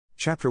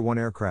Chapter 1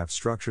 Aircraft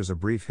Structures. A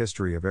brief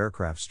history of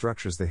aircraft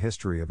structures. The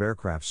history of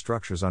aircraft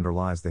structures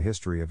underlies the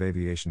history of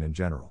aviation in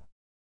general.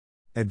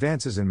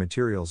 Advances in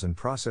materials and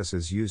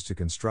processes used to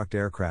construct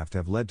aircraft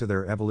have led to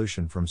their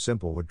evolution from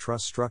simple wood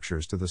truss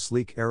structures to the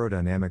sleek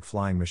aerodynamic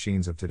flying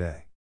machines of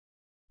today.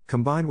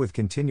 Combined with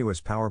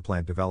continuous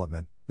powerplant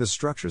development, the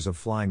structures of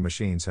flying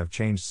machines have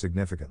changed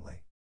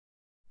significantly.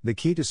 The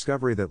key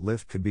discovery that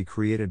lift could be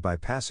created by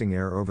passing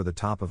air over the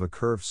top of a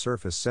curved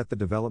surface set the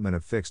development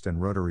of fixed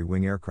and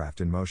rotary-wing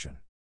aircraft in motion.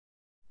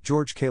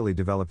 George Cayley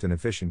developed an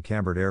efficient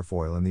cambered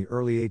airfoil in the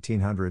early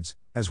 1800s,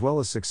 as well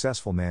as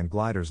successful manned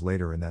gliders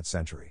later in that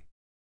century.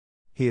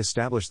 He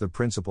established the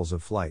principles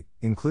of flight,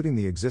 including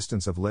the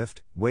existence of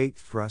lift, weight,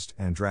 thrust,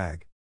 and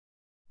drag.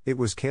 It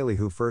was Cayley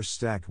who first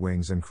stacked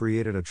wings and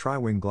created a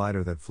tri-wing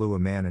glider that flew a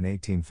man in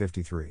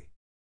 1853.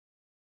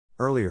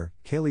 Earlier,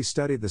 Cayley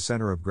studied the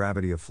center of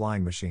gravity of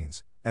flying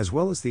machines, as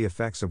well as the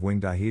effects of wing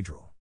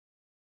dihedral.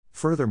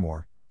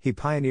 Furthermore, he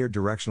pioneered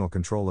directional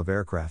control of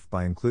aircraft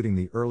by including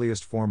the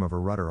earliest form of a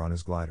rudder on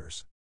his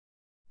gliders.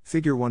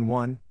 Figure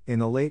 1.1, in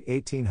the late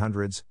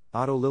 1800s,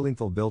 Otto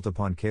Lilienthal built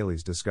upon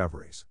Cayley's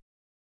discoveries.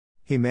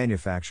 He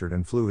manufactured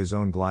and flew his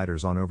own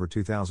gliders on over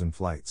 2,000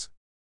 flights.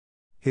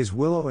 His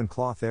willow and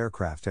cloth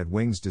aircraft had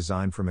wings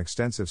designed from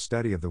extensive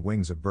study of the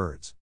wings of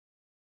birds.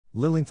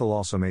 Lilienthal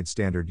also made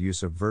standard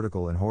use of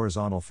vertical and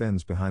horizontal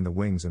fins behind the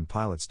wings and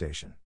pilot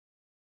station.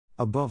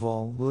 Above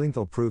all,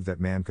 Lilienthal proved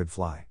that man could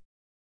fly.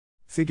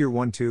 Figure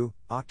 1.2,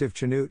 Octave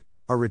Chanute,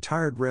 a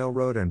retired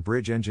railroad and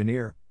bridge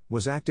engineer,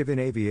 was active in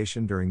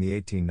aviation during the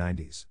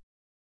 1890s.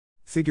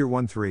 Figure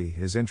 1.3,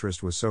 his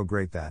interest was so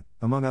great that,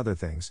 among other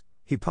things,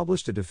 he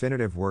published a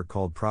definitive work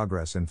called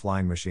Progress in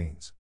Flying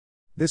Machines.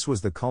 This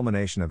was the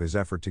culmination of his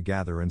effort to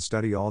gather and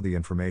study all the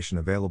information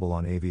available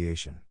on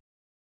aviation.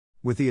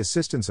 With the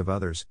assistance of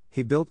others,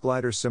 he built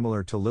gliders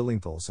similar to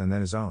Lilienthal's and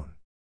then his own.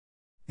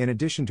 In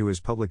addition to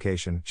his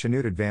publication,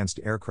 Chanute advanced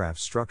aircraft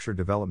structure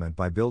development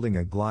by building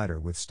a glider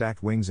with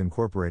stacked wings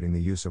incorporating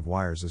the use of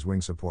wires as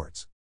wing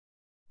supports.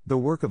 The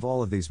work of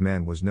all of these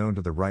men was known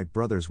to the Wright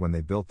brothers when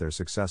they built their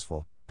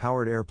successful,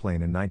 powered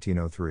airplane in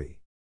 1903.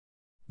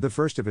 The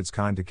first of its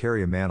kind to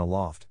carry a man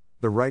aloft,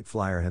 the Wright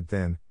Flyer had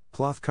thin,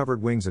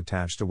 cloth-covered wings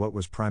attached to what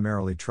was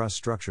primarily truss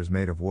structures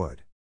made of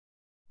wood.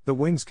 The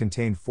wings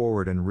contained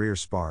forward and rear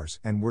spars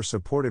and were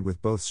supported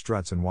with both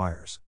struts and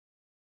wires.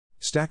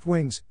 Stacked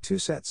wings, 2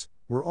 sets,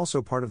 were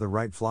also part of the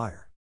Wright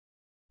Flyer.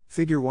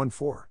 Figure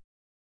 1.4.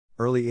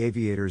 Early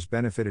aviators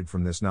benefited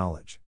from this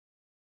knowledge.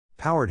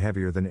 Powered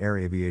heavier than air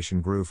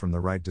aviation grew from the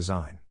Wright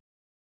design.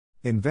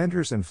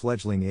 Inventors and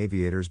fledgling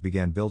aviators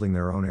began building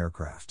their own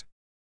aircraft.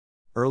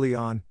 Early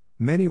on,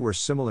 many were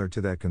similar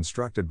to that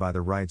constructed by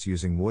the Wrights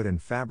using wood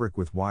and fabric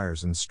with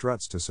wires and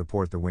struts to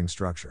support the wing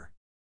structure.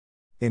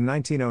 In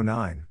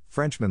 1909,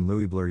 Frenchman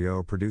Louis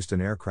Blériot produced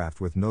an aircraft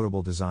with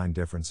notable design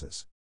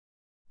differences.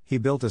 He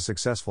built a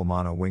successful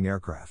mono-wing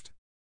aircraft.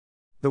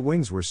 The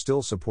wings were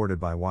still supported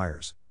by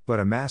wires, but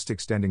a mast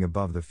extending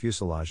above the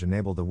fuselage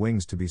enabled the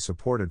wings to be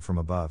supported from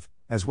above,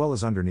 as well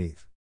as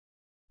underneath.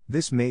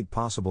 This made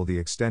possible the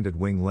extended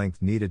wing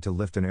length needed to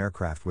lift an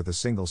aircraft with a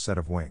single set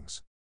of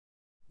wings.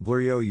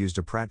 Blériot used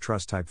a Pratt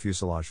truss-type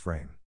fuselage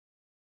frame.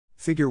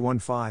 Figure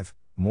 1.5,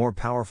 more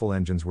powerful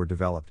engines were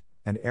developed,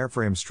 and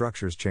airframe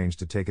structures changed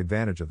to take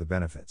advantage of the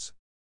benefits.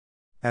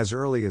 As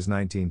early as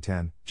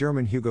 1910,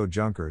 German Hugo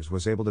Junkers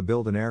was able to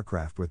build an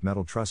aircraft with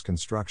metal truss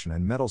construction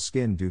and metal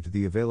skin due to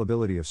the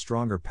availability of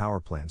stronger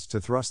power plants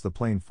to thrust the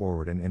plane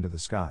forward and into the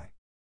sky.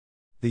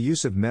 The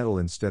use of metal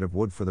instead of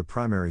wood for the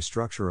primary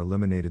structure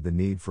eliminated the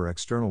need for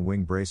external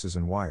wing braces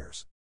and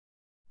wires.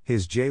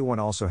 His Ch.01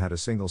 also had a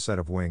single set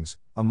of wings,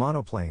 a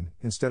monoplane,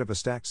 instead of a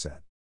stacked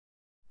set.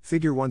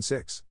 Figure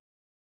 1.6.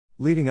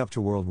 Leading up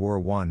to World War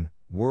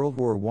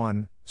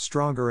I,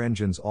 stronger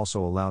engines also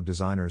allowed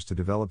designers to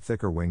develop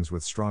thicker wings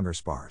with stronger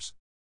spars.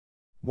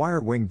 Wire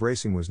wing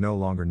bracing was no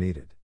longer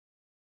needed.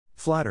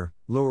 Flatter,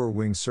 lower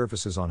wing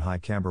surfaces on high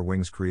camber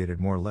wings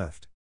created more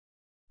lift.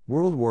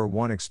 World War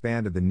I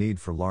expanded the need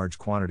for large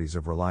quantities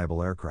of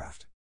reliable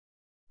aircraft.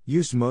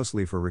 Used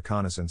mostly for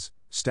reconnaissance,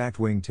 stacked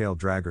wing tail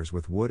draggers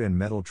with wood and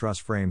metal truss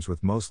frames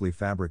with mostly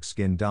fabric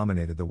skin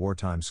dominated the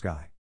wartime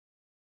sky.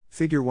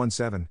 Figure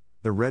 1.7,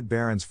 the Red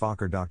Baron's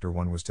Fokker Dr.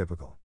 1 was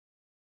typical.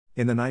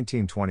 In the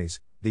 1920s,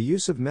 the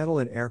use of metal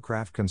in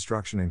aircraft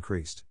construction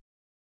increased.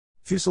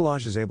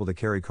 Fuselages able to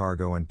carry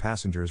cargo and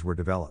passengers were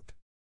developed.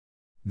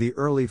 The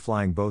early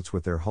flying boats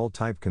with their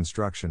hull-type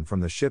construction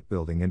from the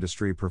shipbuilding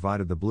industry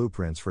provided the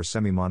blueprints for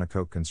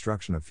semi-monocoque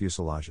construction of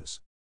fuselages.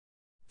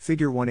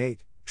 Figure 1.8,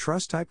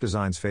 truss-type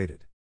designs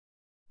faded.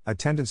 A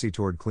tendency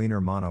toward cleaner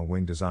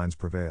mono-wing designs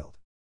prevailed.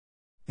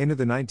 Into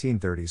the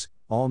 1930s,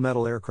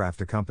 all-metal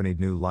aircraft accompanied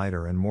new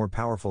lighter and more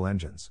powerful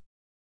engines.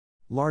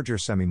 Larger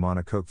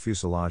semi-monocoque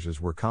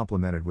fuselages were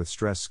complemented with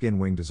stress skin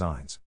wing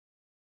designs.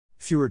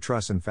 Fewer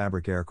truss and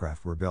fabric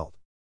aircraft were built.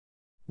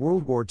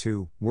 World War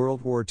II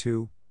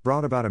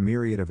brought about a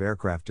myriad of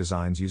aircraft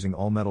designs using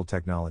all-metal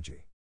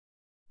technology.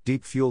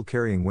 Deep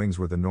fuel-carrying wings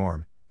were the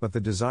norm, but the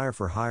desire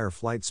for higher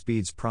flight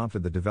speeds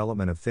prompted the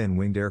development of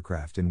thin-winged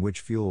aircraft in which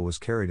fuel was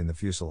carried in the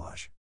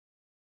fuselage.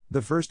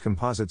 The first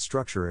composite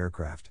structure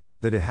aircraft,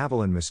 the de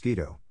Havilland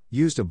Mosquito,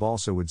 used a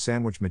balsa wood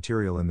sandwich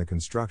material in the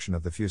construction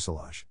of the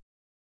fuselage.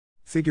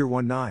 Figure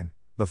 1.9.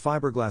 The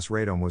fiberglass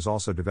radome was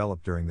also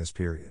developed during this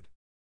period.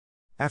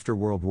 After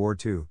World War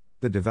II,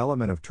 the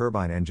development of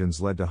turbine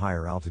engines led to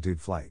higher altitude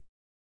flight.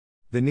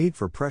 The need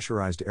for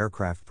pressurized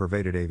aircraft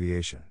pervaded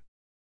aviation.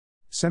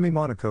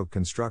 Semi-monocoque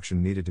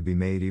construction needed to be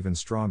made even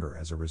stronger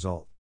as a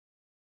result.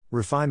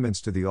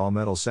 Refinements to the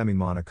all-metal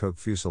semi-monocoque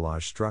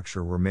fuselage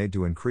structure were made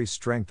to increase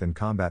strength and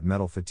combat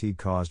metal fatigue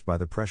caused by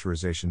the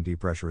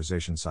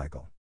pressurization-depressurization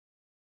cycle.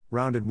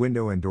 Rounded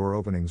window and door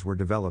openings were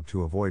developed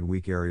to avoid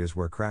weak areas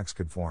where cracks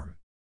could form.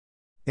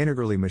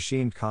 Integrally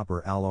machined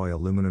copper alloy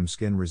aluminum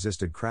skin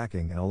resisted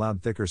cracking and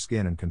allowed thicker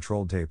skin and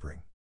controlled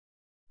tapering.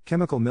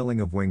 Chemical milling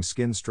of wing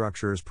skin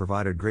structures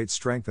provided great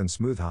strength and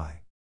smooth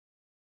high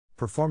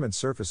performance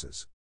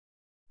surfaces.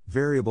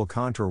 Variable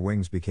contour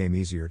wings became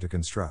easier to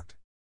construct.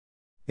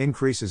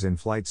 Increases in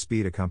flight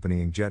speed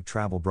accompanying jet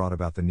travel brought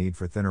about the need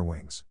for thinner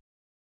wings.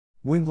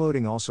 Wing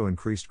loading also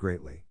increased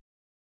greatly.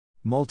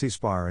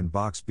 Multispar and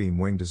box beam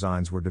wing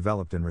designs were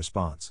developed in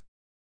response.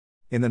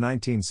 In the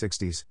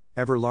 1960s,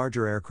 ever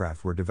larger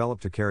aircraft were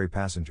developed to carry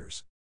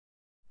passengers.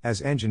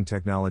 As engine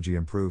technology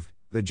improved,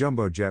 the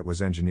jumbo jet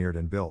was engineered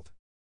and built.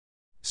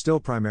 Still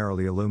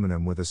primarily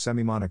aluminum with a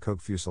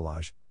semi-monocoque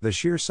fuselage, the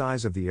sheer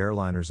size of the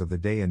airliners of the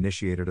day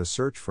initiated a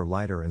search for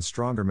lighter and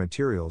stronger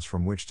materials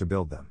from which to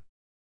build them.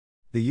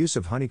 The use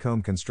of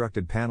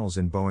honeycomb-constructed panels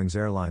in Boeing's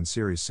airline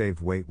series saved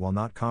weight while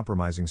not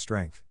compromising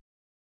strength.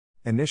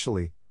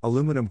 Initially,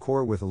 aluminum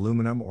core with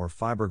aluminum or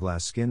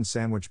fiberglass skin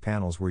sandwich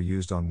panels were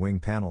used on wing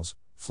panels,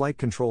 flight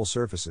control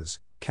surfaces,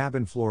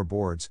 cabin floor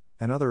boards,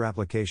 and other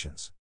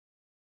applications.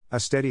 A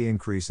steady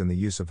increase in the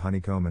use of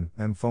honeycomb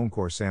and foam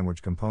core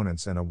sandwich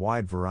components and a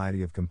wide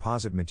variety of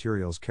composite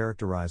materials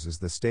characterizes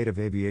the state of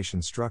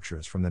aviation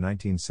structures from the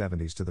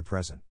 1970s to the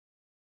present.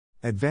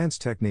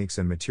 Advanced techniques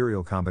and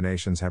material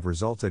combinations have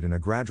resulted in a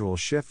gradual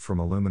shift from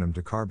aluminum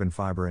to carbon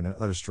fiber and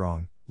other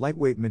strong,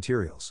 lightweight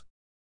materials.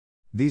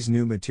 These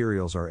new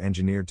materials are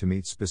engineered to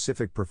meet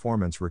specific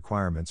performance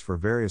requirements for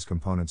various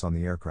components on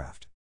the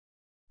aircraft.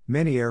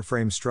 Many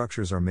airframe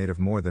structures are made of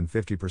more than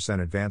 50%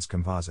 advanced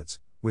composites,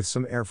 with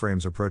some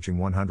airframes approaching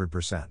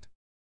 100%.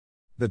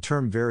 The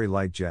term very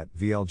light jet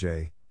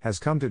 (VLJ) has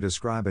come to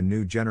describe a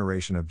new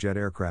generation of jet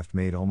aircraft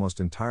made almost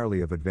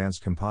entirely of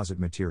advanced composite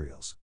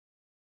materials.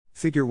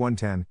 Figure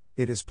 1.10.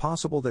 It is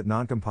possible that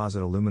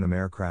non-composite aluminum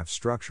aircraft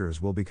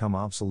structures will become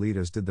obsolete,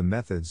 as did the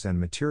methods and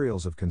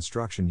materials of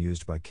construction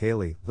used by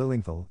Cayley,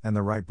 Lilienthal, and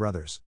the Wright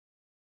brothers.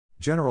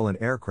 General, an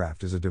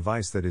aircraft is a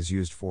device that is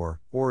used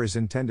for, or is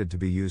intended to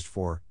be used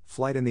for,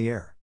 flight in the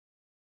air.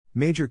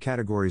 Major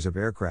categories of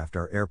aircraft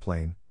are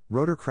airplane,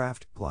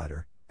 rotorcraft,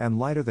 glider, and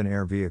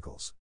lighter-than-air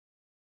vehicles.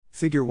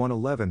 Figure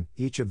 1.11.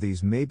 Each of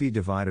these may be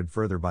divided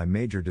further by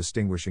major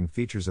distinguishing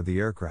features of the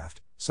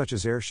aircraft, such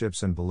as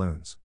airships and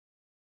balloons.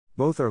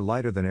 Both are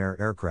lighter-than-air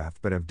aircraft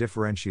but have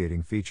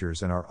differentiating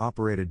features and are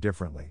operated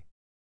differently.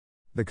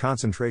 The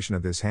concentration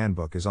of this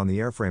handbook is on the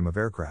airframe of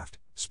aircraft,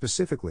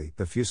 specifically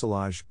the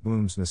fuselage,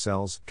 booms,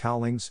 nacelles,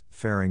 cowlings,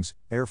 fairings,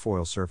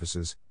 airfoil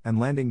surfaces, and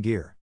landing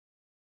gear.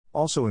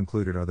 Also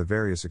included are the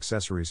various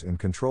accessories and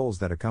controls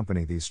that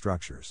accompany these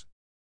structures.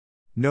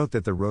 Note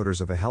that the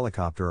rotors of a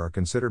helicopter are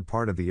considered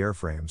part of the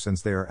airframe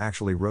since they are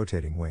actually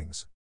rotating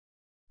wings.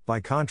 By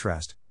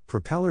contrast,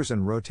 propellers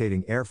and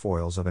rotating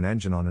airfoils of an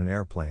engine on an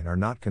airplane are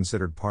not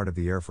considered part of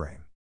the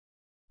airframe.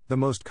 The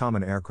most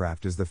common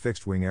aircraft is the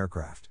fixed-wing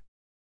aircraft.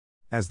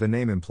 As the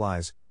name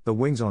implies, the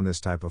wings on this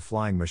type of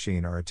flying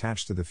machine are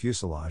attached to the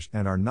fuselage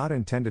and are not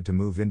intended to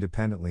move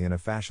independently in a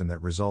fashion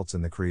that results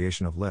in the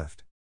creation of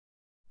lift.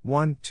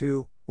 1,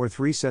 2, or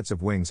 3 sets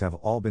of wings have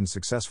all been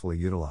successfully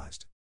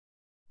utilized.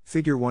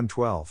 Figure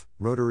 1.12.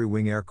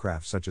 Rotary-wing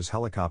aircraft such as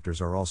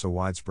helicopters are also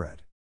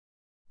widespread.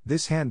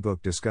 This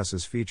handbook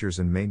discusses features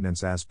and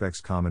maintenance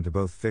aspects common to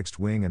both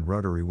fixed-wing and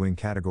rotary-wing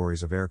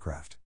categories of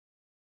aircraft.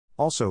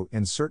 Also,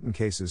 in certain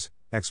cases,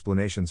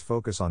 explanations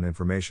focus on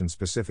information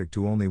specific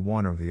to only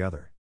one or the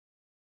other.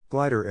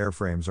 Glider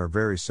airframes are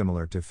very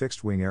similar to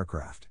fixed-wing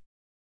aircraft.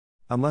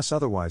 Unless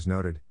otherwise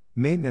noted,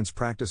 maintenance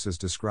practices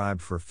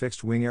described for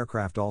fixed-wing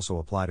aircraft also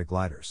apply to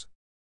gliders.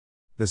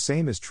 The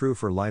same is true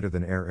for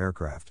lighter-than-air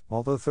aircraft,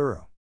 although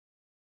thorough.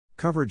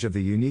 Coverage of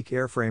the unique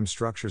airframe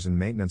structures and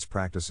maintenance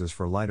practices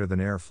for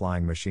lighter-than-air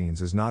flying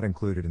machines is not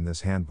included in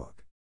this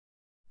handbook.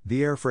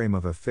 The airframe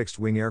of a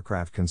fixed-wing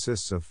aircraft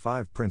consists of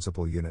 5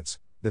 principal units: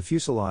 the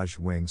fuselage,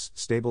 wings,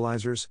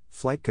 stabilizers,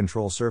 flight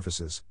control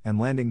surfaces, and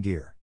landing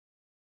gear.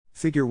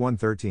 Figure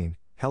 1.13.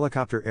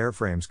 Helicopter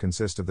airframes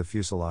consist of the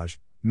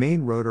fuselage,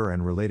 main rotor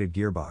and related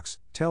gearbox,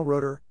 tail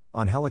rotor,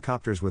 on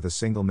helicopters with a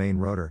single main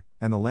rotor,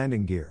 and the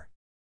landing gear.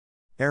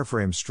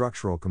 Airframe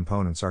structural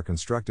components are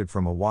constructed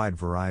from a wide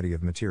variety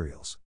of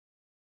materials.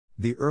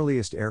 The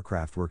earliest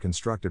aircraft were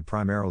constructed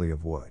primarily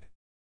of wood.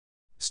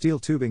 Steel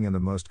tubing and the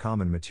most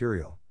common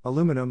material,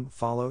 aluminum,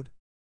 followed.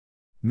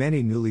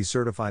 Many newly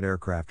certified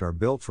aircraft are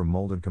built from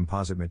molded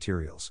composite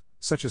materials,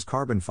 such as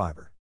carbon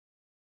fiber.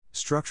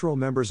 Structural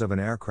members of an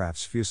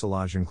aircraft's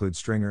fuselage include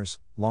stringers,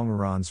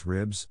 longerons,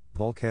 ribs,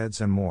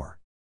 bulkheads, and more.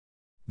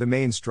 The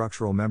main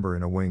structural member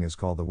in a wing is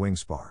called the wing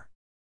spar.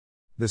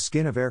 The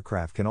skin of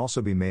aircraft can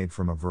also be made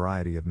from a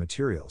variety of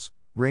materials,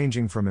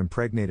 ranging from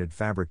impregnated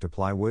fabric to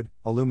plywood,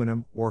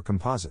 aluminum, or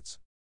composites.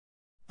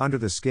 Under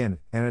the skin,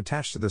 and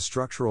attached to the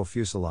structural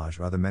fuselage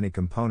are the many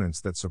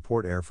components that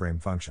support airframe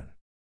function.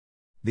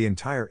 The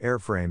entire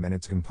airframe and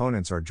its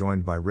components are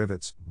joined by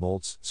rivets,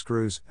 bolts,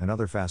 screws, and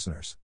other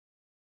fasteners.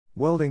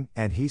 Welding,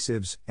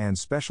 adhesives, and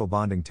special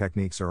bonding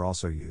techniques are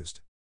also used.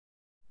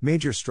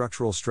 Major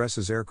structural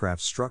stresses.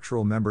 Aircraft's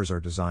structural members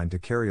are designed to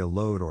carry a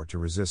load or to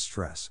resist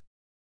stress.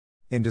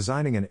 In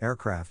designing an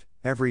aircraft,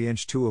 every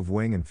inch-2 of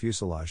wing and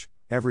fuselage,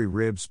 every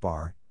rib,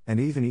 spar, and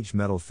even each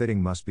metal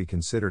fitting must be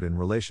considered in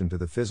relation to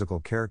the physical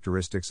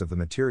characteristics of the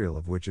material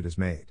of which it is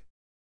made.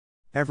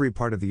 Every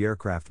part of the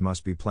aircraft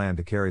must be planned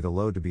to carry the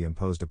load to be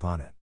imposed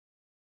upon it.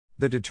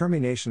 The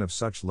determination of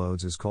such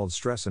loads is called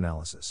stress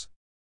analysis.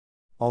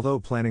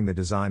 Although planning the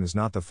design is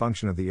not the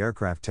function of the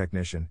aircraft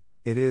technician,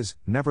 it is,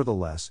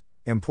 nevertheless,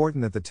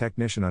 important that the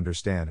technician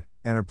understand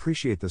and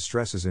appreciate the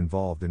stresses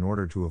involved in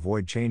order to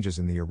avoid changes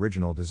in the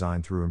original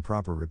design through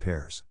improper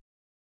repairs.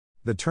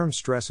 The term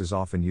stress is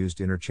often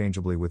used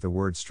interchangeably with the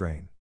word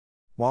strain.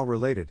 While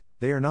related,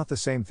 they are not the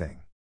same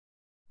thing.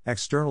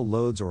 External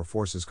loads or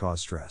forces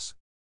cause stress.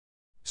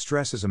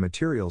 Stress is a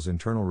material's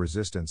internal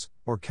resistance,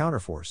 or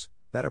counterforce,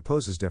 that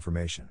opposes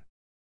deformation.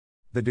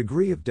 The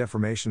degree of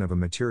deformation of a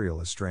material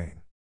is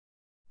strain.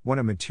 When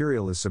a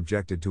material is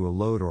subjected to a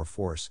load or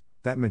force,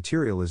 that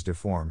material is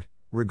deformed,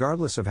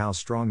 regardless of how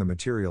strong the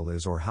material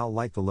is or how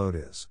light the load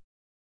is.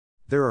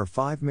 There are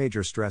 5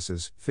 major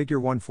stresses, Figure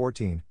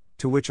 114,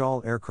 to which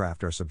all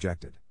aircraft are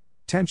subjected.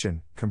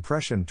 Tension,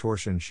 compression,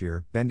 torsion,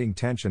 shear. Bending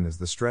tension is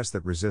the stress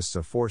that resists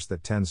a force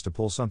that tends to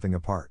pull something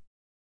apart.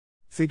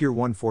 Figure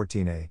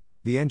 114a,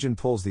 the engine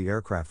pulls the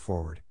aircraft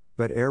forward,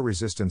 but air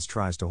resistance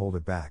tries to hold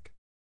it back.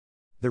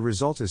 The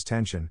result is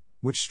tension,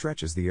 which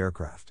stretches the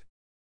aircraft.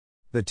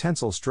 The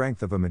tensile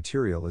strength of a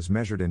material is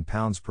measured in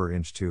pounds per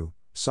inch to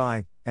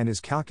psi, and is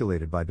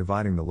calculated by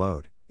dividing the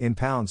load, in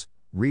pounds,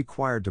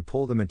 required to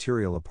pull the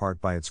material apart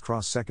by its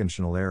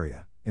cross-sectional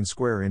area, in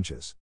square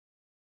inches.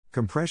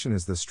 Compression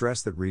is the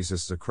stress that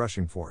resists a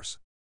crushing force.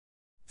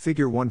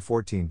 Figure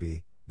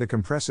 114b, the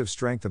compressive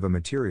strength of a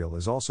material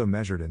is also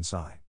measured in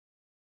psi.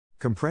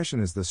 Compression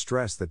is the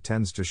stress that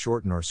tends to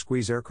shorten or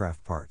squeeze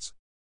aircraft parts.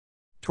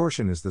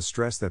 Torsion is the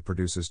stress that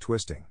produces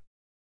twisting.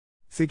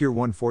 Figure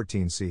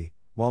 114c,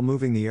 while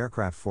moving the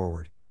aircraft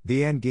forward,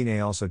 the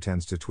engine also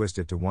tends to twist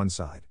it to one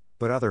side,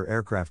 but other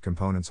aircraft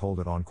components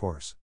hold it on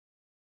course.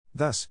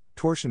 Thus,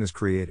 torsion is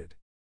created.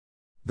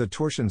 The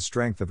torsion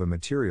strength of a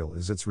material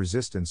is its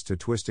resistance to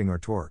twisting or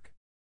torque.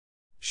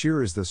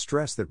 Shear is the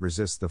stress that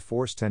resists the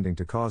force tending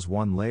to cause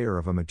one layer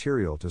of a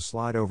material to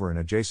slide over an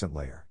adjacent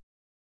layer.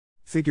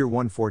 Figure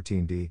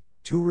 114d,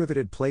 2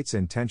 riveted plates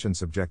in tension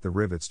subject the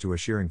rivets to a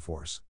shearing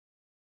force.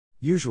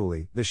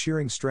 Usually, the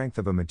shearing strength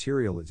of a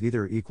material is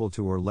either equal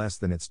to or less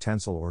than its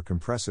tensile or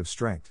compressive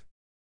strength.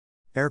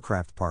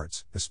 Aircraft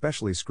parts,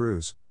 especially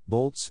screws,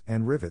 bolts,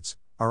 and rivets,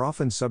 are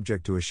often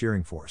subject to a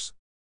shearing force.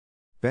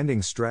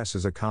 Bending stress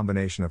is a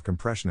combination of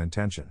compression and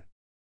tension.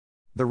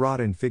 The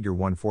rod in Figure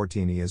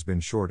 114e has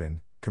been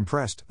shortened,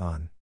 compressed,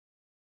 on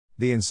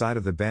the inside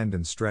of the bend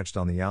and stretched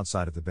on the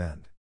outside of the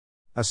bend.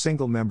 A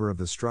single member of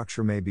the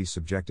structure may be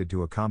subjected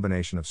to a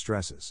combination of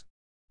stresses.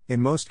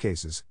 In most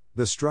cases,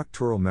 the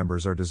structural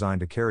members are designed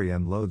to carry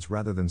end loads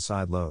rather than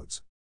side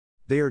loads.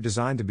 They are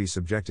designed to be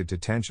subjected to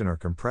tension or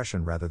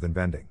compression rather than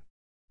bending.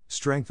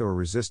 Strength or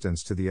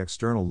resistance to the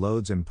external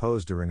loads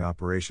imposed during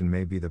operation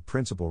may be the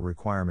principal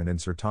requirement in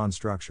certain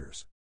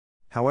structures.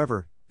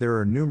 However, there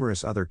are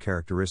numerous other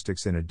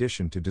characteristics in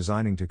addition to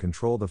designing to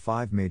control the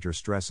 5 major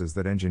stresses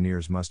that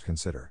engineers must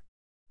consider.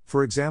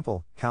 For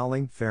example,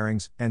 cowling,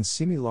 fairings, and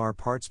similar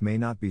parts may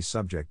not be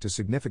subject to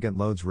significant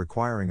loads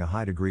requiring a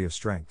high degree of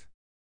strength.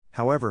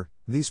 However,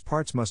 these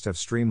parts must have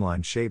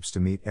streamlined shapes to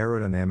meet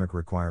aerodynamic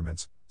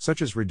requirements,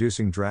 such as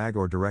reducing drag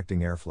or directing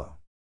airflow.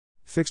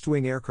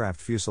 Fixed-wing aircraft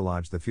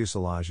fuselage. The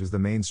fuselage is the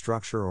main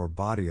structure or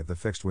body of the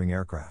fixed-wing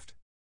aircraft.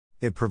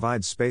 It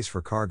provides space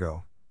for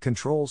cargo,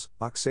 controls,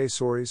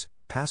 accessories,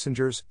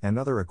 passengers, and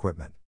other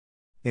equipment.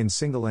 In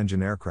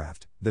single-engine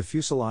aircraft, the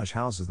fuselage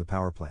houses the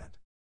powerplant.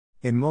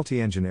 In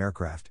multi-engine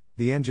aircraft,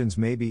 the engines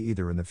may be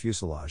either in the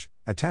fuselage,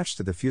 attached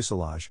to the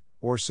fuselage,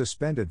 or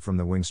suspended from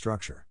the wing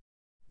structure.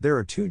 There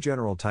are 2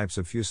 general types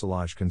of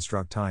fuselage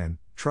construct: tie-in,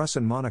 truss,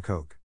 and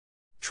monocoque.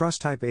 Truss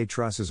type. A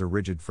truss is a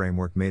rigid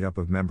framework made up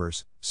of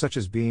members, such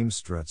as beams,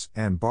 struts,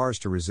 and bars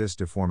to resist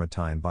deformity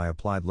tie-in by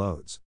applied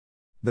loads.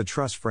 The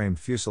truss-framed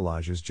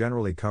fuselage is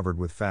generally covered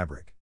with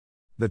fabric.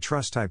 The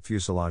truss-type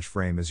fuselage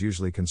frame is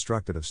usually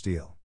constructed of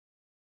steel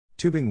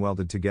tubing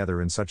welded together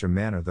in such a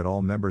manner that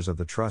all members of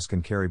the truss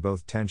can carry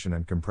both tension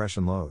and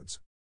compression loads.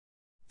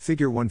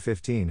 Figure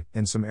 115,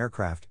 in some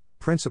aircraft,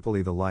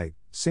 principally the light,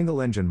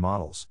 single-engine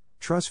models,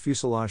 truss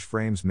fuselage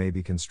frames may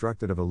be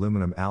constructed of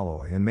aluminum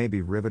alloy and may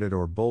be riveted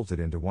or bolted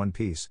into one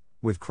piece,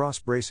 with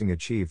cross-bracing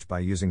achieved by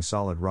using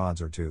solid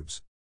rods or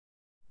tubes.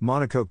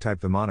 Monocoque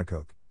type. The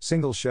monocoque,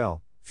 single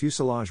shell,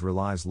 fuselage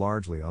relies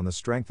largely on the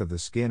strength of the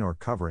skin or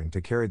covering to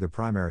carry the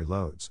primary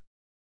loads.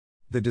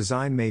 The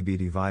design may be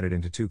divided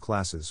into two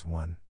classes.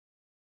 1.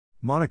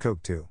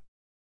 Monocoque. 2.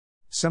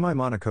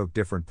 Semi-monocoque.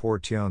 Different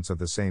portions of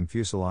the same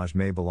fuselage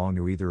may belong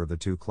to either of the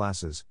two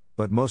classes,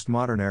 but most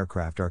modern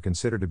aircraft are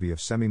considered to be of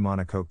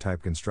semi-monocoque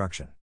type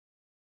construction.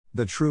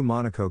 The true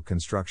monocoque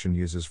construction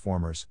uses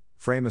formers,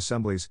 frame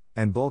assemblies,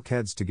 and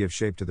bulkheads to give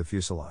shape to the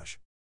fuselage.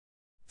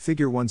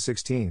 Figure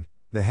 116.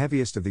 The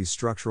heaviest of these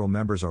structural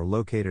members are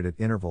located at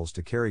intervals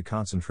to carry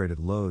concentrated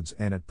loads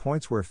and at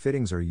points where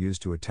fittings are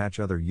used to attach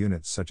other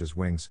units such as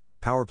wings,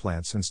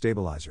 powerplants, and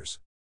stabilizers.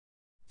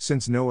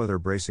 Since no other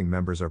bracing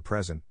members are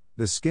present,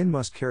 the skin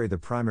must carry the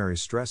primary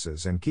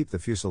stresses and keep the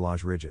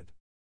fuselage rigid.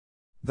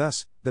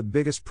 Thus, the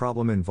biggest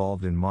problem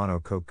involved in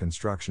monocoque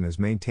construction is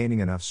maintaining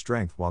enough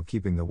strength while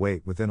keeping the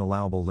weight within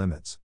allowable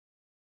limits.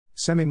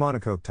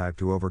 Semi-monocoque type.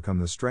 To overcome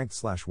the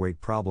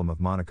strength/weight problem of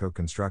monocoque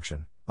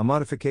construction, a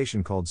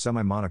modification called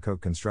semi-monocoque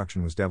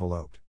construction was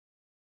developed.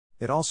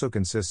 It also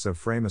consists of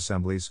frame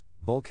assemblies,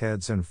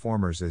 bulkheads, and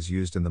formers as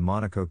used in the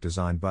monocoque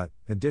design, but,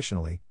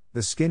 additionally,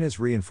 the skin is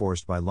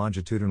reinforced by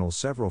longitudinal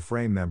several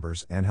frame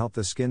members and help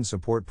the skin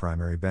support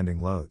primary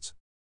bending loads.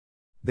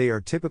 They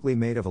are typically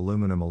made of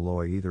aluminum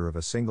alloy, either of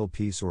a single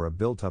piece or a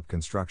built-up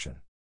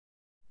construction.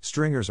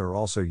 Stringers are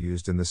also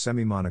used in the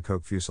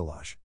semi-monocoque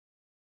fuselage.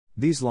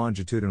 These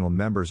longitudinal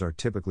members are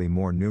typically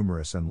more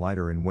numerous and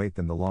lighter in weight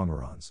than the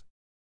longerons.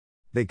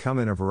 They come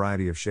in a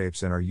variety of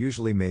shapes and are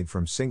usually made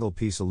from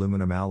single-piece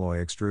aluminum alloy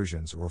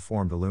extrusions or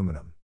formed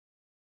aluminum.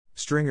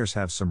 Stringers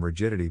have some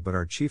rigidity but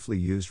are chiefly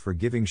used for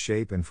giving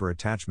shape and for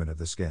attachment of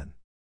the skin.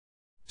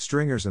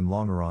 Stringers and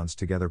longerons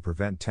together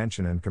prevent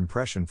tension and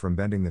compression from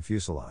bending the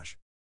fuselage.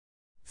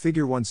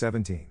 Figure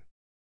 117.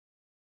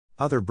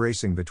 Other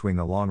bracing between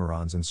the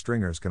longerons and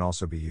stringers can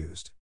also be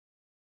used.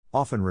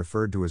 Often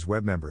referred to as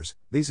web members,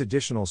 these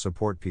additional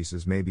support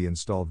pieces may be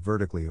installed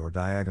vertically or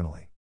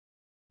diagonally.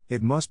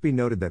 It must be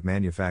noted that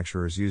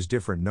manufacturers use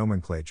different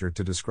nomenclature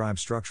to describe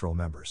structural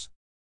members.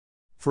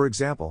 For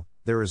example,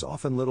 there is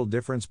often little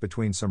difference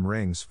between some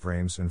rings,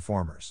 frames, and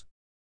formers.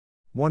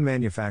 One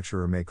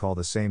manufacturer may call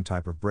the same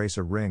type of brace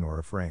a ring or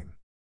a frame.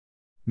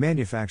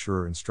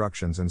 Manufacturer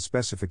instructions and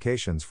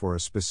specifications for a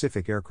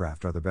specific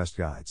aircraft are the best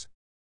guides.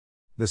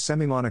 The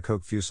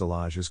semi-monocoque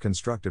fuselage is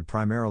constructed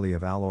primarily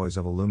of alloys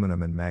of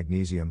aluminum and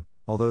magnesium,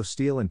 although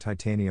steel and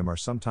titanium are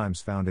sometimes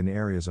found in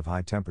areas of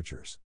high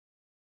temperatures.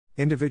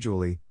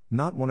 Individually,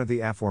 not one of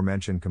the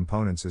aforementioned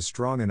components is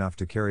strong enough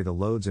to carry the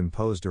loads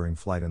imposed during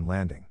flight and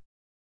landing.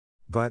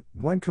 But,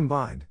 when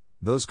combined,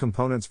 those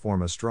components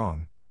form a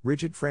strong,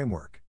 rigid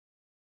framework.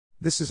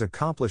 This is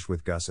accomplished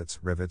with gussets,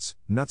 rivets,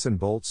 nuts and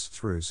bolts,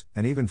 screws,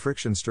 and even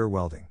friction stir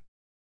welding.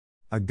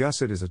 A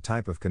gusset is a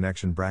type of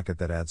connection bracket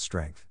that adds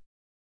strength.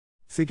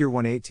 Figure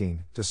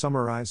 118, to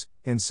summarize,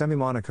 in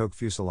semi-monocoque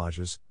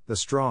fuselages, the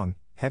strong,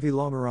 heavy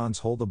longerons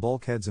hold the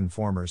bulkheads and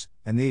formers,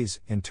 and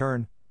these, in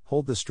turn,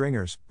 hold the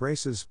stringers,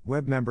 braces,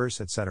 web members,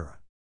 etc.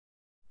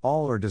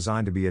 All are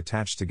designed to be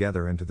attached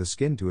together into the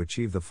skin to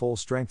achieve the full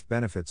strength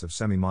benefits of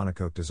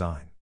semi-monocoque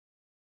design.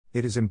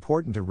 It is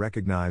important to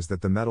recognize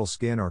that the metal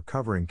skin or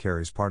covering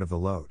carries part of the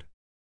load.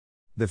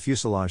 The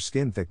fuselage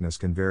skin thickness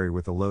can vary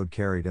with the load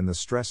carried and the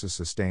stresses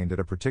sustained at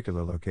a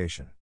particular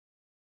location.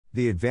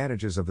 The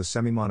advantages of the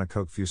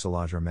semi-monocoque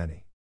fuselage are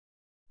many.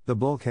 The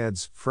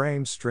bulkheads,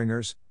 frames,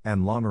 stringers,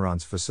 and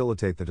longerons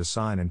facilitate the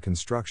design and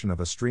construction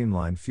of a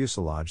streamlined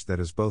fuselage that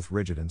is both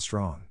rigid and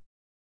strong.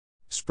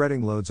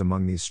 Spreading loads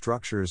among these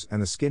structures and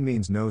the skin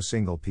means no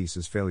single piece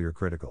is failure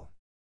critical.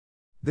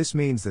 This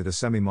means that a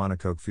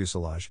semi-monocoque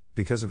fuselage,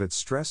 because of its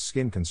stress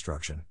skin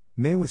construction,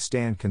 may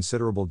withstand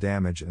considerable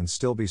damage and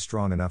still be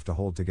strong enough to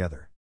hold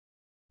together.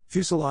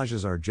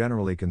 Fuselages are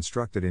generally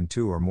constructed in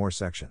 2 or more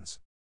sections.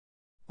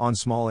 On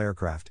small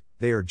aircraft,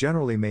 they are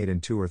generally made in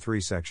 2 or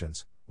 3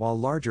 sections, while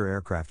larger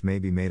aircraft may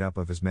be made up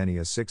of as many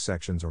as 6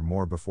 sections or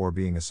more before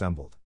being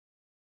assembled.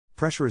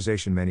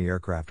 Pressurization. Many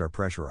aircraft are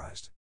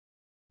pressurized.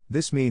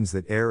 This means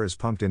that air is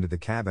pumped into the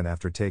cabin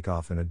after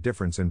takeoff and a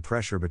difference in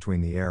pressure between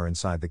the air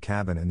inside the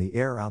cabin and the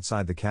air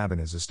outside the cabin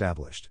is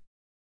established.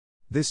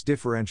 This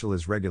differential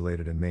is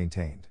regulated and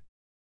maintained.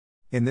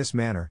 In this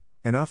manner,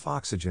 enough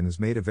oxygen is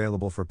made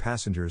available for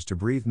passengers to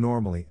breathe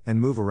normally and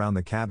move around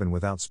the cabin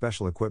without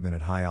special equipment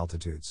at high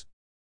altitudes.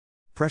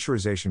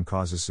 Pressurization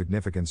causes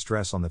significant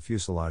stress on the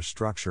fuselage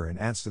structure and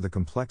adds to the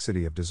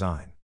complexity of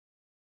design.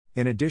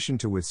 In addition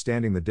to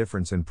withstanding the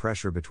difference in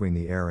pressure between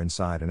the air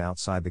inside and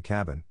outside the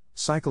cabin,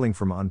 cycling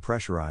from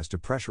unpressurized to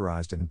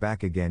pressurized and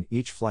back again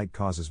each flight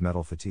causes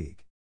metal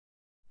fatigue.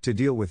 To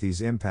deal with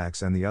these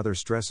impacts and the other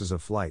stresses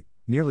of flight,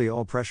 nearly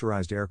all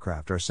pressurized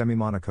aircraft are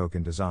semi-monocoque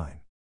in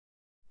design.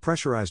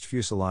 Pressurized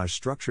fuselage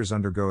structures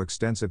undergo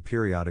extensive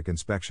periodic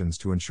inspections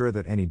to ensure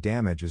that any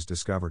damage is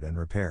discovered and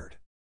repaired.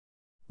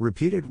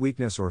 Repeated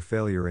weakness or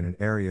failure in an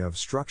area of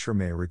structure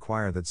may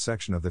require that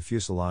section of the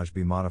fuselage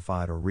be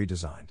modified or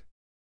redesigned.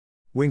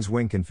 Wings.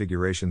 Wing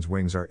configurations.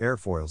 Wings are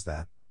airfoils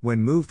that,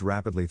 when moved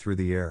rapidly through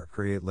the air,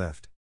 create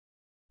lift.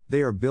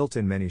 They are built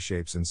in many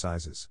shapes and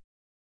sizes.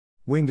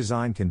 Wing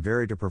design can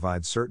vary to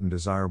provide certain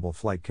desirable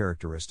flight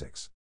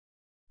characteristics.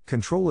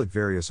 Control at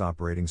various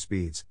operating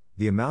speeds,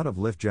 the amount of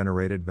lift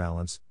generated,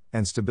 balance,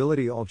 and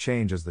stability all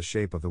change as the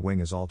shape of the wing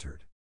is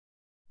altered.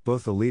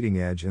 Both the leading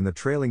edge and the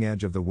trailing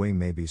edge of the wing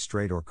may be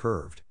straight or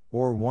curved,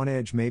 or one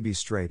edge may be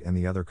straight and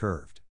the other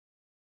curved.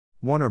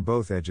 One or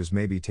both edges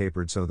may be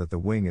tapered so that the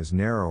wing is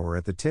narrower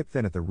at the tip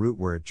than at the root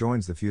where it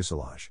joins the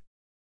fuselage.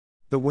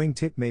 The wing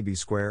tip may be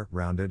square,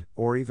 rounded,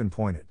 or even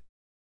pointed.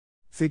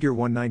 Figure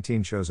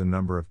 119 shows a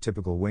number of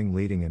typical wing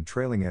leading and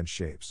trailing edge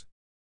shapes.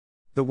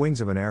 The wings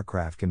of an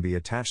aircraft can be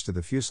attached to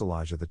the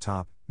fuselage at the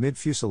top,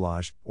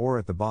 mid-fuselage, or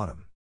at the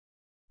bottom.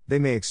 They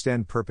may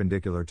extend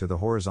perpendicular to the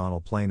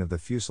horizontal plane of the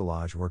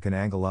fuselage or can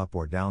angle up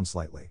or down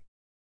slightly.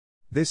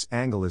 This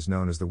angle is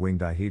known as the wing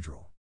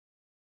dihedral.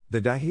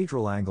 The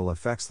dihedral angle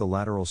affects the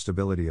lateral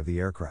stability of the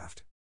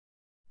aircraft.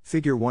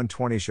 Figure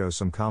 120 shows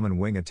some common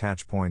wing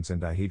attach points and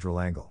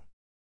dihedral angle.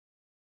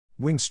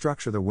 Wing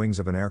structure. The wings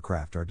of an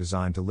aircraft are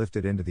designed to lift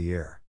it into the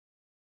air.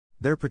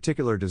 Their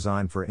particular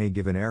design for any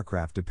given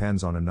aircraft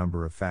depends on a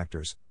number of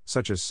factors,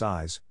 such as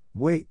size,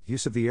 weight,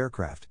 use of the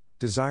aircraft,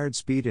 desired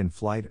speed in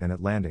flight and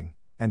at landing,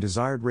 and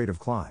desired rate of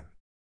climb.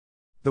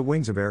 The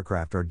wings of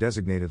aircraft are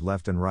designated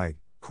left and right,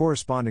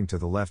 corresponding to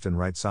the left and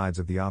right sides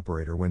of the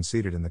operator when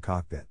seated in the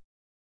cockpit.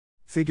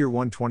 Figure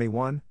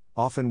 121,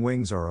 often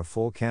wings are a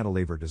full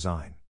cantilever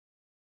design.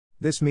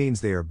 This means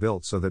they are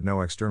built so that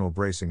no external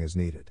bracing is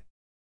needed.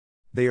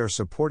 They are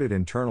supported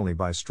internally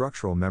by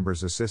structural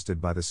members assisted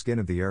by the skin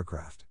of the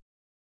aircraft.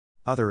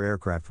 Other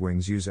aircraft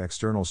wings use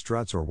external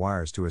struts or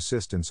wires to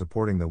assist in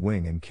supporting the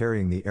wing and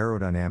carrying the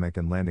aerodynamic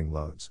and landing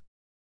loads.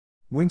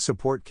 Wing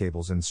support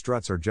cables and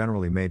struts are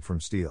generally made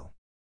from steel.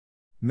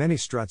 Many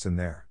struts and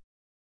their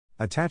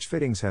attached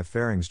fittings have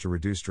fairings to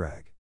reduce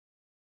drag.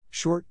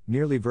 Short,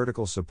 nearly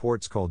vertical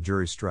supports called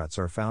jury struts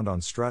are found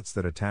on struts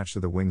that attach to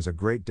the wings a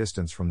great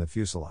distance from the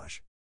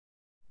fuselage.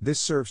 This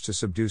serves to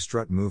subdue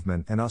strut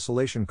movement and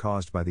oscillation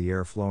caused by the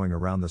air flowing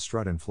around the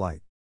strut in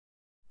flight.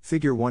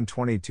 Figure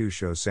 122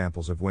 shows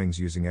samples of wings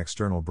using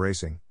external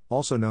bracing,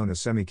 also known as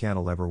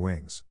semi-cantilever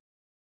wings.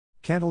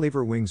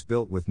 Cantilever wings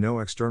built with no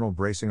external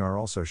bracing are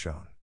also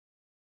shown.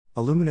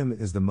 Aluminum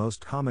is the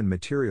most common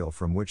material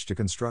from which to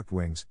construct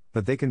wings,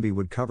 but they can be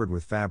wood covered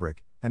with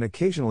fabric, and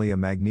occasionally a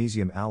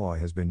magnesium alloy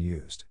has been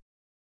used.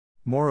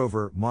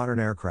 Moreover, modern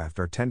aircraft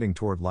are tending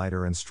toward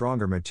lighter and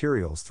stronger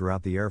materials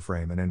throughout the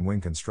airframe and in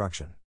wing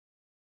construction.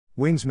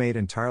 Wings made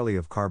entirely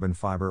of carbon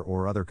fiber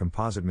or other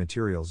composite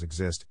materials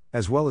exist,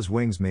 as well as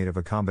wings made of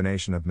a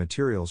combination of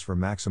materials for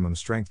maximum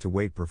strength to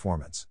weight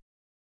performance.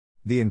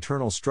 The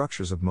internal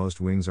structures of most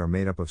wings are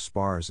made up of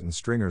spars and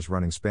stringers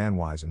running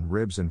spanwise and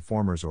ribs and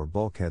formers or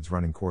bulkheads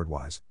running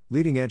cordwise,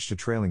 leading edge to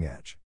trailing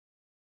edge.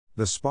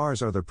 The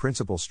spars are the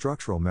principal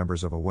structural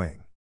members of a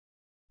wing.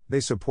 They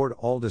support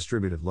all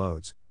distributed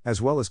loads,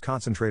 as well as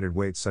concentrated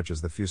weights such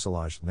as the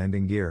fuselage,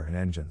 landing gear, and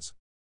engines.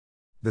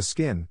 The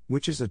skin,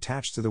 which is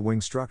attached to the wing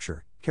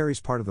structure,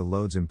 carries part of the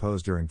loads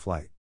imposed during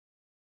flight.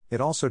 It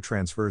also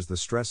transfers the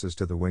stresses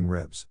to the wing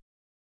ribs.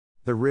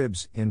 The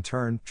ribs, in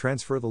turn,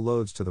 transfer the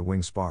loads to the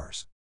wing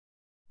spars.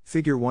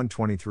 Figure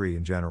 123.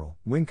 In general,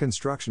 wing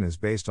construction is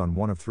based on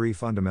one of three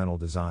fundamental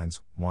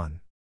designs: 1.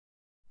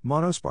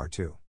 Monospar.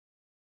 2.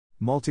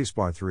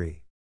 Multispar.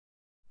 3.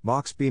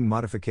 Box beam.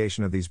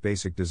 Modification of these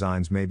basic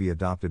designs may be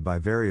adopted by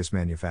various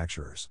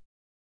manufacturers.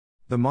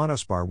 The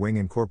monospar wing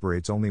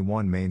incorporates only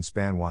one main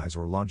spanwise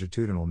or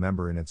longitudinal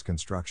member in its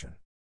construction.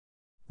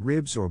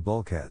 Ribs or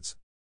bulkheads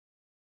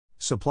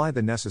supply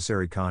the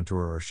necessary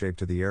contour or shape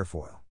to the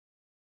airfoil.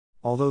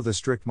 Although the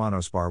strict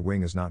monospar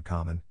wing is not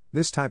common,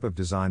 this type of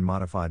design,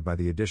 modified by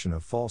the addition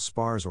of false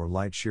spars or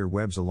light shear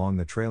webs along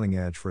the trailing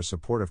edge for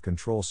supportive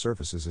control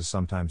surfaces, is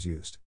sometimes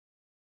used.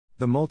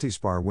 The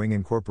multispar wing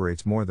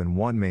incorporates more than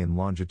one main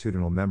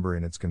longitudinal member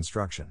in its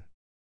construction.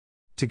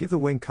 To give the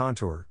wing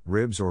contour,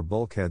 ribs or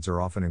bulkheads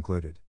are often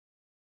included.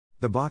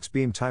 The box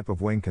beam type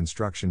of wing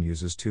construction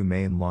uses two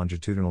main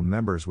longitudinal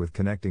members with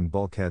connecting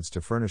bulkheads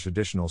to furnish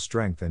additional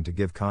strength and to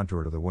give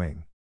contour to the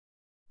wing.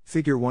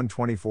 Figure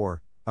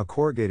 124, a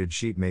corrugated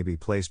sheet may be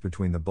placed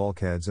between the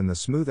bulkheads and the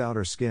smooth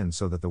outer skin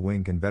so that the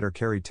wing can better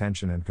carry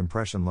tension and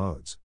compression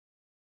loads.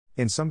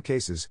 In some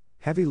cases,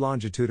 heavy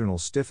longitudinal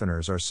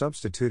stiffeners are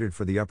substituted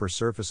for the upper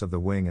surface of the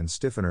wing and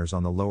stiffeners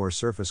on the lower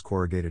surface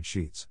corrugated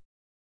sheets.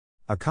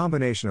 A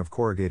combination of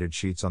corrugated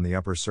sheets on the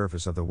upper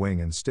surface of the wing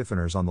and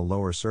stiffeners on the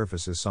lower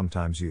surface is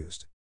sometimes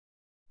used.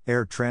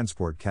 Air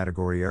transport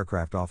category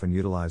aircraft often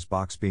utilize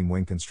box beam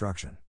wing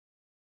construction.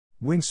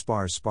 Wing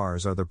spars.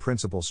 Spars are the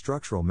principal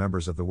structural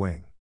members of the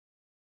wing.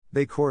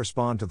 They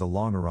correspond to the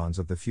longerons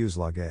of the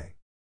fuselage.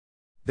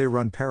 They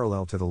run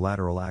parallel to the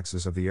lateral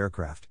axis of the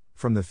aircraft,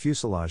 from the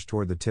fuselage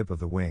toward the tip of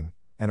the wing,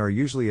 and are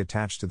usually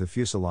attached to the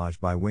fuselage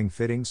by wing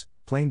fittings,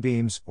 plane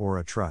beams, or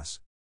a truss.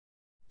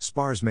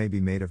 Spars may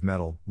be made of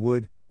metal,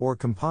 wood, or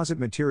composite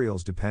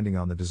materials depending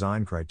on the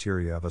design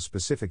criteria of a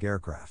specific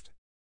aircraft.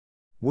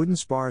 Wooden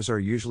spars are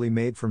usually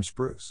made from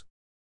spruce.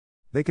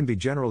 They can be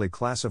generally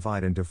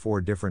classified into 4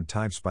 different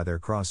types by their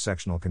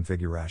cross-sectional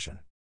configuration.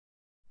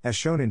 As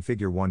shown in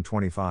Figure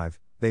 125,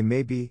 they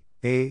may be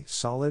A.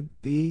 Solid,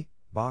 B.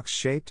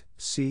 Box-shaped,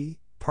 C.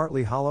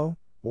 Partly hollow,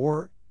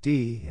 or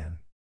D. In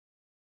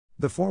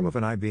the form of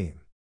an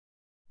I-beam.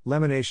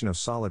 Lamination of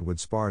solid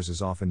wood spars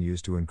is often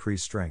used to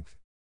increase strength.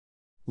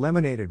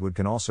 Laminated wood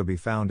can also be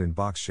found in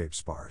box-shaped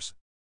spars.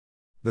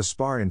 The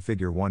spar in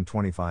Figure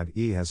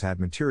 125E has had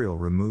material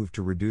removed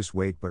to reduce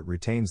weight but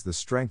retains the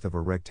strength of a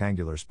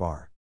rectangular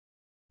spar.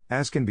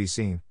 As can be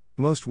seen,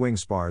 most wing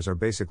spars are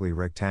basically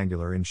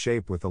rectangular in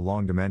shape with the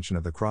long dimension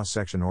of the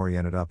cross-section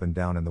oriented up and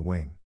down in the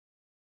wing.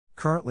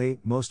 Currently,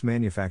 most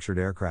manufactured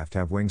aircraft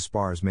have wing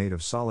spars made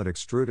of solid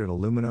extruded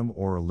aluminum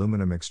or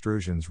aluminum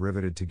extrusions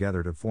riveted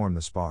together to form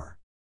the spar.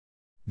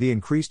 The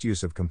increased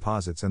use of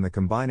composites and the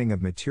combining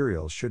of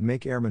materials should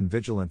make airmen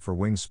vigilant for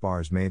wing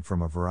spars made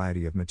from a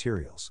variety of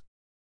materials.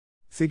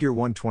 Figure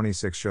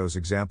 126 shows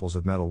examples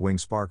of metal wing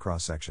spar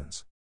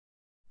cross-sections.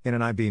 In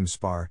an I-beam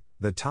spar,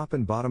 the top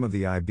and bottom of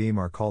the I-beam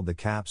are called the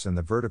caps and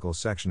the vertical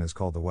section is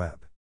called the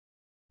web.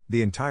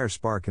 The entire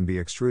spar can be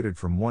extruded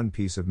from one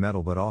piece of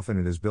metal, but often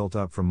it is built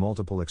up from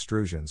multiple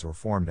extrusions or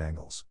formed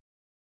angles.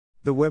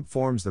 The web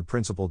forms the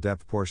principal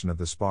depth portion of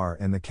the spar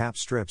and the cap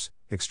strips,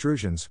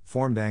 extrusions,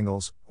 formed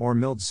angles, or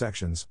milled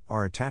sections,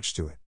 are attached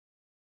to it.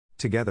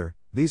 Together,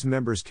 these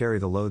members carry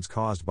the loads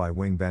caused by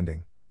wing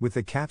bending, with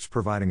the caps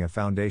providing a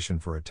foundation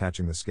for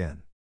attaching the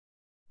skin.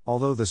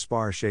 Although the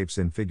spar shapes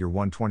in Figure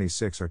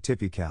 126 are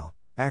typical,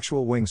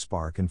 actual wing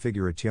spar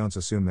configurations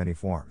assume many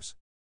forms.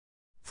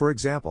 For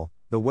example,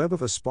 the web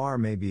of a spar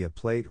may be a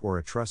plate or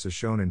a truss as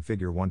shown in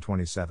Figure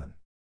 127.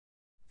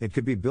 It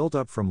could be built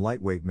up from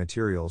lightweight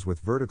materials with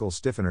vertical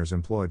stiffeners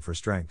employed for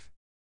strength.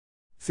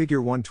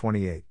 Figure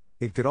 128,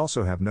 it could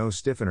also have no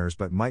stiffeners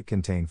but might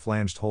contain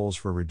flanged holes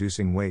for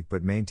reducing weight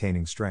but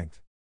maintaining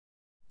strength.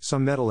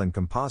 Some metal and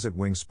composite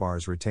wing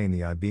spars retain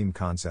the I-beam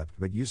concept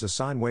but use a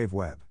sine wave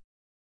web.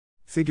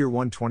 Figure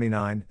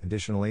 129,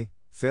 additionally,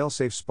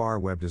 fail-safe spar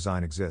web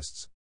design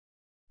exists.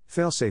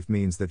 Fail-safe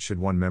means that should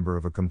one member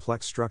of a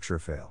complex structure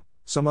fail,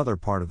 some other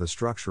part of the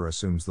structure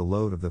assumes the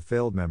load of the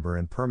failed member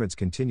and permits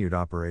continued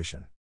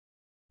operation.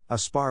 A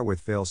spar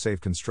with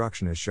fail-safe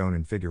construction is shown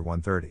in Figure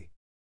 130.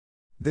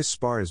 This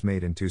spar is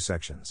made in two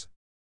sections.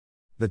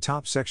 The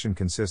top section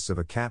consists of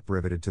a cap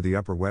riveted to the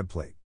upper web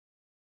plate.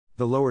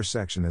 The lower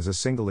section is a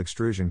single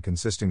extrusion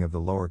consisting of the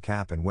lower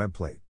cap and web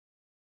plate.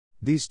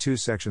 These two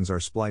sections are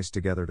spliced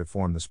together to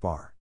form the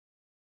spar.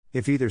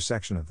 If either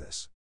section of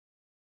this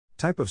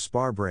type of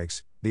spar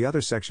breaks, the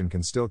other section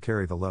can still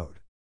carry the load.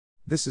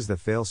 This is the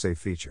fail-safe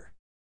feature.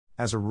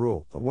 As a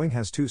rule, a wing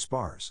has two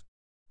spars.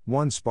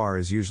 One spar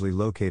is usually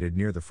located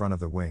near the front of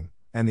the wing,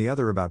 and the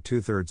other about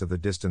 2/3 of the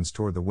distance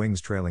toward the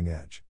wing's trailing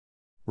edge.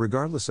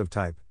 Regardless of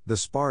type, the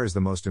spar is the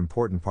most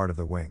important part of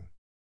the wing.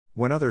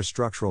 When other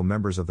structural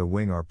members of the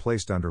wing are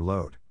placed under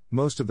load,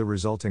 most of the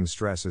resulting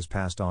stress is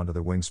passed on to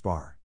the wing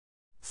spar.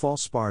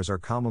 False spars are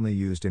commonly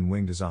used in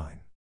wing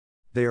design.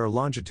 They are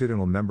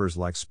longitudinal members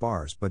like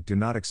spars but do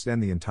not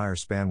extend the entire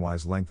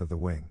spanwise length of the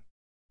wing.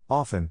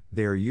 Often,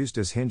 they are used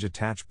as hinge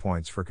attach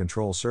points for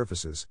control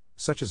surfaces,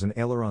 such as an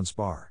aileron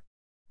spar.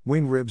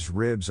 Wing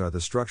ribs are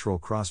the structural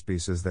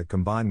crosspieces that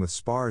combine with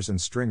spars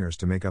and stringers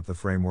to make up the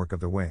framework of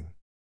the wing.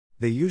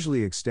 They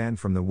usually extend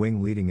from the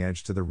wing leading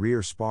edge to the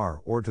rear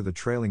spar or to the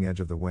trailing edge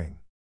of the wing.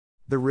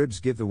 The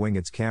ribs give the wing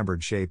its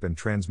cambered shape and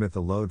transmit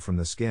the load from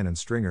the skin and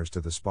stringers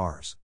to the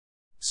spars.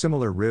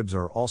 Similar ribs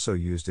are also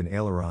used in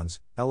ailerons,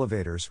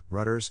 elevators,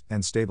 rudders,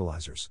 and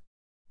stabilizers.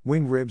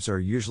 Wing ribs are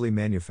usually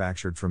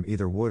manufactured from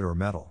either wood or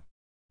metal.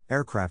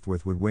 Aircraft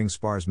with wood wing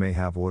spars may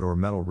have wood or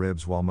metal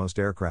ribs, while most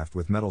aircraft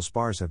with metal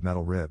spars have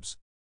metal ribs.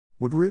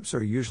 Wood ribs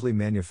are usually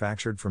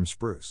manufactured from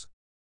spruce.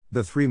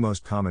 The three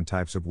most common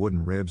types of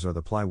wooden ribs are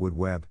the plywood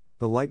web,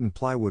 the lightened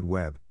plywood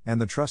web,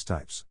 and the truss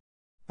types.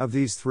 Of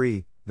these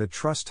three, the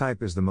truss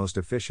type is the most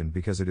efficient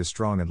because it is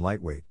strong and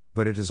lightweight,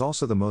 but it is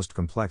also the most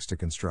complex to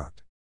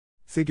construct.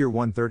 Figure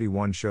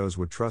 131 shows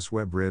wood truss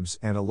web ribs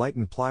and a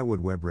lightened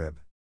plywood web rib.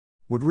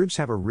 Wood ribs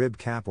have a rib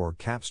cap or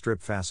cap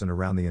strip fastened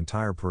around the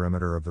entire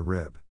perimeter of the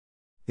rib.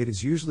 It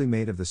is usually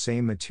made of the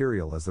same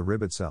material as the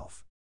rib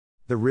itself.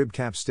 The rib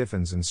cap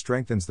stiffens and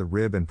strengthens the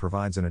rib and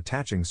provides an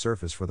attaching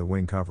surface for the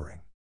wing covering.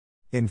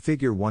 In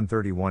Figure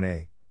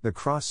 131A, the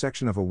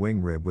cross-section of a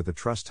wing rib with a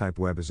truss-type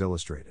web is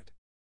illustrated.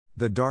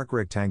 The dark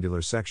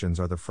rectangular sections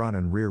are the front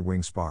and rear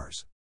wing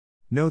spars.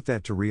 Note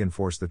that to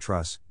reinforce the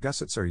truss,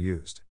 gussets are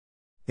used.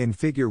 In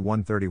Figure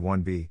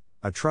 131B,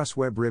 a truss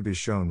web rib is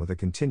shown with a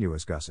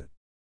continuous gusset.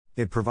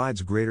 It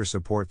provides greater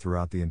support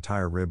throughout the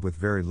entire rib with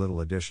very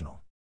little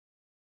additional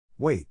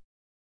weight.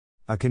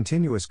 A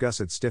continuous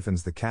gusset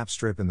stiffens the cap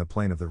strip in the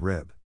plane of the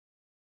rib.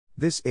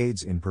 This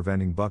aids in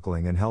preventing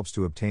buckling and helps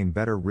to obtain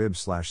better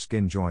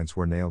rib/skin joints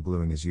where nail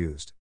gluing is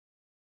used.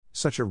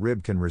 Such a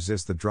rib can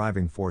resist the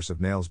driving force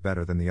of nails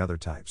better than the other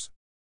types.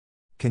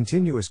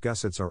 Continuous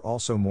gussets are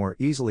also more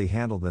easily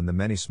handled than the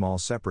many small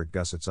separate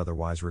gussets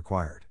otherwise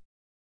required.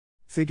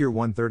 Figure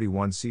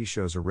 131C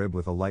shows a rib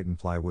with a lightened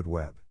plywood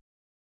web.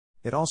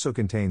 It also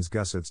contains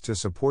gussets to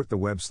support the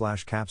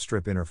web/cap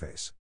strip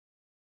interface.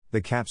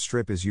 The cap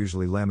strip is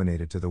usually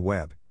laminated to the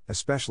web,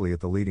 especially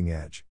at the leading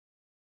edge.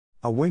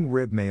 A wing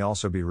rib may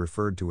also be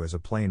referred to as a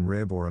plain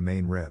rib or a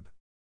main rib.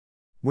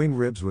 Wing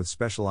ribs with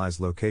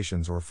specialized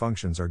locations or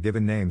functions are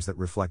given names that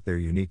reflect their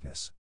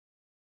uniqueness.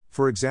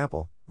 For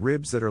example,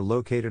 ribs that are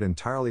located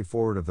entirely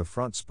forward of the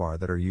front spar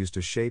that are used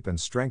to shape and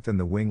strengthen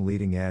the wing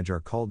leading edge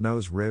are called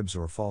nose ribs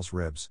or false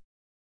ribs.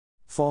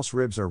 False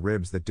ribs are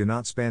ribs that do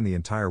not span the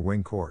entire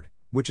wing chord,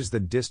 which is the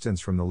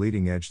distance from the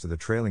leading edge to the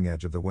trailing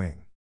edge of the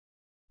wing.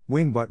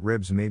 Wing butt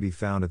ribs may be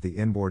found at the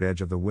inboard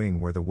edge of the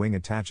wing where the wing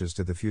attaches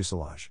to the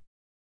fuselage.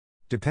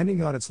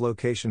 Depending on its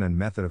location and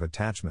method of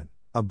attachment,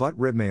 a butt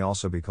rib may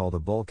also be called a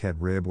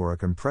bulkhead rib or a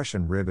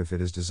compression rib if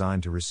it is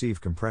designed to receive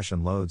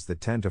compression loads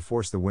that tend to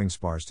force the wing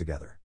spars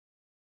together.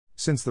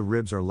 Since the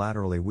ribs are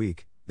laterally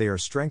weak, they are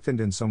strengthened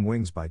in some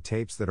wings by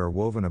tapes that are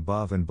woven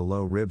above and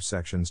below rib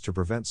sections to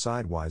prevent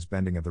sidewise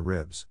bending of the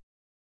ribs.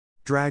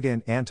 Drag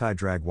and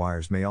anti-drag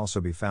wires may also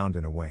be found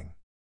in a wing.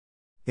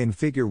 In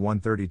Figure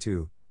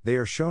 132, they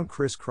are shown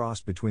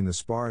crisscrossed between the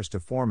spars to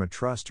form a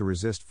truss to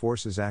resist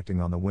forces acting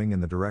on the wing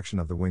in the direction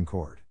of the wing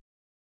chord.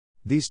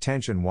 These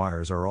tension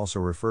wires are also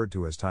referred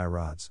to as tie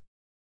rods.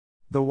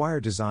 The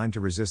wire designed to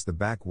resist the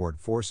backward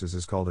forces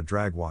is called a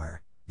drag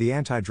wire. The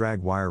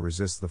anti-drag wire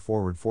resists the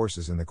forward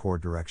forces in the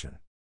chord direction.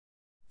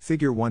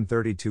 Figure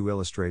 132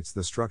 illustrates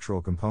the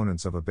structural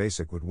components of a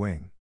basic wood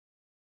wing.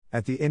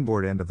 At the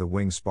inboard end of the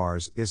wing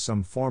spars is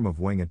some form of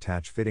wing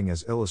attach fitting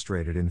as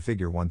illustrated in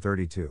Figure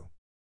 132.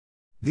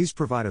 These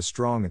provide a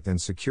strong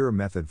and secure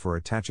method for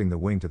attaching the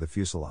wing to the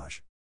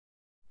fuselage.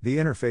 The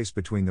interface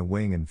between the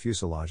wing and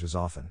fuselage is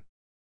often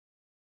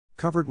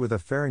covered with a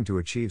fairing to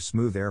achieve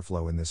smooth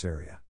airflow in this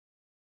area.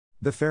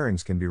 The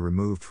fairings can be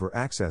removed for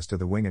access to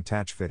the wing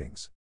attach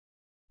fittings.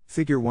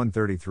 Figure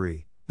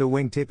 133, the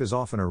wing tip is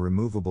often a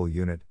removable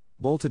unit,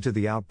 bolted to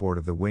the outboard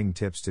of the wing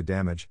tips to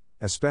damage,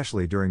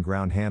 especially during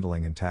ground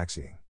handling and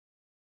taxiing.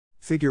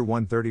 Figure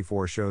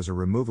 134 shows a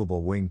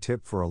removable wing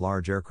tip for a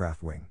large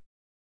aircraft wing.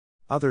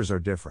 Others are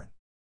different.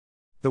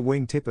 The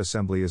wing tip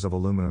assembly is of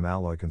aluminum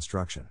alloy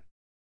construction.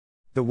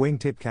 The wing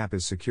tip cap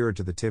is secured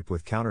to the tip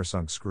with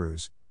countersunk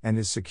screws, and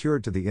is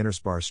secured to the inner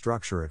spar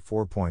structure at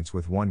 4 points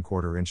with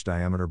 1/4 inch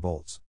diameter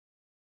bolts.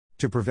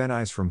 To prevent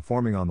ice from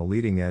forming on the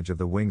leading edge of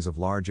the wings of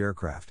large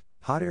aircraft,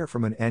 hot air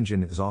from an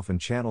engine is often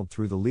channeled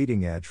through the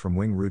leading edge from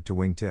wing root to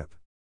wing tip.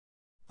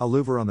 A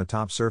louver on the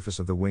top surface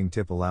of the wing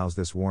tip allows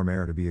this warm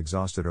air to be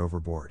exhausted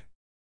overboard.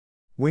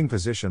 Wing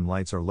position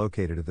lights are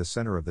located at the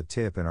center of the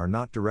tip and are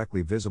not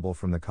directly visible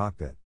from the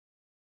cockpit.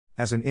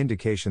 As an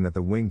indication that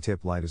the wing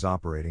tip light is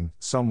operating,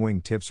 some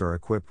wing tips are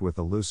equipped with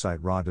a lucite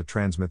rod to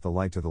transmit the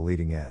light to the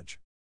leading edge.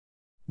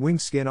 Wing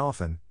skin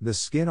often, the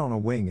skin on a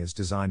wing is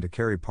designed to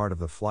carry part of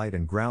the flight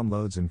and ground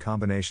loads in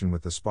combination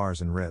with the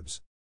spars and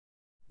ribs.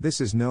 This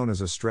is known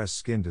as a stress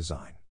skin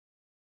design.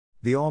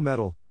 The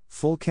all-metal,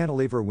 full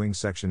cantilever wing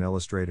section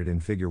illustrated in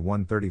Figure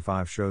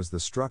 135 shows the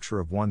structure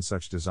of one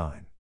such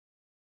design.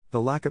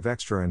 The lack of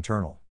extra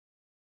internal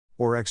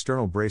or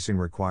external bracing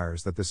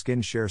requires that the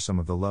skin share some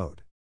of the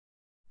load.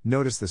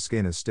 Notice the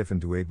skin is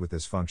stiffened to aid with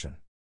this function.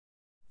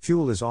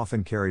 Fuel is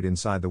often carried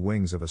inside the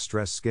wings of a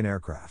stress skin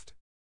aircraft.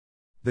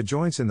 The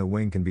joints in the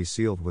wing can be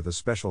sealed with a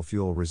special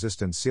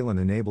fuel-resistant sealant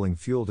enabling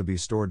fuel to be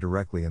stored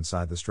directly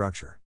inside the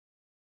structure.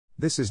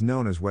 This is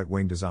known as wet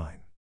wing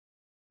design.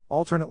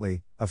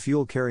 Alternately, a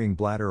fuel-carrying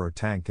bladder or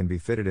tank can be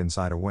fitted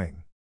inside a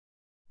wing.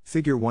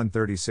 Figure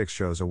 136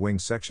 shows a wing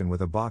section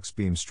with a box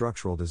beam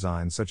structural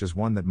design such as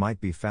one that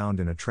might be found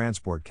in a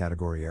transport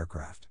category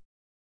aircraft.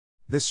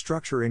 This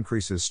structure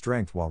increases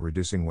strength while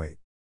reducing weight.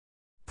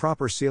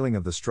 Proper sealing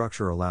of the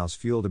structure allows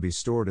fuel to be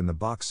stored in the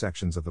box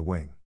sections of the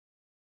wing.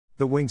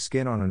 The wing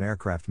skin on an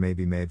aircraft may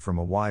be made from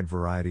a wide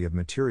variety of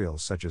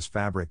materials such as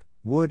fabric,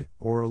 wood,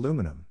 or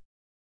aluminum.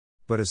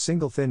 But a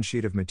single thin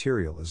sheet of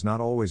material is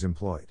not always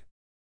employed.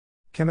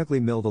 Chemically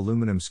milled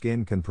aluminum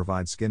skin can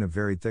provide skin of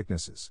varied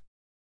thicknesses.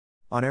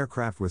 On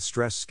aircraft with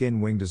stress skin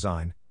wing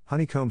design,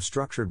 honeycomb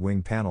structured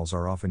wing panels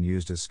are often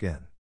used as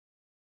skin.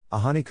 A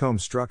honeycomb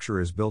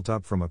structure is built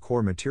up from a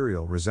core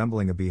material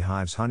resembling a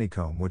beehive's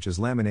honeycomb which is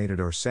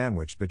laminated or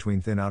sandwiched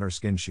between thin outer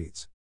skin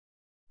sheets.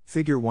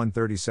 Figure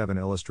 137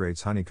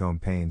 illustrates honeycomb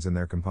panes and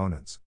their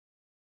components.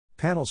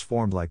 Panels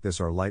formed like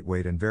this are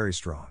lightweight and very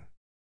strong.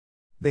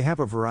 They have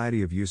a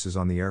variety of uses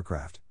on the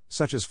aircraft,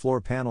 such as floor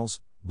panels,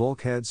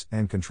 bulkheads,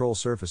 and control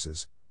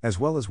surfaces, as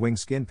well as wing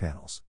skin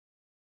panels.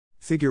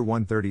 Figure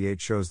 138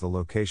 shows the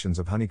locations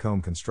of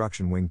honeycomb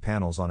construction wing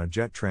panels on a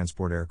jet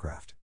transport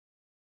aircraft.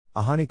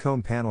 A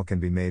honeycomb panel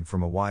can be made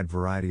from a wide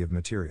variety of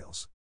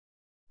materials.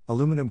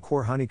 Aluminum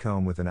core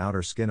honeycomb with an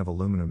outer skin of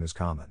aluminum is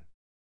common.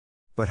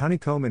 But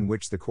honeycomb in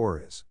which the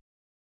core is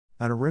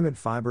an aramid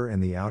fiber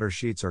and the outer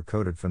sheets are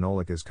coated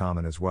phenolic is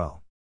common as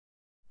well.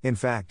 In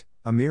fact,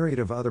 a myriad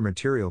of other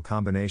material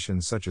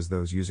combinations such as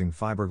those using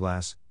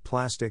fiberglass,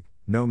 plastic,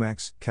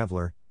 Nomex,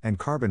 Kevlar, and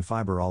carbon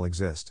fiber all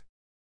exist.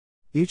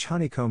 Each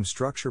honeycomb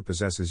structure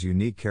possesses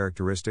unique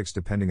characteristics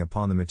depending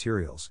upon the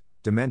materials,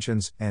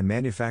 dimensions, and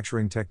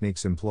manufacturing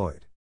techniques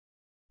employed.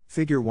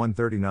 Figure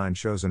 139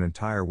 shows an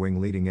entire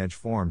wing leading edge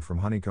formed from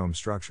honeycomb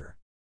structure.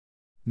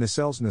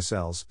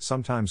 Nacelles,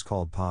 sometimes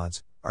called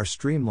pods, are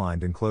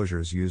streamlined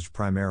enclosures used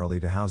primarily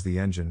to house the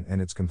engine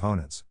and its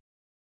components.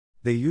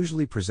 They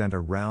usually present a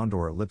round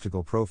or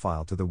elliptical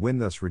profile to the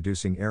wind, thus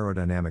reducing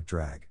aerodynamic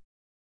drag.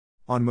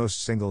 On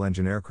most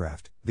single-engine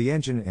aircraft, the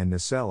engine and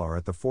nacelle are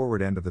at the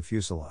forward end of the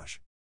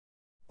fuselage.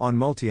 On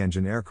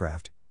multi-engine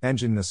aircraft,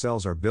 engine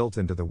nacelles are built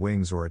into the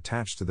wings or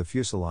attached to the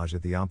fuselage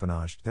at the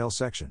empennage tail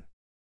section.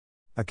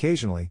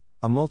 Occasionally,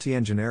 a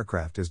multi-engine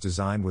aircraft is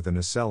designed with a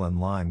nacelle in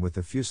line with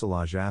the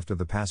fuselage aft of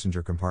the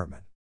passenger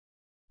compartment.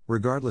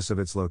 Regardless of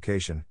its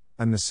location,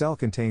 a nacelle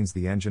contains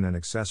the engine and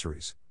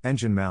accessories,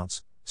 engine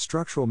mounts,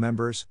 structural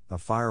members, a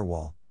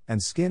firewall,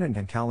 and skin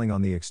and cowling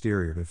on the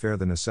exterior to fare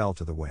the nacelle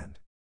to the wind.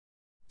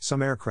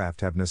 Some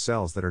aircraft have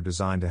nacelles that are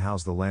designed to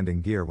house the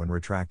landing gear when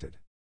retracted.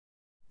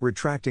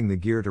 Retracting the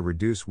gear to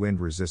reduce wind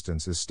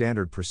resistance is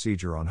standard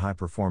procedure on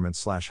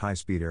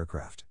high-performance/high-speed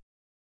aircraft.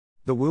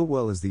 The wheel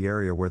well is the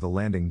area where the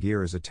landing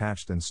gear is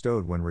attached and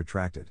stowed when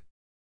retracted.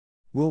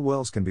 Wheel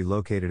wells can be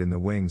located in the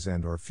wings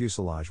and/or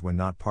fuselage when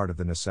not part of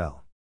the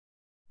nacelle.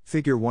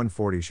 Figure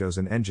 140 shows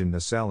an engine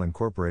nacelle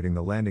incorporating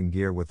the landing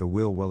gear with the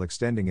wheel well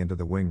extending into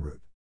the wing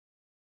root.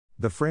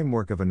 The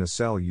framework of a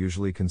nacelle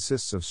usually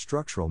consists of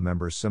structural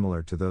members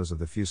similar to those of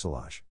the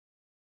fuselage.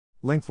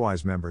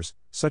 Lengthwise members,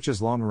 such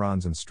as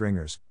longerons and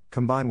stringers,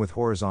 combine with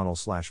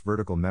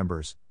horizontal/vertical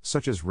members,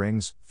 such as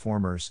rings,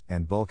 formers,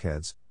 and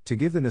bulkheads, to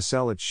give the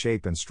nacelle its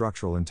shape and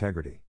structural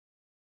integrity.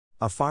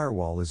 A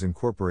firewall is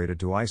incorporated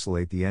to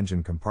isolate the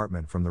engine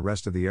compartment from the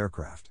rest of the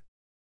aircraft.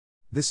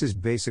 This is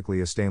basically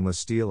a stainless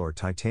steel or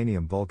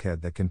titanium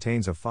bulkhead that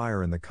contains a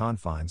fire in the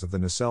confines of the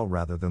nacelle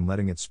rather than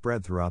letting it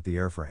spread throughout the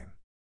airframe.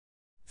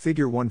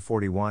 Figure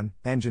 141,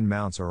 engine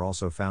mounts are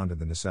also found in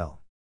the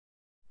nacelle.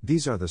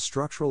 These are the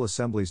structural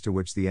assemblies to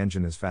which the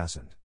engine is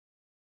fastened.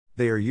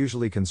 They are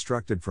usually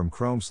constructed from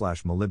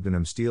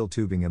chrome/molybdenum steel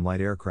tubing in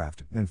light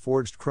aircraft and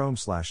forged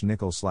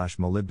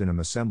chrome/nickel/molybdenum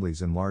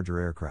assemblies in larger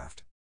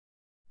aircraft.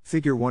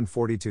 Figure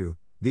 142,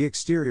 the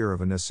exterior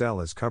of a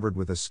nacelle is covered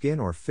with a skin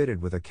or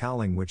fitted with a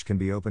cowling which can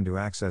be opened to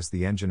access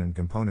the engine and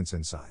components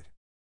inside.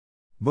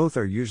 Both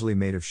are usually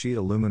made of sheet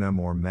aluminum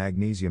or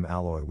magnesium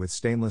alloy, with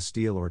stainless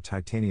steel or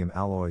titanium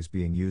alloys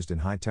being used in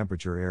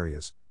high-temperature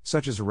areas,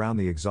 such as around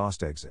the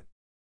exhaust exit.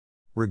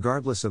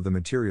 Regardless of the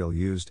material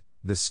used,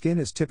 the skin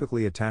is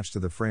typically attached to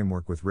the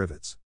framework with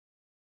rivets.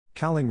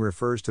 Cowling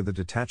refers to the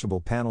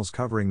detachable panels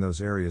covering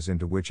those areas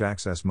into which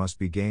access must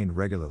be gained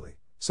regularly,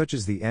 such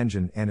as the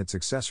engine and its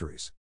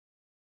accessories.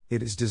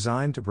 It is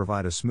designed to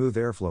provide a smooth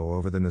airflow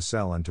over the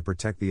nacelle and to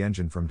protect the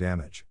engine from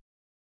damage.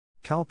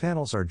 Cowl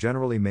panels are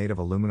generally made of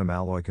aluminum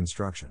alloy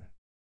construction.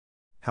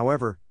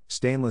 However,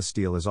 stainless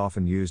steel is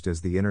often used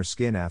as the inner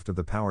skin aft of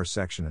the power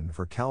section and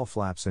for cowl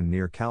flaps and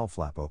near cowl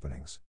flap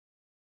openings.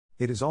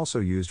 It is also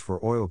used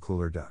for oil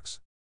cooler ducts.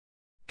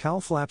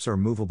 Cowl flaps are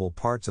movable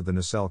parts of the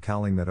nacelle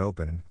cowling that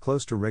open and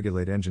close to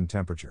regulate engine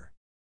temperature.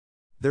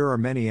 There are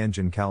many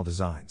engine cowl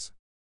designs.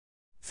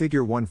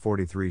 Figure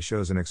 143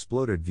 shows an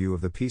exploded view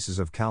of the pieces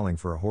of cowling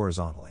for a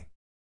horizontally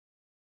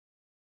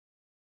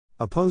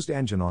opposed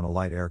engine on a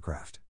light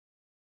aircraft.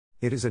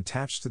 It is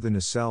attached to the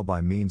nacelle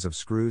by means of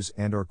screws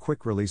and/or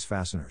quick-release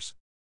fasteners.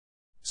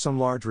 Some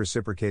large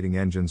reciprocating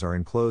engines are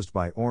enclosed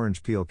by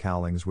orange peel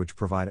cowlings which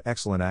provide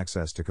excellent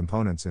access to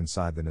components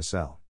inside the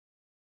nacelle.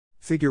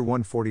 Figure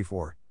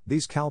 144,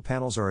 these cowl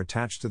panels are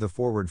attached to the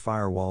forward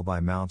firewall by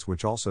mounts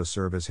which also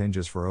serve as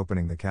hinges for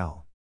opening the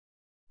cowl.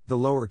 The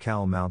lower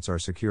cowl mounts are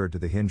secured to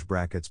the hinge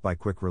brackets by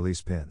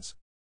quick-release pins.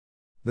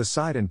 The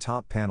side and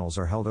top panels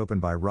are held open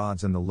by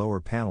rods and the lower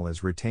panel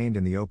is retained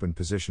in the open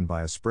position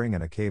by a spring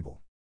and a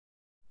cable.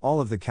 All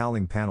of the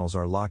cowling panels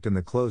are locked in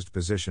the closed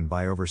position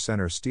by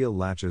over-center steel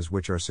latches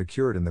which are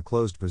secured in the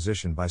closed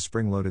position by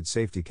spring-loaded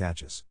safety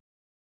catches.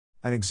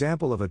 An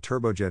example of a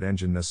turbojet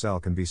engine nacelle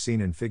can be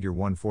seen in Figure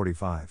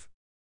 145.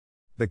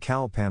 The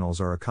cowl panels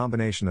are a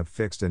combination of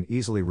fixed and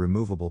easily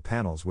removable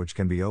panels which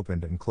can be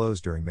opened and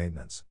closed during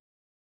maintenance.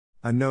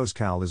 A nose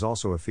cowl is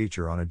also a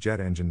feature on a jet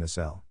engine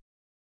nacelle.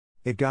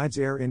 It guides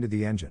air into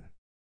the engine.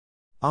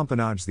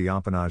 Empennage. The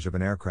empennage of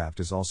an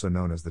aircraft is also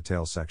known as the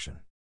tail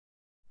section.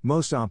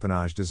 Most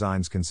empennage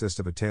designs consist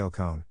of a tail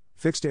cone,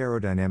 fixed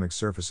aerodynamic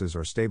surfaces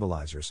or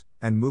stabilizers,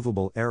 and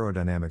movable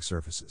aerodynamic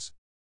surfaces.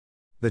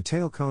 The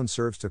tail cone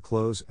serves to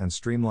close and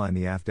streamline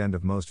the aft end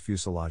of most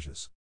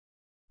fuselages.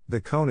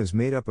 The cone is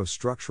made up of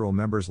structural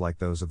members like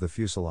those of the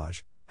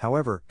fuselage,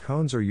 however,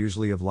 cones are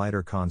usually of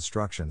lighter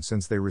construction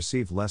since they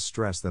receive less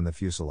stress than the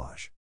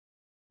fuselage.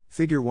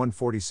 Figure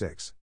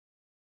 146.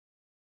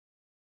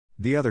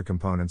 The other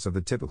components of the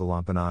typical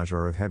empennage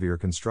are of heavier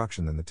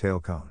construction than the tail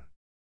cone.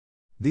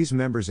 These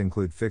members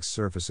include fixed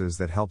surfaces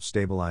that help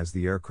stabilize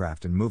the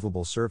aircraft and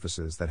movable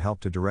surfaces that help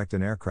to direct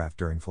an aircraft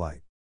during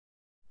flight.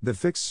 The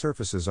fixed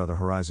surfaces are the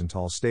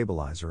horizontal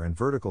stabilizer and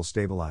vertical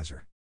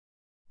stabilizer.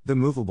 The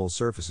movable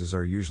surfaces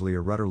are usually a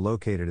rudder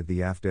located at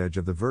the aft edge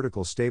of the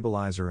vertical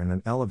stabilizer and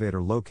an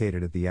elevator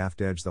located at the aft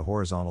edge, the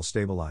horizontal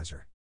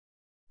stabilizer.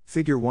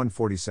 Figure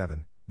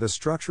 147, the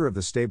structure of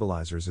the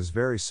stabilizers is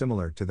very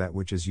similar to that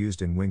which is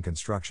used in wing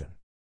construction.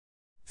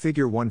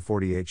 Figure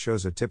 148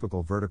 shows a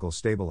typical vertical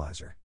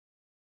stabilizer.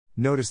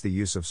 Notice the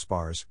use of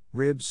spars,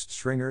 ribs,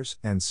 stringers,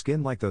 and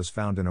skin like those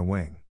found in a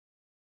wing.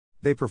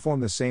 They perform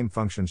the same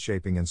functions,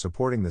 shaping and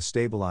supporting the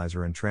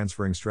stabilizer and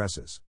transferring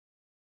stresses.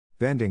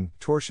 Bending,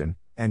 torsion,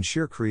 and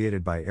shear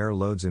created by air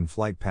loads in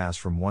flight pass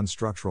from one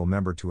structural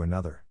member to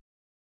another.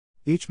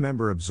 Each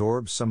member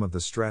absorbs some of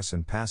the stress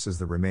and passes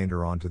the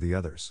remainder on to the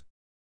others.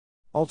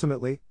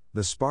 Ultimately,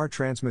 the spar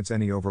transmits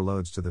any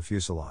overloads to the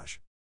fuselage.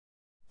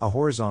 A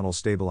horizontal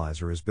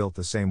stabilizer is built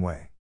the same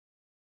way.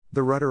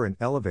 The rudder and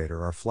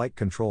elevator are flight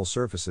control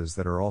surfaces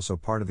that are also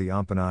part of the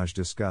empennage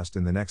discussed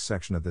in the next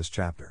section of this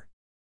chapter.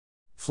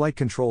 Flight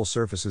control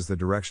surfaces. The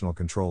directional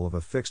control of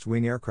a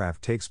fixed-wing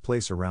aircraft takes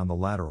place around the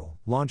lateral,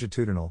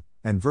 longitudinal,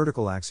 and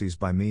vertical axes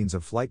by means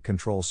of flight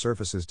control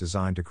surfaces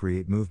designed to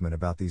create movement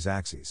about these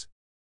axes.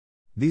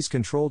 These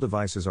control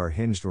devices are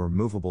hinged or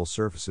movable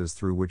surfaces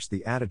through which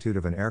the attitude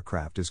of an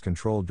aircraft is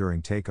controlled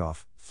during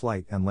takeoff,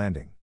 flight, and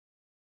landing.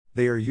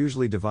 They are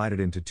usually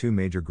divided into two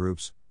major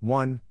groups: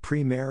 1.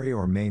 Primary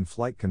or main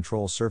flight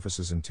control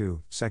surfaces, and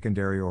 2.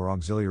 Secondary or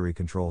auxiliary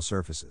control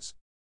surfaces.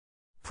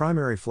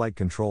 Primary flight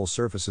control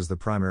surfaces. The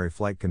primary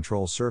flight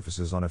control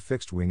surfaces on a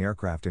fixed-wing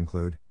aircraft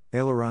include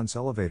ailerons,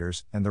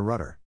 elevators, and the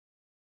rudder.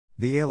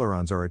 The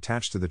ailerons are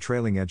attached to the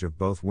trailing edge of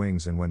both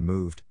wings and, when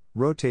moved,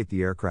 rotate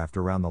the aircraft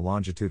around the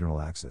longitudinal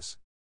axis.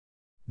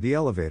 The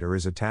elevator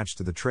is attached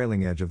to the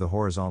trailing edge of the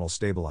horizontal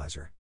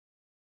stabilizer.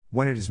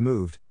 When it is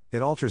moved,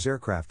 it alters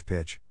aircraft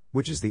pitch,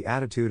 which is the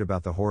attitude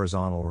about the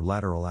horizontal or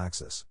lateral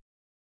axis.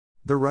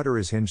 The rudder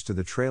is hinged to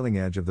the trailing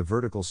edge of the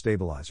vertical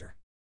stabilizer.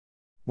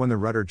 When the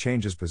rudder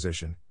changes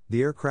position,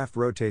 the aircraft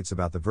rotates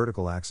about the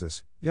vertical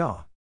axis,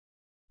 yaw.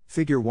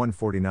 Figure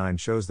 149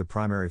 shows the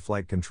primary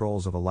flight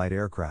controls of a light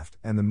aircraft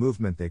and the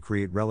movement they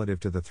create relative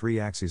to the three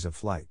axes of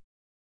flight.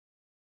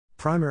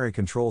 Primary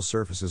control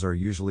surfaces are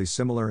usually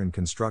similar in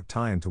construct,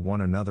 tie into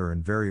one another,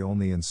 and vary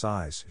only in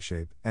size,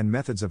 shape, and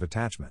methods of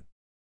attachment.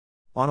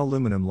 On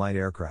aluminum light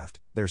aircraft,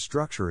 their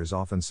structure is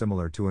often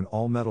similar to an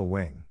all-metal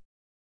wing.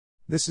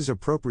 This is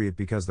appropriate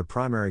because the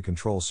primary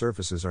control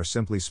surfaces are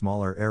simply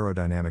smaller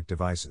aerodynamic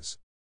devices.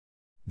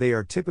 They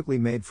are typically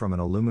made from an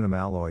aluminum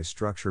alloy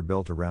structure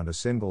built around a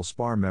single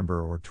spar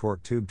member or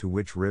torque tube to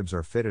which ribs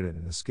are fitted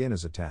and a skin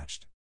is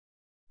attached.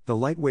 The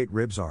lightweight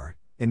ribs are,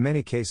 in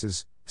many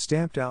cases,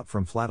 stamped out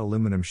from flat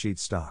aluminum sheet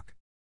stock.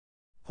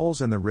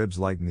 Holes in the ribs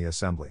lighten the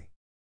assembly.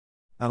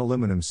 An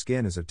aluminum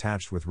skin is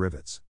attached with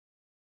rivets.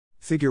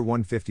 Figure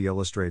 150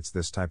 illustrates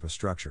this type of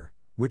structure,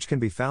 which can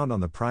be found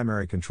on the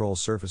primary control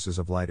surfaces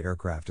of light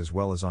aircraft as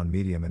well as on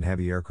medium and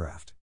heavy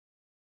aircraft.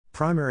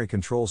 Primary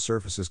control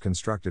surfaces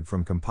constructed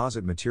from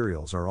composite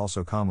materials are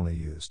also commonly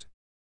used.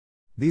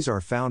 These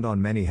are found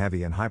on many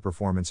heavy and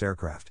high-performance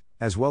aircraft,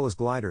 as well as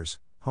gliders,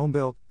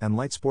 home-built, and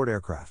light sport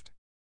aircraft.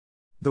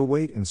 The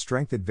weight and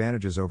strength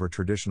advantages over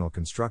traditional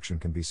construction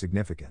can be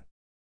significant.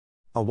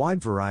 A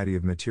wide variety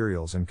of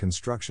materials and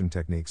construction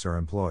techniques are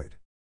employed.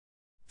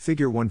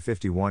 Figure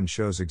 151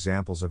 shows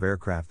examples of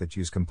aircraft that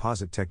use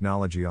composite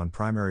technology on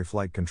primary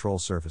flight control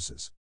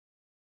surfaces.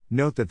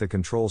 Note that the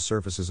control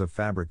surfaces of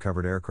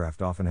fabric-covered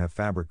aircraft often have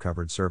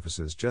fabric-covered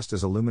surfaces, just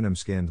as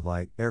aluminum-skinned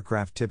light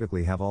aircraft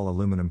typically have all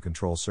aluminum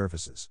control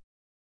surfaces.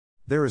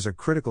 There is a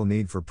critical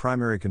need for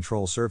primary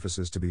control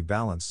surfaces to be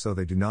balanced so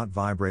they do not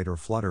vibrate or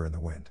flutter in the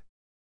wind.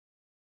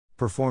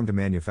 Perform to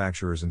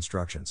manufacturer's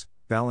instructions.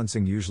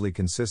 Balancing usually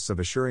consists of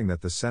assuring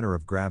that the center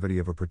of gravity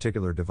of a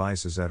particular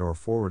device is at or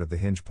forward of the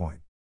hinge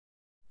point.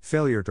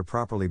 Failure to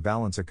properly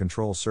balance a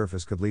control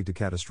surface could lead to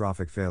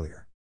catastrophic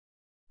failure.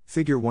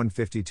 Figure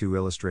 152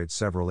 illustrates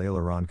several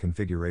aileron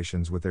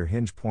configurations with their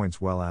hinge points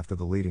well after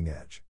the leading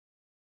edge.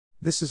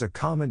 This is a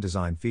common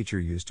design feature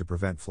used to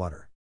prevent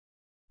flutter.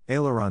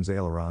 Ailerons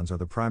are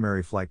the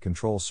primary flight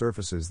control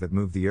surfaces that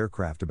move the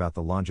aircraft about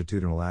the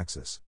longitudinal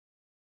axis.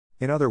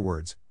 In other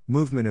words,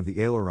 movement of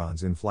the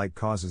ailerons in flight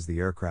causes the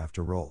aircraft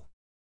to roll.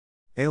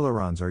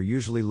 Ailerons are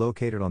usually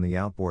located on the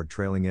outboard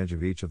trailing edge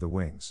of each of the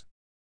wings.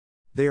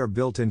 They are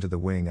built into the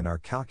wing and are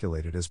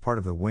calculated as part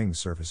of the wing's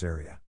surface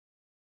area.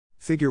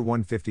 Figure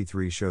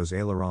 153 shows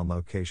aileron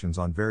locations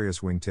on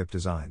various wingtip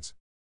designs.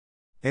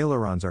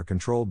 Ailerons are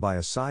controlled by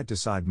a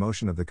side-to-side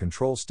motion of the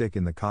control stick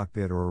in the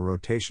cockpit or a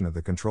rotation of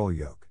the control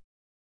yoke.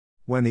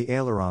 When the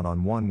aileron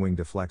on one wing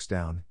deflects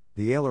down,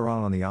 the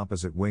aileron on the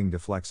opposite wing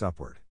deflects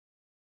upward.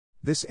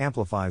 This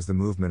amplifies the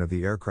movement of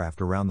the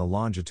aircraft around the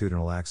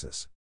longitudinal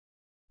axis.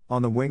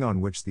 On the wing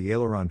on which the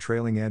aileron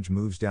trailing edge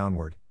moves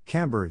downward,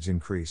 camber is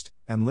increased,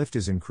 and lift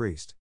is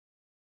increased.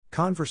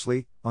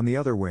 Conversely, on the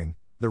other wing,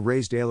 the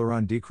raised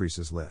aileron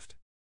decreases lift.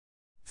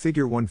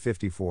 Figure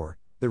 154,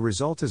 the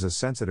result is a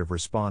sensitive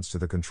response to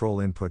the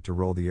control input to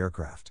roll the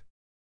aircraft.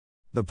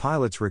 The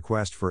pilot's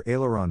request for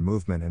aileron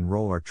movement and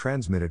roll are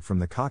transmitted from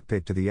the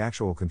cockpit to the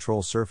actual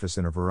control surface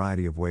in a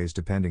variety of ways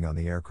depending on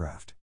the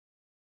aircraft.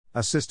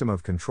 A system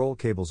of control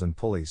cables and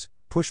pulleys,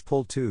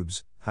 push-pull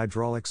tubes,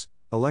 hydraulics,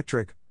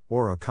 electric,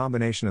 or a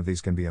combination of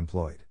these can be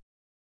employed.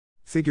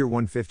 Figure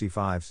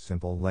 155,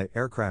 simple light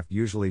aircraft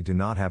usually do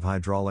not have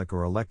hydraulic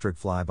or electric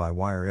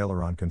fly-by-wire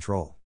aileron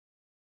control.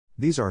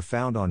 These are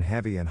found on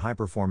heavy and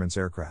high-performance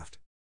aircraft.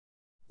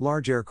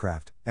 Large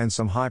aircraft, and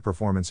some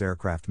high-performance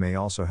aircraft may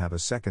also have a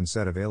second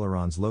set of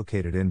ailerons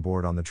located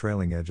inboard on the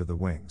trailing edge of the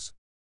wings.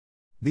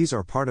 These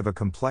are part of a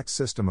complex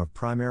system of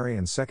primary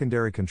and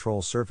secondary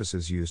control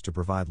surfaces used to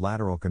provide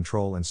lateral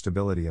control and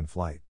stability in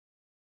flight.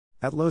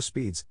 At low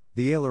speeds,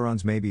 the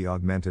ailerons may be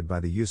augmented by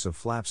the use of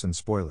flaps and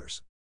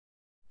spoilers.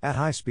 At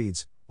high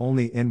speeds,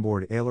 only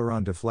inboard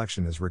aileron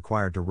deflection is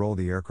required to roll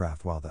the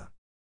aircraft while the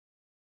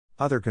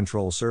other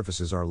control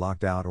surfaces are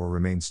locked out or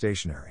remain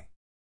stationary.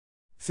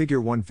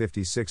 Figure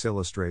 156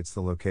 illustrates the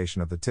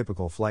location of the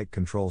typical flight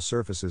control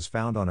surfaces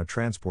found on a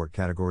transport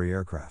category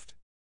aircraft.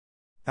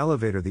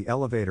 Elevator. The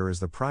elevator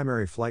is the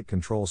primary flight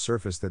control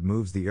surface that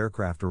moves the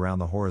aircraft around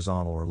the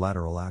horizontal or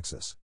lateral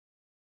axis.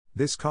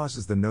 This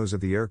causes the nose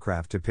of the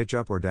aircraft to pitch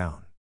up or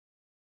down.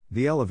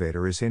 The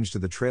elevator is hinged to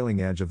the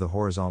trailing edge of the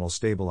horizontal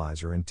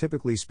stabilizer and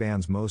typically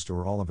spans most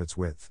or all of its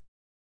width.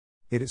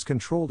 It is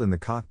controlled in the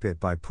cockpit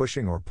by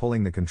pushing or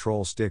pulling the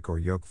control stick or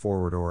yoke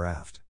forward or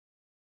aft.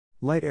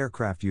 Light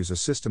aircraft use a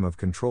system of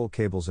control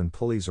cables and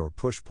pulleys or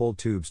push-pull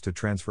tubes to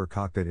transfer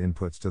cockpit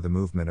inputs to the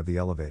movement of the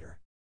elevator.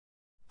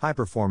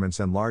 High-performance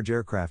and large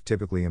aircraft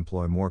typically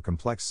employ more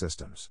complex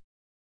systems.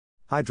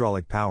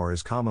 Hydraulic power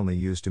is commonly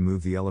used to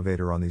move the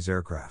elevator on these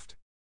aircraft.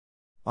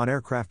 On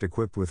aircraft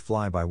equipped with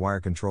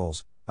fly-by-wire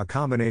controls, a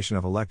combination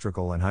of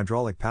electrical and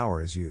hydraulic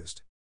power is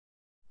used.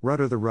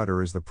 Rudder. The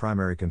rudder is the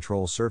primary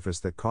control surface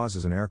that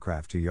causes an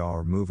aircraft to yaw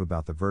or move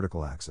about the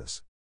vertical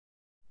axis.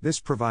 This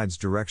provides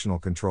directional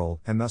control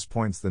and thus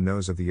points the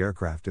nose of the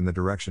aircraft in the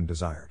direction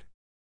desired.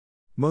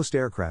 Most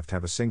aircraft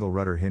have a single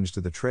rudder hinged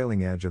to the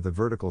trailing edge of the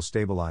vertical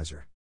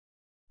stabilizer.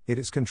 It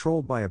is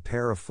controlled by a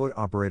pair of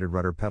foot-operated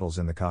rudder pedals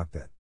in the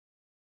cockpit.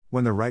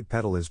 When the right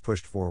pedal is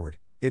pushed forward,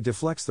 it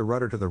deflects the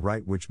rudder to the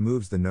right, which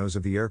moves the nose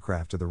of the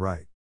aircraft to the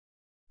right.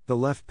 The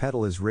left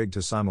pedal is rigged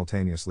to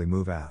simultaneously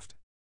move aft.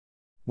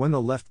 When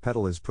the left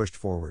pedal is pushed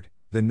forward,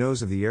 the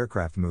nose of the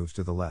aircraft moves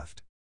to the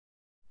left.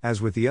 As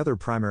with the other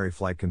primary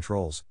flight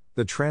controls,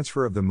 the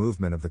transfer of the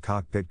movement of the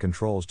cockpit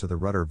controls to the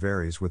rudder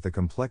varies with the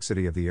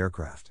complexity of the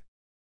aircraft.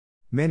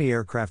 Many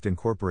aircraft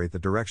incorporate the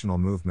directional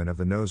movement of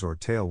the nose or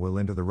tail wheel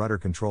into the rudder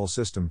control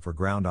system for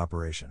ground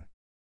operation.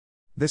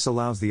 This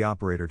allows the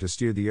operator to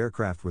steer the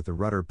aircraft with the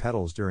rudder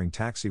pedals during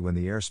taxi when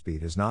the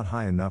airspeed is not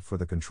high enough for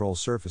the control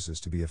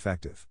surfaces to be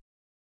effective.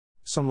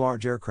 Some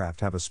large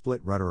aircraft have a split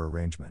rudder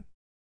arrangement.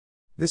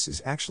 This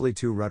is actually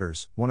two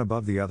rudders, one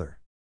above the other.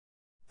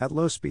 At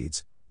low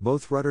speeds,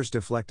 both rudders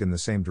deflect in the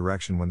same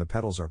direction when the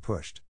pedals are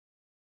pushed.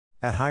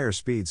 At higher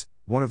speeds,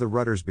 one of the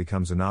rudders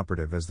becomes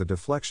inoperative as the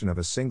deflection of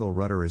a single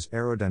rudder is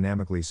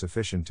aerodynamically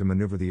sufficient to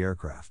maneuver the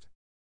aircraft.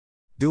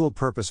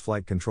 Dual-purpose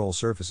flight control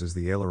surfaces,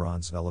 the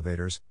ailerons,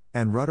 elevators,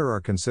 and rudder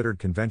are considered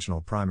conventional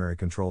primary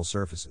control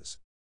surfaces.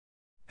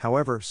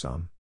 However,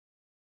 some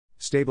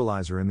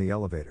stabilizer in the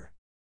elevator.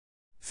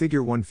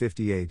 Figure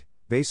 158.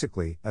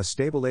 Basically, a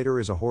stabilator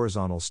is a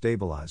horizontal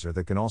stabilizer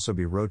that can also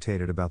be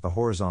rotated about the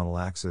horizontal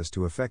axis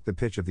to affect the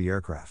pitch of the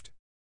aircraft.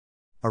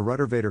 A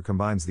ruddervator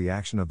combines the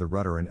action of the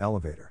rudder and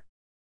elevator.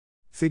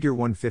 Figure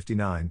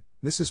 159.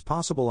 This is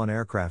possible on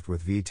aircraft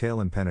with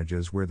V-tail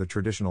empennages where the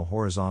traditional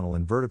horizontal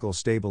and vertical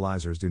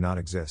stabilizers do not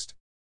exist.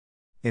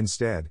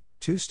 Instead,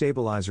 two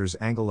stabilizers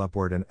angle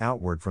upward and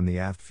outward from the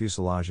aft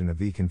fuselage in a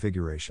V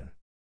configuration.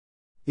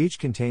 Each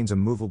contains a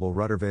movable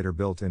ruddervator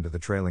built into the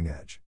trailing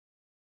edge.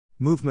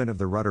 Movement of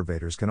the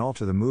ruddervators can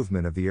alter the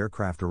movement of the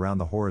aircraft around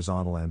the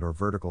horizontal and/or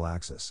vertical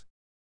axis.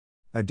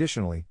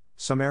 Additionally,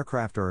 some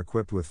aircraft are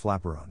equipped with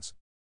flaperons.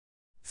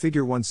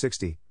 Figure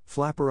 160.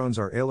 Flaperons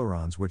are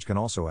ailerons which can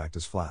also act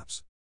as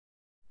flaps.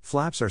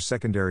 Flaps are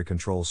secondary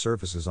control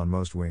surfaces on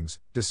most wings,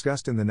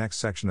 discussed in the next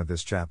section of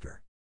this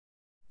chapter.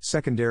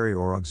 Secondary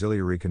or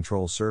auxiliary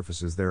control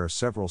surfaces. There are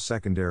several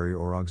secondary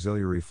or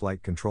auxiliary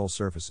flight control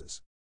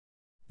surfaces.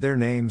 Their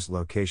names,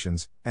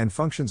 locations, and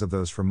functions of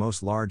those for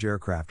most large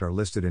aircraft are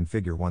listed in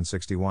Figure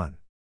 161.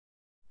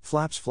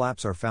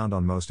 Flaps are found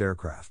on most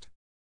aircraft.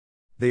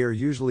 They are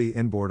usually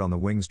inboard on the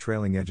wing's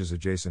trailing edges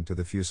adjacent to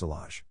the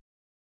fuselage.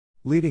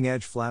 Leading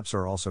edge flaps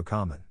are also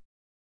common.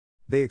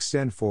 They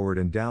extend forward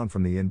and down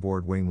from the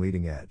inboard wing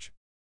leading edge.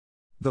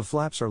 The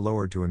flaps are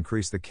lowered to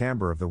increase the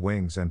camber of the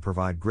wings and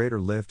provide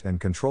greater lift and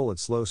control at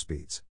slow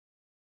speeds.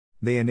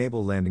 They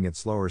enable landing at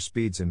slower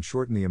speeds and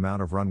shorten the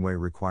amount of runway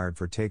required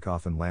for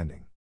takeoff and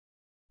landing.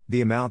 The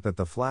amount that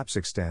the flaps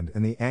extend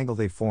and the angle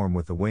they form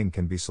with the wing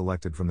can be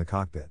selected from the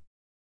cockpit.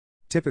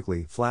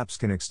 Typically, flaps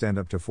can extend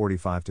up to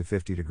 45 to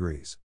 50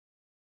 degrees.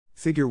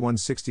 Figure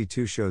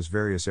 162 shows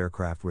various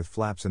aircraft with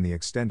flaps in the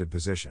extended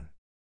position.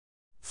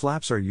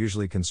 Flaps are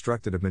usually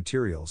constructed of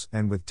materials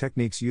and with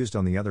techniques used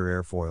on the other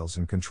airfoils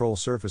and control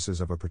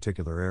surfaces of a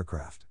particular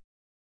aircraft.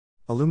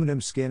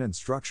 Aluminum skin and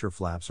structure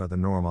flaps are the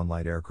norm on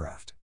light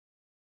aircraft.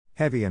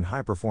 Heavy and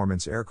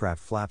high-performance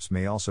aircraft flaps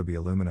may also be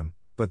aluminum,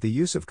 but the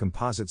use of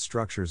composite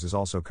structures is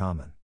also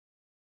common.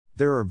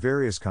 There are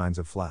various kinds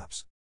of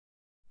flaps.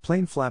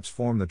 Plain flaps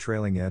form the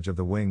trailing edge of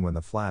the wing when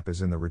the flap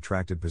is in the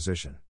retracted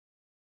position.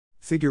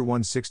 Figure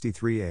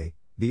 163a,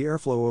 the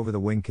airflow over the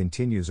wing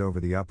continues over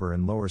the upper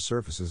and lower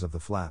surfaces of the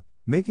flap,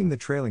 making the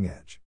trailing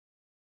edge.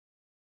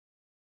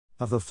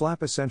 of the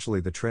flap, essentially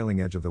the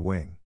trailing edge of the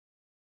wing.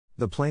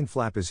 The plane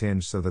flap is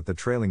hinged so that the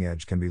trailing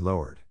edge can be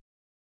lowered.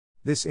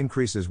 This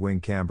increases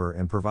wing camber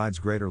and provides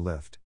greater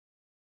lift.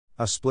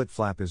 A split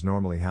flap is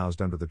normally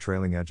housed under the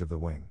trailing edge of the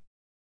wing.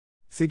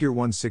 Figure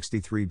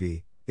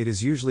 163b, it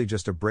is usually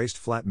just a braced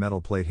flat metal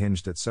plate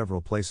hinged at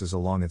several places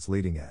along its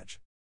leading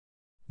edge.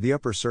 The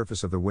upper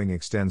surface of the wing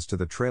extends to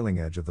the trailing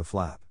edge of the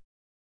flap.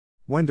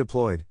 When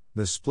deployed,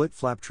 the split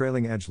flap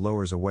trailing edge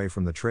lowers away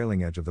from the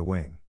trailing edge of the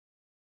wing.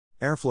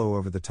 Airflow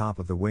over the top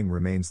of the wing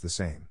remains the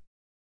same.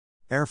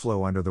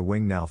 Airflow under the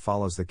wing now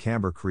follows the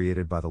camber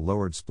created by the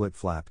lowered split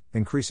flap,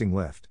 increasing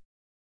lift.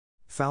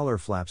 Fowler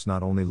flaps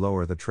not only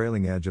lower the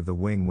trailing edge of the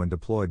wing when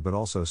deployed but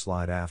also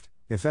slide aft,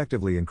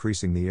 effectively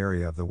increasing the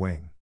area of the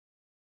wing.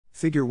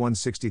 Figure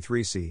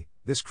 163c,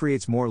 this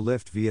creates more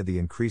lift via the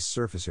increased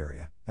surface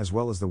area, as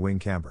well as the wing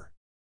camber.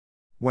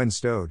 When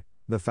stowed,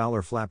 the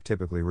Fowler flap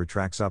typically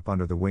retracts up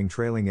under the wing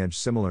trailing edge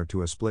similar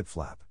to a split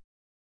flap.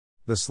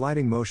 The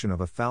sliding motion of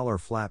a Fowler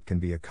flap can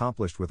be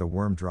accomplished with a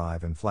worm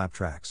drive and flap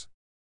tracks.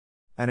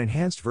 An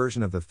enhanced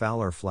version of the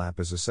Fowler flap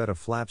is a set of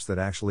flaps that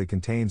actually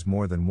contains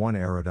more than one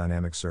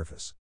aerodynamic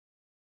surface.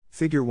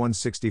 Figure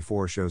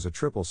 164 shows a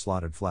triple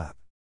slotted flap.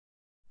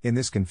 In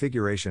this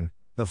configuration,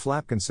 the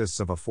flap consists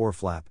of a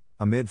fore-flap,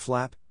 a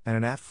mid-flap, and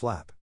an aft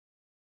flap.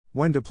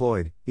 When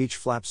deployed, each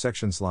flap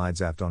section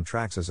slides aft on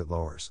tracks as it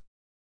lowers.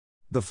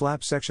 The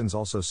flap sections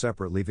also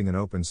separate, leaving an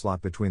open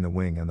slot between the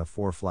wing and the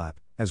fore-flap,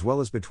 as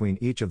well as between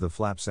each of the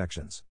flap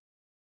sections.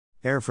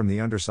 Air from the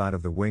underside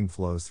of the wing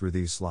flows through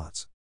these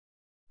slots.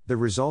 The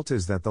result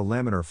is that the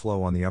laminar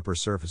flow on the upper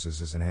surfaces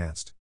is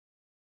enhanced.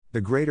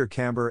 The greater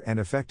camber and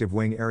effective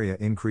wing area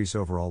increase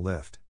overall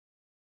lift.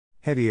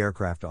 Heavy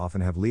aircraft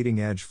often have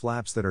leading-edge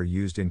flaps that are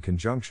used in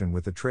conjunction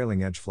with the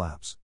trailing-edge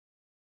flaps.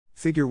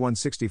 Figure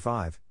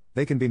 165,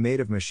 they can be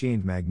made of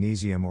machined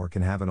magnesium or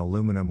can have an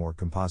aluminum or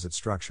composite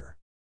structure.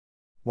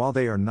 While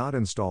they are not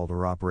installed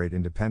or operate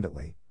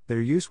independently,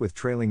 their use with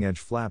trailing-edge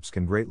flaps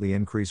can greatly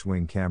increase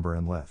wing camber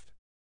and lift.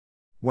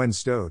 When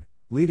stowed,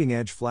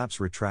 leading-edge flaps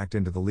retract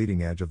into the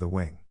leading edge of the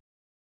wing.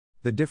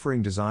 The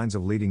differing designs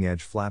of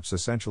leading-edge flaps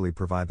essentially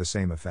provide the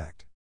same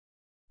effect.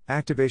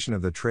 Activation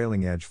of the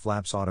trailing edge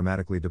flaps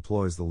automatically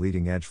deploys the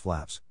leading edge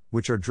flaps,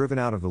 which are driven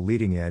out of the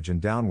leading edge and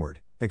downward,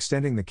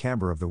 extending the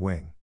camber of the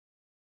wing.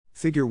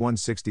 Figure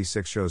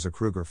 166 shows a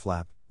Kruger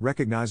flap,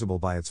 recognizable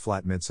by its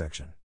flat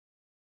midsection.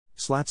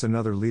 Slats,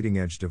 another leading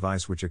edge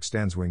device which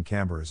extends wing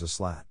camber, is a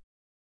slat.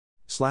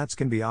 Slats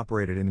can be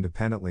operated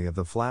independently of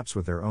the flaps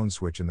with their own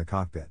switch in the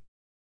cockpit.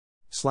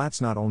 Slats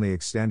not only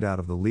extend out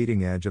of the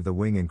leading edge of the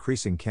wing,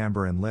 increasing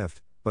camber and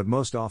lift, but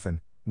most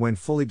often, when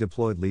fully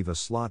deployed, leave a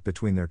slot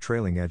between their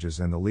trailing edges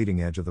and the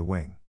leading edge of the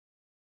wing.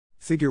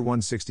 Figure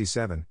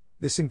 167,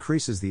 this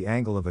increases the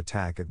angle of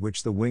attack at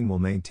which the wing will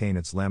maintain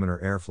its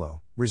laminar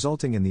airflow,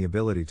 resulting in the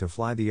ability to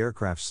fly the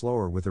aircraft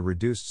slower with a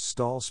reduced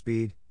stall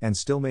speed, and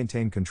still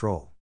maintain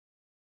control.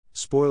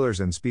 Spoilers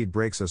and speed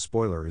brakes. A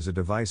spoiler is a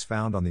device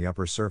found on the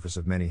upper surface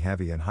of many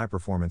heavy and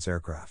high-performance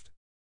aircraft.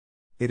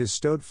 It is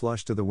stowed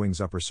flush to the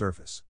wing's upper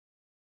surface.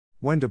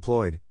 When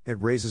deployed,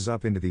 it raises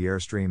up into the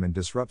airstream and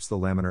disrupts the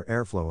laminar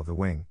airflow of the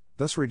wing,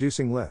 thus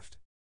reducing lift.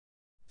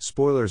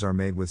 Spoilers are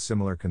made with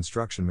similar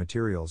construction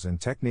materials and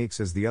techniques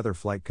as the other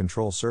flight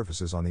control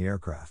surfaces on the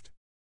aircraft.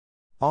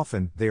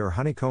 Often, they are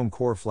honeycomb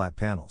core flat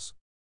panels.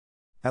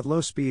 At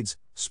low speeds,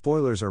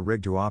 spoilers are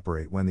rigged to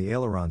operate when the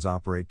ailerons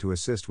operate to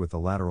assist with the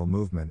lateral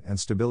movement and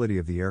stability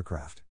of the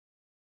aircraft.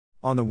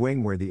 On the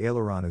wing where the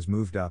aileron is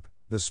moved up,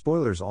 the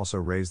spoilers also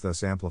raise,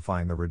 thus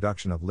amplifying the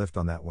reduction of lift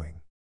on that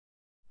wing.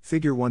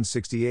 Figure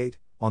 168,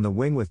 on the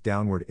wing with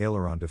downward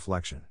aileron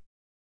deflection.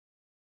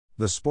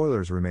 The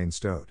spoilers remain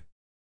stowed.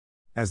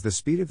 As the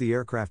speed of the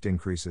aircraft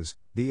increases,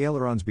 the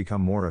ailerons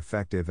become more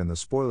effective and the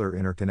spoiler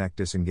interconnect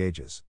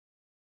disengages.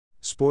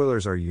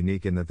 Spoilers are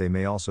unique in that they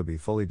may also be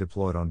fully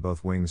deployed on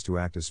both wings to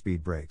act as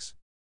speed brakes.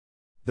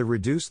 The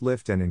reduced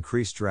lift and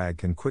increased drag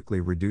can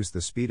quickly reduce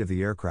the speed of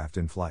the aircraft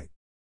in flight.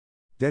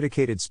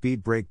 Dedicated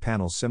speed brake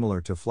panels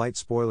similar to flight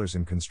spoilers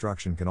in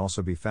construction can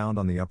also be found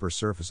on the upper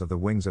surface of the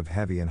wings of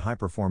heavy and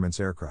high-performance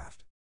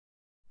aircraft.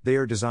 They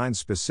are designed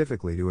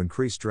specifically to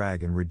increase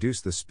drag and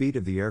reduce the speed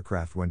of the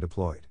aircraft when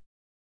deployed.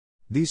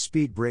 These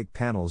speed brake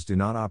panels do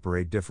not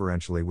operate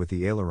differentially with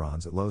the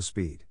ailerons at low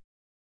speed.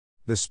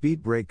 The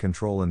speed brake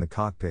control in the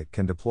cockpit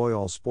can deploy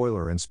all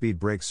spoiler and speed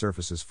brake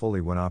surfaces fully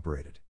when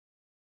operated.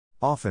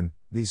 Often,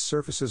 these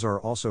surfaces are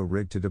also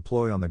rigged to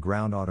deploy on the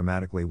ground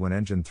automatically when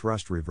engine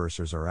thrust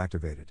reversers are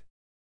activated.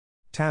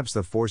 Tabs.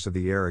 The force of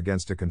the air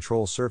against a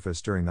control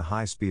surface during the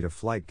high speed of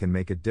flight can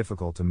make it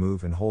difficult to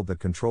move and hold the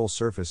control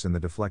surface in the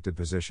deflected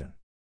position.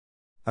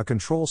 A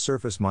control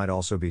surface might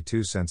also be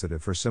too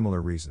sensitive for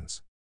similar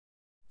reasons.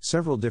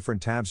 Several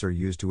different tabs are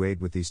used to aid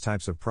with these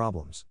types of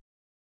problems.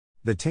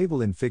 The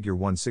table in Figure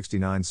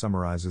 169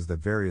 summarizes the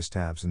various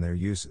tabs and their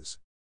uses.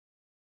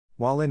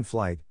 While in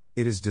flight,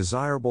 it is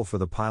desirable for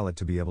the pilot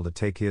to be able to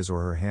take his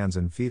or her hands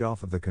and feet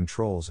off of the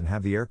controls and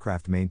have the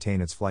aircraft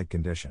maintain its flight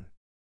condition.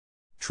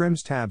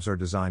 Trim's tabs are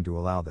designed to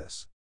allow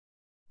this.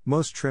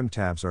 Most trim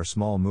tabs are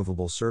small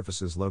movable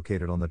surfaces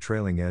located on the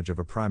trailing edge of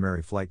a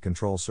primary flight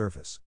control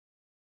surface.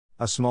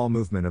 A small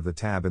movement of the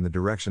tab in the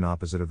direction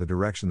opposite of the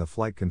direction the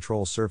flight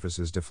control surface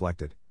is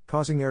deflected,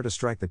 causing air to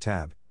strike the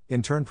tab,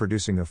 in turn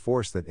producing a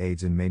force that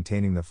aids in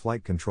maintaining the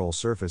flight control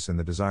surface in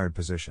the desired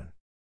position.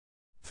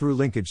 Through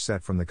linkage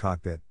set from the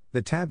cockpit,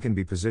 the tab can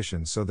be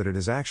positioned so that it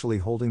is actually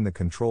holding the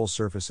control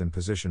surface in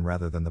position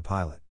rather than the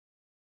pilot.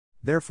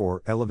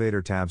 Therefore,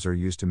 elevator tabs are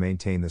used to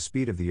maintain the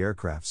speed of the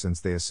aircraft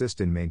since they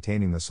assist in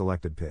maintaining the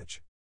selected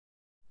pitch.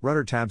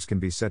 Rudder tabs can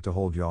be set to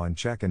hold yaw in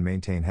check and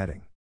maintain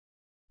heading.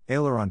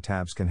 Aileron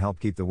tabs can help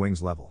keep the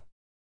wings level.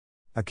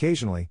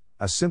 Occasionally,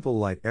 a simple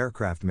light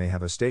aircraft may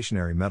have a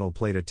stationary metal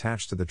plate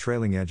attached to the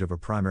trailing edge of a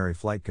primary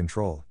flight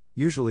control,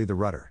 usually the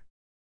rudder.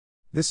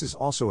 This is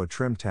also a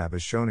trim tab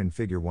as shown in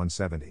Figure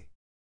 170.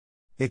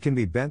 It can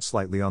be bent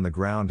slightly on the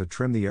ground to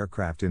trim the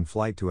aircraft in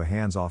flight to a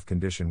hands-off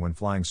condition when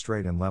flying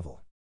straight and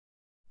level.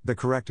 The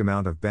correct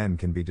amount of bend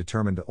can be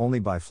determined only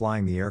by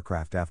flying the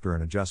aircraft after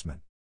an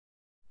adjustment.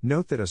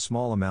 Note that a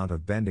small amount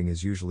of bending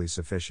is usually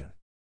sufficient.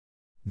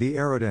 The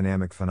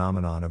aerodynamic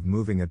phenomenon of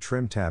moving a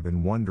trim tab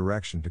in one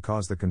direction to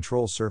cause the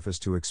control surface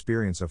to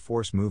experience a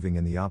force moving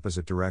in the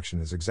opposite direction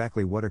is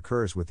exactly what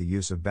occurs with the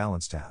use of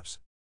balance tabs.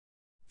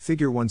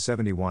 Figure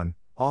 171,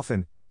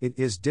 often, it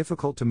is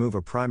difficult to move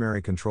a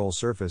primary control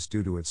surface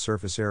due to its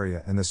surface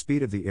area and the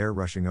speed of the air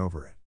rushing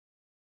over it.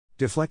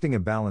 Deflecting a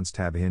balance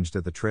tab hinged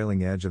at the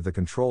trailing edge of the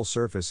control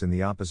surface in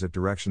the opposite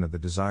direction of the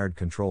desired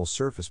control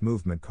surface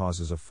movement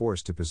causes a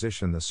force to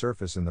position the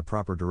surface in the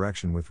proper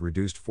direction with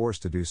reduced force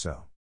to do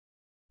so.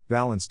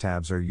 Balance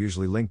tabs are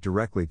usually linked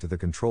directly to the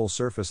control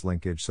surface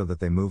linkage so that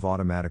they move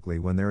automatically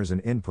when there is an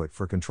input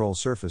for control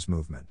surface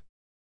movement.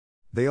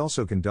 They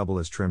also can double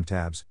as trim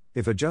tabs,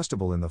 if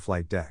adjustable in the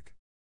flight deck.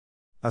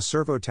 A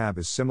servo tab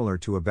is similar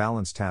to a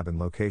balance tab in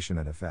location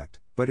and effect,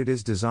 but it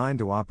is designed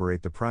to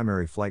operate the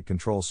primary flight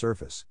control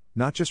surface,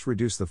 not just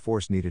reduce the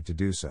force needed to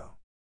do so.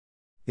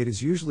 It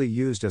is usually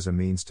used as a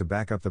means to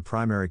back up the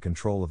primary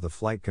control of the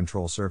flight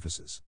control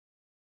surfaces.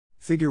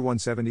 Figure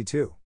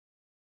 172.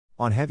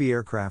 On heavy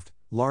aircraft,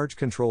 large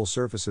control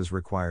surfaces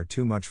require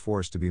too much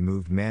force to be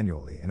moved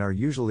manually and are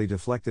usually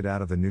deflected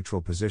out of the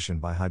neutral position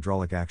by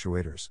hydraulic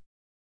actuators.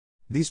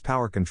 These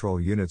power control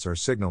units are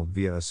signaled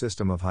via a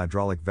system of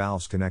hydraulic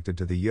valves connected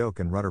to the yoke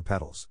and rudder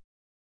pedals.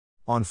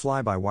 On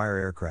fly-by-wire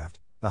aircraft,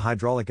 the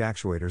hydraulic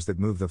actuators that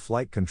move the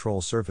flight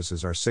control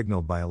surfaces are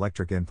signaled by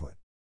electric input.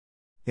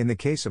 In the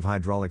case of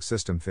hydraulic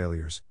system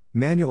failures,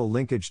 manual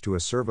linkage to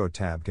a servo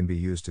tab can be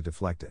used to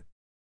deflect it.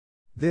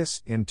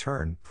 This, in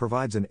turn,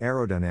 provides an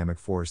aerodynamic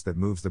force that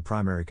moves the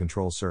primary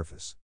control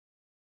surface.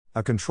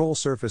 A control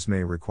surface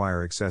may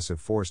require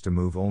excessive force to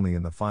move only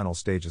in the final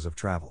stages of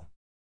travel.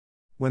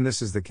 When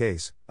this is the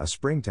case, a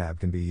spring tab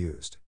can be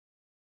used.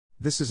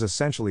 This is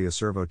essentially a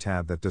servo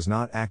tab that does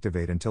not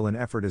activate until an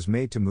effort is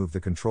made to move the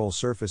control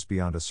surface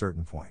beyond a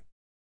certain point.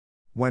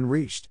 When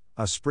reached,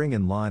 a spring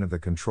in line of the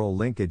control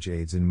linkage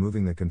aids in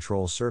moving the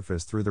control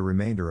surface through the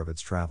remainder of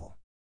its travel.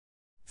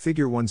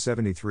 Figure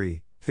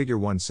 173, Figure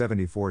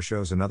 174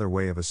 shows another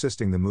way of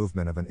assisting the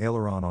movement of an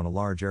aileron on a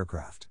large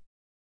aircraft.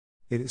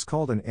 It is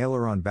called an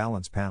aileron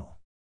balance panel.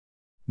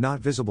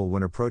 Not visible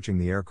when approaching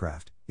the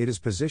aircraft, it is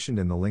positioned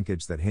in the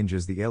linkage that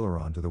hinges the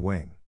aileron to the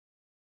wing.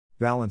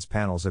 Balance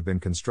panels have been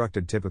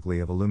constructed typically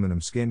of aluminum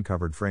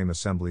skin-covered frame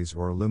assemblies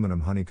or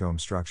aluminum honeycomb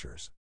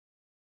structures.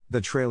 The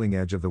trailing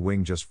edge of the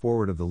wing just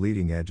forward of the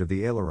leading edge of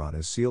the aileron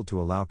is sealed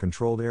to allow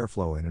controlled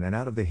airflow in and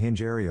out of the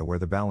hinge area where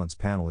the balance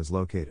panel is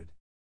located.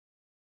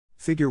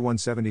 Figure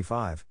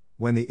 175,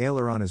 when the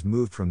aileron is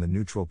moved from the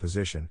neutral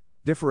position,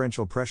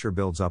 differential pressure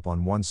builds up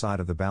on one side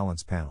of the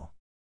balance panel.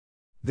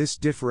 This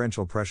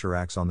differential pressure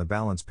acts on the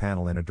balance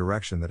panel in a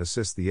direction that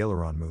assists the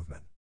aileron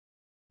movement.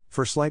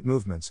 For slight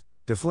movements,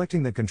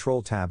 deflecting the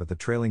control tab at the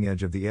trailing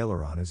edge of the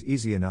aileron is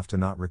easy enough to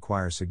not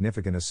require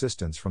significant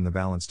assistance from the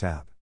balance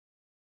tab.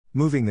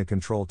 Moving the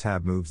control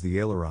tab moves the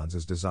ailerons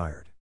as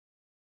desired.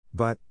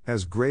 But,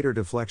 as greater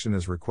deflection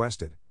is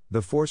requested,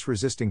 the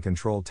force-resisting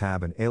control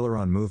tab and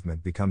aileron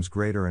movement becomes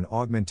greater and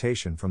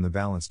augmentation from the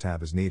balance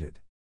tab is needed.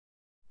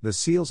 The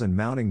seals and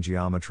mounting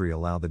geometry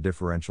allow the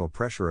differential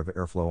pressure of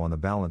airflow on the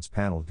balance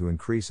panel to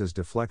increase as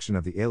deflection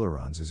of the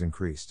ailerons is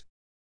increased.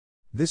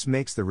 This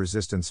makes the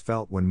resistance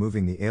felt when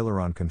moving the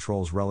aileron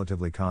controls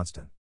relatively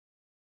constant.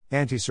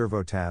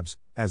 Anti-servo tabs,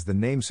 as the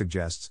name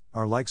suggests,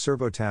 are like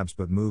servo tabs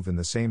but move in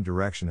the same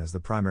direction as the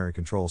primary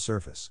control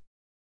surface.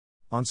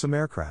 On some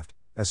aircraft,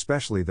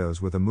 especially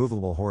those with a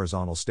movable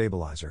horizontal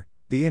stabilizer,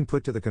 the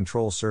input to the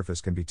control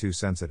surface can be too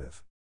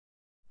sensitive.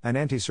 An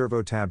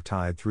anti-servo tab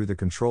tied through the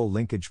control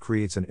linkage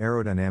creates an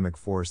aerodynamic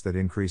force that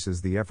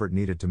increases the effort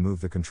needed to move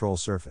the control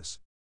surface.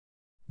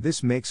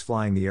 This makes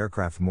flying the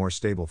aircraft more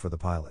stable for the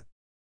pilot.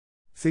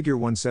 Figure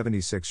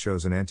 176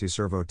 shows an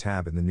anti-servo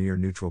tab in the near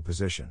neutral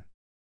position.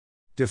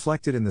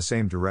 Deflected in the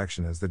same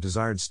direction as the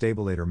desired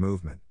stabilator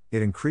movement,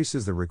 it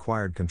increases the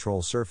required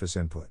control surface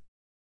input.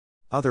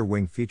 Other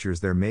wing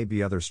features: there may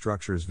be other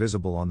structures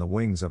visible on the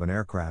wings of an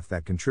aircraft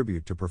that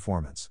contribute to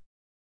performance.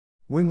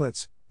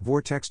 Winglets,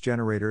 Vortex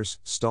generators,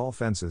 stall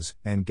fences,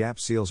 and gap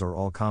seals are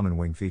all common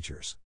wing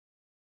features.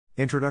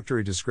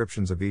 Introductory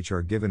descriptions of each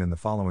are given in the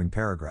following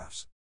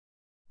paragraphs.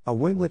 A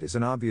winglet is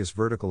an obvious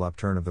vertical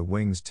upturn of the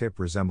wing's tip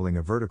resembling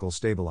a vertical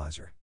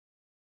stabilizer.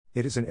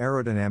 It is an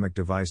aerodynamic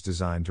device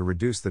designed to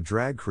reduce the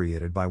drag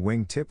created by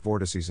wing tip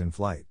vortices in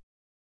flight.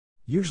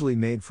 Usually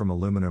made from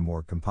aluminum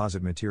or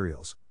composite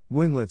materials,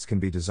 winglets can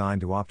be designed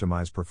to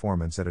optimize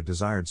performance at a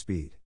desired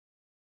speed.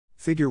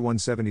 Figure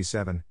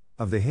 177,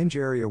 of the hinge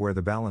area where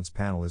the balance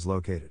panel is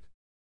located.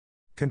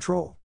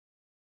 Control.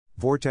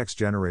 Vortex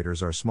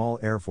generators are small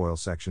airfoil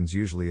sections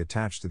usually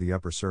attached to the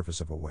upper surface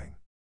of a wing.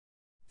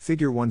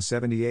 Figure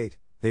 178,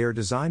 they are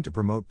designed to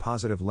promote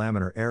positive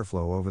laminar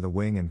airflow over the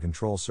wing and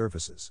control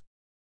surfaces.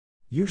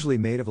 Usually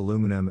made of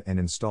aluminum and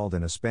installed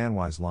in a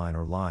spanwise line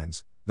or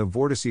lines, the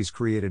vortices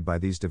created by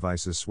these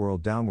devices swirl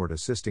downward,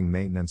 assisting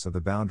maintenance of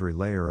the boundary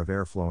layer of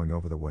air flowing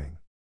over the wing.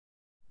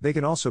 They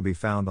can also be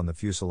found on the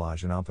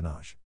fuselage and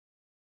empennage.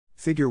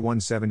 Figure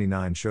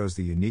 179 shows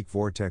the unique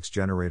vortex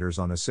generators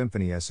on a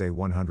Symphony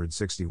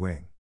SA-160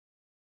 wing.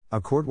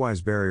 A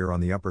cordwise barrier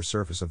on the upper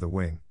surface of the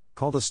wing,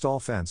 called a stall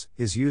fence,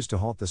 is used to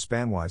halt the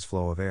spanwise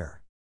flow of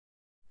air.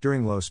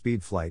 During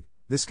low-speed flight,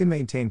 this can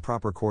maintain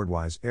proper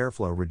cordwise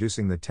airflow,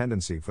 reducing the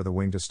tendency for the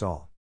wing to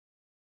stall.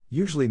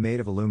 Usually made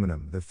of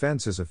aluminum, the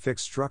fence is a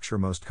fixed structure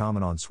most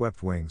common on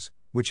swept wings,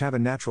 which have a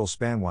natural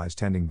spanwise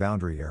tending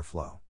boundary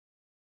airflow.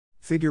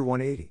 Figure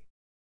 180.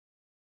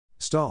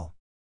 Stall.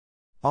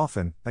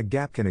 Often, a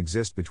gap can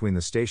exist between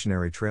the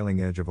stationary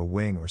trailing edge of a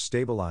wing or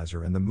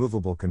stabilizer and the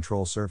movable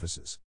control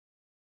surfaces.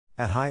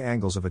 At high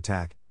angles of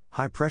attack,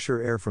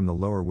 high-pressure air from the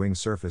lower wing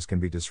surface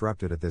can be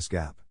disrupted at this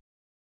gap.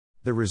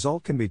 The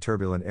result can be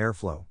turbulent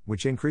airflow,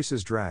 which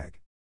increases drag.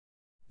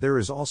 There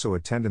is also a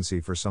tendency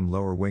for some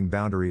lower wing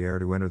boundary air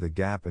to enter the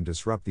gap and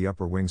disrupt the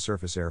upper wing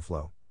surface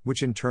airflow,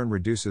 which in turn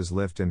reduces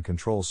lift and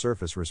control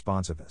surface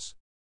responsiveness.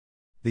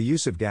 The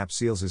use of gap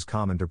seals is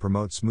common to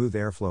promote smooth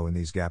airflow in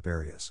these gap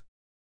areas.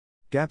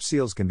 Gap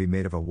seals can be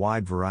made of a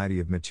wide variety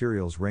of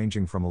materials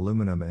ranging from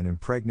aluminum and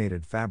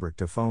impregnated fabric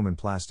to foam and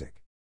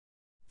plastic.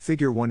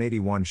 Figure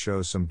 181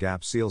 shows some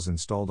gap seals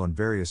installed on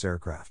various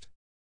aircraft.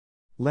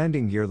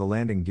 Landing gear. The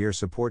landing gear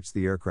supports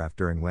the aircraft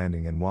during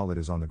landing and while it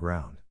is on the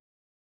ground.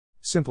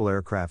 Simple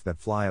aircraft that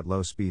fly at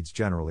low speeds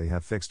generally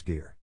have fixed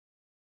gear.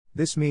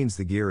 This means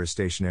the gear is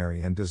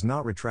stationary and does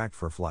not retract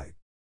for flight.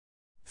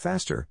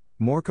 Faster,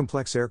 more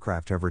complex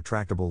aircraft have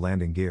retractable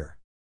landing gear.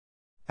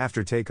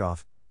 After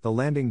takeoff, the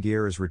landing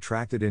gear is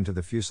retracted into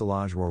the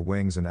fuselage or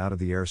wings and out of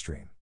the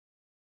airstream.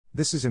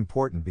 This is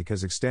important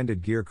because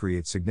extended gear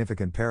creates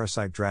significant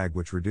parasite drag,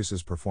 which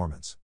reduces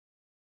performance.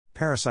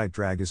 Parasite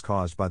drag is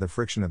caused by the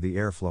friction of the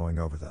air flowing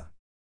over the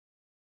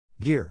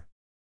gear.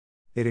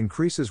 It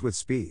increases with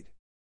speed.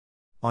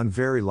 On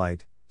very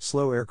light,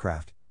 slow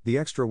aircraft, the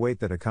extra weight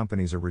that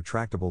accompanies a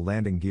retractable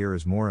landing gear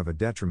is more of a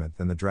detriment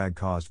than the drag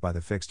caused by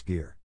the fixed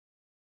gear.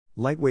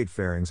 Lightweight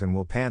fairings and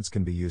wool pants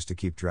can be used to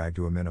keep drag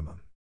to a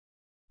minimum.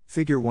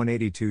 Figure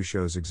 182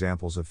 shows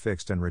examples of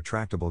fixed and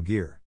retractable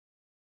gear.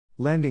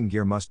 Landing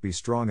gear must be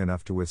strong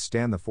enough to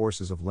withstand the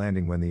forces of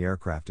landing when the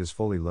aircraft is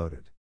fully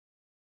loaded.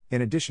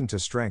 In addition to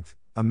strength,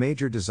 a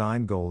major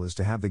design goal is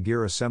to have the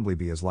gear assembly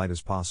be as light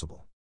as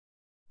possible.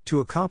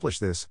 To accomplish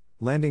this,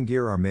 landing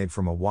gear are made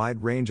from a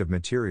wide range of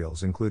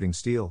materials including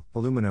steel,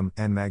 aluminum,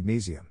 and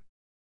magnesium.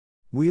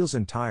 Wheels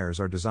and tires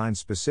are designed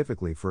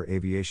specifically for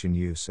aviation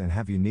use and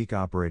have unique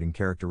operating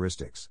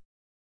characteristics.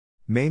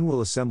 Main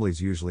wheel assemblies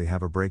usually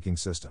have a braking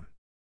system.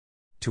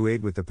 To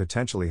aid with the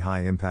potentially high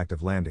impact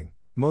of landing,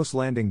 most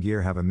landing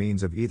gear have a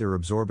means of either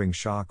absorbing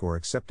shock or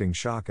accepting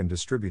shock and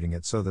distributing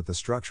it so that the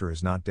structure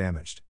is not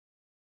damaged.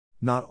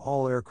 Not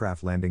all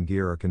aircraft landing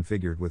gear are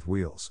configured with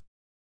wheels.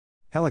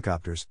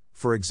 Helicopters,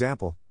 for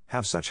example,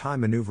 have such high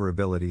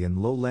maneuverability and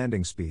low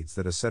landing speeds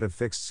that a set of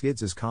fixed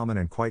skids is common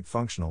and quite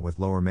functional with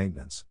lower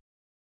maintenance.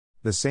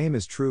 The same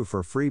is true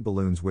for free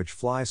balloons, which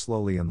fly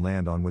slowly and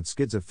land on wood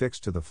skids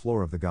affixed to the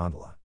floor of the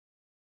gondola.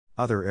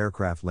 Other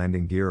aircraft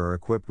landing gear are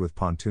equipped with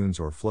pontoons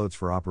or floats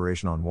for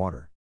operation on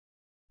water.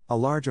 A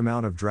large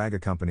amount of drag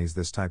accompanies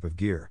this type of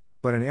gear,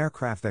 but an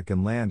aircraft that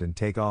can land and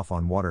take off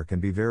on water can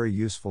be very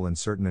useful in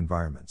certain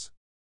environments.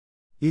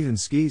 Even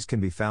skis can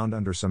be found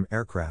under some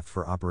aircraft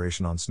for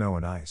operation on snow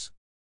and ice.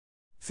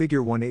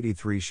 Figure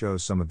 183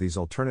 shows some of these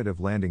alternative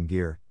landing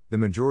gear, the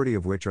majority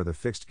of which are the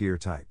fixed gear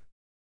type.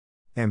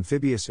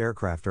 Amphibious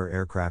aircraft are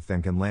aircraft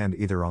that can land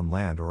either on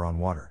land or on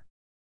water.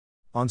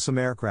 On some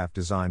aircraft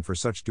designed for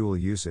such dual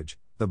usage,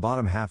 the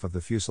bottom half of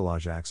the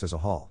fuselage acts as a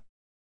hull.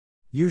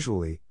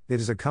 Usually, it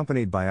is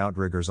accompanied by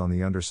outriggers on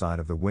the underside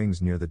of the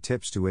wings near the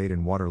tips to aid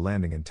in water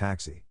landing and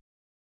taxi.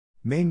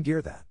 Main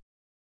gear that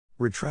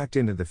retract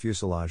into the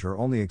fuselage are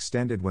only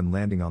extended when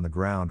landing on the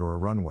ground or a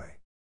runway.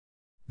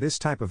 This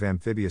type of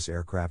amphibious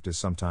aircraft is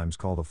sometimes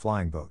called a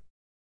flying boat.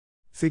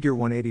 Figure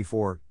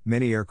 184,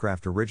 many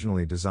aircraft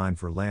originally designed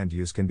for land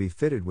use can be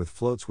fitted with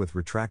floats with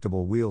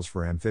retractable wheels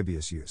for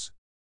amphibious use.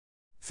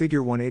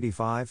 Figure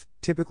 185,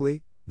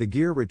 typically, the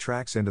gear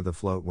retracts into the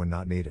float when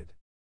not needed.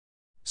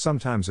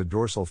 Sometimes a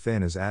dorsal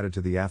fin is added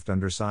to the aft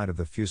underside of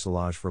the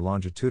fuselage for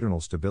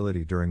longitudinal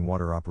stability during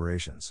water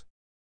operations.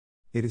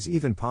 It is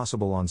even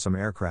possible on some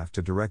aircraft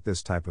to direct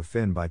this type of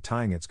fin by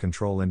tying its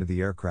control into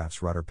the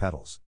aircraft's rudder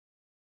pedals.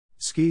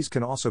 Skis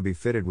can also be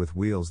fitted with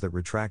wheels that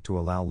retract to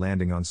allow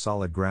landing on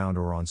solid ground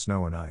or on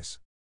snow and ice.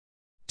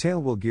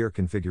 Tailwheel gear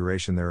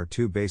configuration. There are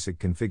two basic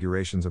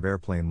configurations of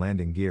airplane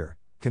landing gear: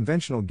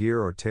 conventional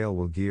gear or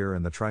tailwheel gear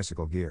and the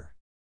tricycle gear.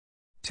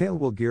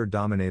 Tailwheel gear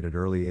dominated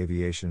early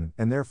aviation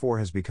and therefore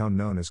has become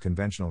known as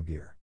conventional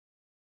gear.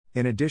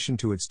 In addition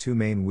to its two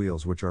main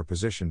wheels, which are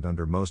positioned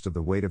under most of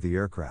the weight of the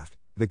aircraft,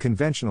 the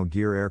conventional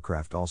gear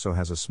aircraft also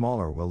has a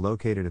smaller wheel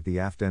located at the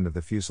aft end of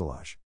the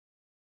fuselage.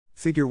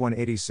 Figure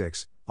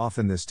 186,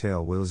 often this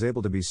tail wheel is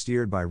able to be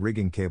steered by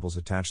rigging cables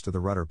attached to the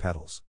rudder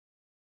pedals.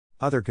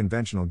 Other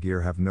conventional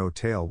gear have no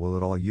tail wheel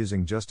at all,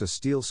 using just a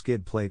steel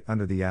skid plate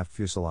under the aft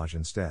fuselage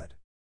instead.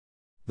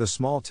 The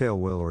small tail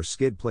wheel or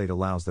skid plate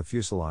allows the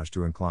fuselage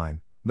to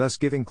incline, thus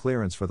giving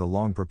clearance for the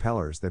long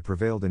propellers that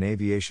prevailed in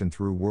aviation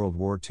through World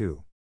War II.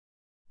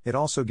 It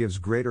also gives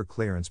greater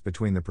clearance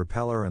between the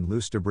propeller and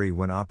loose debris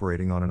when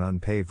operating on an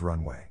unpaved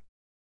runway.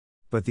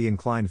 But the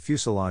inclined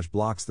fuselage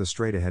blocks the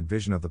straight-ahead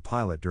vision of the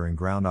pilot during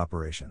ground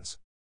operations.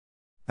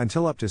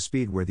 Until up to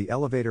speed where the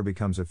elevator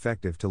becomes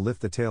effective to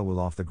lift the tailwheel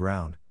off the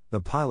ground,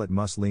 the pilot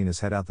must lean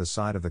his head out the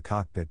side of the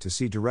cockpit to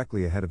see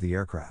directly ahead of the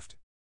aircraft.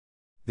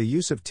 The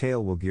use of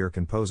tailwheel gear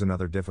can pose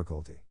another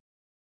difficulty.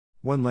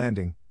 When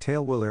landing,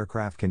 tailwheel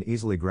aircraft can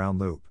easily ground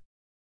loop.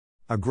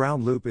 A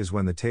ground loop is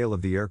when the tail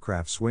of the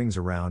aircraft swings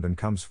around and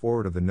comes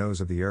forward of the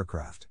nose of the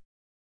aircraft.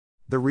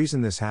 The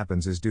reason this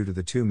happens is due to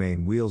the two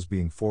main wheels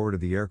being forward of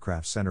the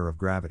aircraft's center of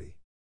gravity.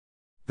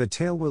 The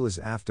tail wheel is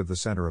aft of the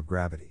center of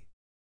gravity.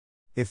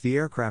 If the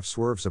aircraft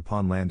swerves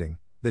upon landing,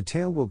 the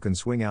tail wheel can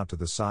swing out to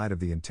the side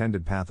of the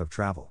intended path of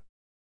travel.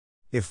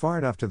 If far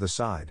enough to the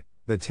side,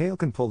 the tail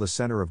can pull the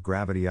center of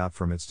gravity out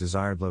from its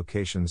desired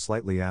location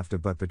slightly aft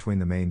of but between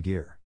the main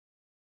gear.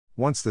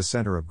 Once the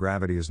center of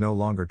gravity is no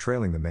longer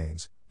trailing the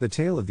mains, the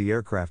tail of the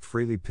aircraft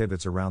freely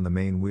pivots around the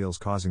main wheels,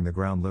 causing the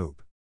ground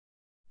loop.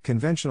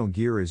 Conventional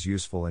gear is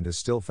useful and is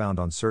still found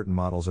on certain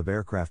models of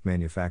aircraft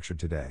manufactured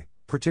today,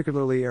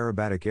 particularly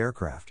aerobatic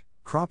aircraft,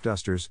 crop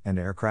dusters, and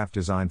aircraft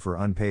designed for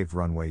unpaved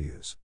runway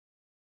use.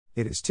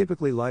 It is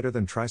typically lighter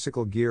than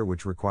tricycle gear,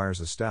 which requires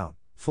a stout,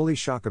 fully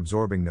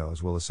shock-absorbing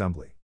nose wheel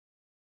assembly.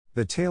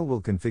 The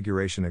tailwheel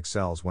configuration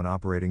excels when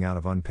operating out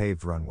of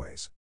unpaved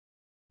runways.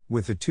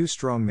 With the two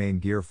strong main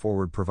gear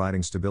forward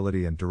providing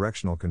stability and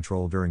directional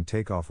control during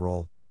takeoff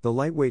roll, the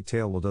lightweight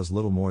tailwheel does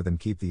little more than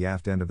keep the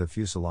aft end of the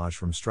fuselage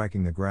from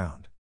striking the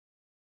ground.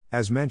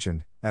 As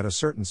mentioned, at a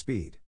certain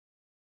speed,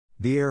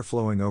 the air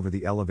flowing over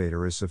the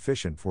elevator is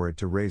sufficient for it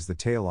to raise the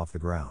tail off the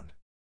ground.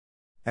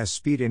 As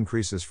speed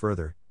increases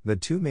further, the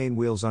two main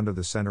wheels under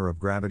the center of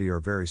gravity are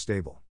very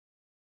stable.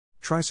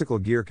 Tricycle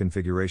gear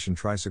configuration.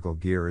 Tricycle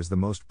gear is the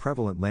most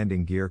prevalent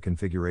landing gear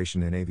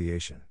configuration in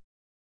aviation.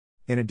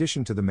 In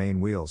addition to the main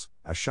wheels,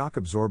 a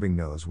shock-absorbing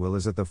nose wheel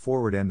is at the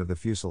forward end of the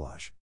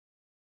fuselage.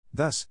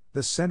 Thus,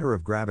 the center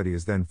of gravity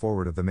is then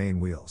forward of the main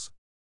wheels.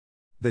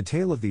 The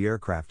tail of the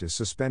aircraft is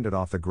suspended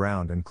off the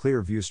ground and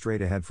clear view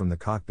straight ahead from the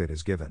cockpit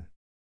is given.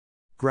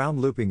 Ground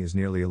looping is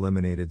nearly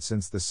eliminated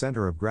since the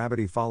center of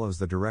gravity follows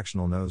the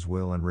directional nose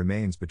wheel and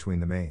remains between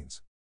the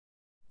mains.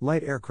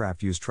 Light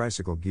aircraft use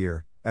tricycle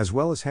gear, as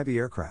well as heavy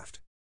aircraft.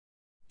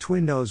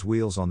 Twin nose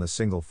wheels on the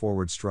single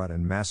forward strut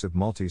and massive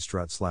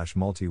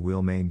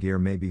multi-strut/multi-wheel main gear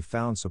may be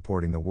found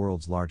supporting the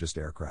world's largest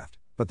aircraft,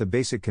 but the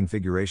basic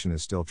configuration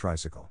is still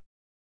tricycle.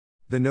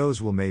 The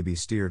nose wheel may be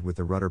steered with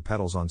the rudder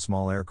pedals on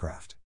small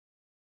aircraft.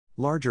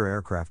 Larger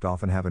aircraft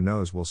often have a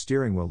nose wheel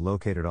steering wheel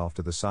located off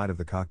to the side of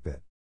the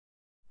cockpit.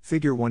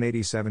 Figure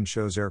 187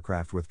 shows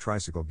aircraft with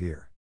tricycle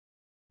gear.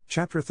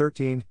 Chapter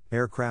 13,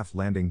 Aircraft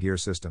Landing Gear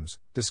Systems,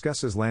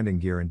 discusses landing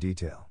gear in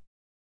detail.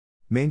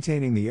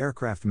 Maintaining the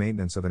aircraft.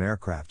 Maintenance of an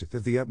aircraft is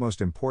of the utmost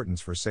importance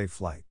for safe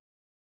flight.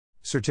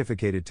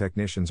 Certificated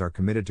technicians are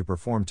committed to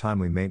perform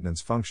timely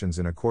maintenance functions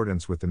in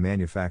accordance with the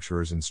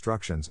manufacturer's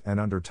instructions and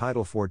under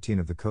Title 14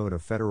 of the Code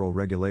of Federal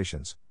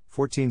Regulations,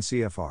 14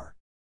 CFR.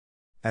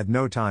 At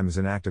no time is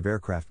an act of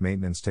aircraft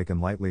maintenance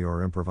taken lightly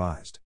or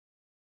improvised.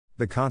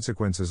 The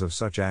consequences of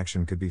such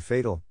action could be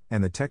fatal,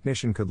 and the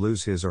technician could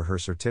lose his or her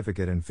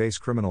certificate and face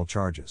criminal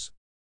charges.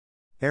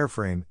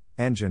 Airframe,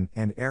 engine,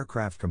 and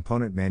aircraft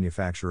component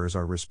manufacturers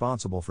are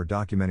responsible for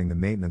documenting the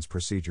maintenance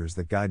procedures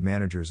that guide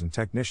managers and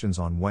technicians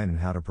on when and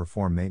how to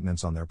perform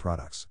maintenance on their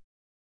products.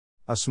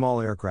 A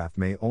small aircraft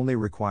may only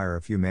require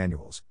a few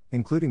manuals,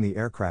 including the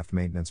Aircraft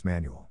Maintenance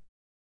Manual.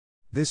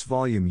 This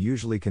volume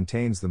usually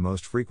contains the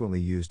most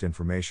frequently used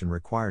information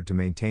required to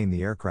maintain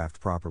the aircraft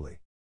properly.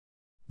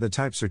 The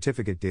Type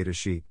Certificate Data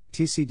Sheet,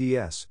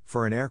 TCDS,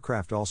 for an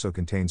aircraft also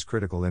contains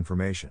critical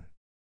information.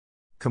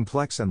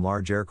 Complex and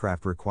large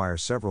aircraft require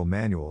several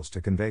manuals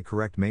to convey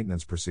correct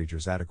maintenance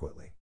procedures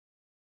adequately.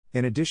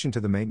 In addition to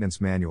the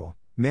maintenance manual,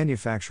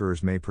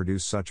 manufacturers may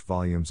produce such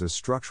volumes as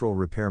structural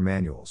repair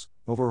manuals,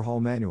 overhaul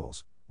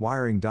manuals,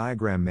 wiring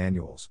diagram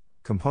manuals,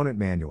 component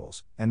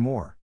manuals, and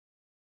more.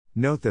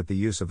 Note that the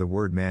use of the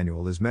word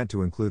manual is meant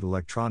to include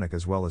electronic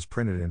as well as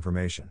printed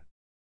information.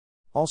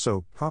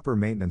 Also, proper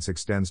maintenance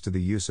extends to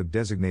the use of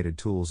designated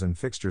tools and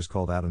fixtures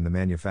called out in the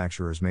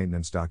manufacturer's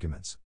maintenance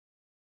documents.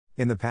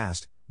 In the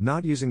past,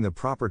 not using the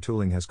proper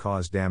tooling has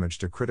caused damage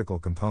to critical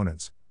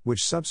components,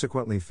 which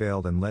subsequently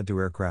failed and led to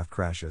aircraft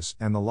crashes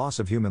and the loss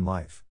of human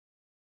life.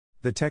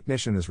 The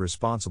technician is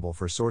responsible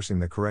for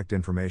sourcing the correct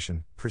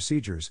information,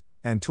 procedures,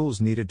 and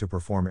tools needed to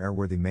perform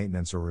airworthy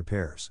maintenance or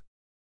repairs.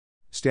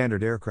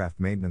 Standard aircraft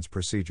maintenance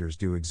procedures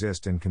do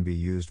exist and can be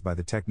used by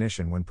the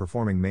technician when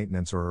performing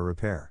maintenance or a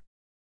repair.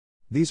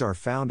 These are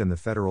found in the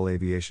Federal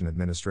Aviation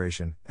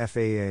Administration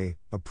 (FAA)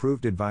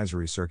 approved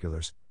advisory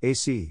circulars,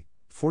 AC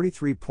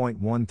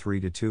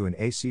 43.13-2 and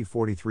AC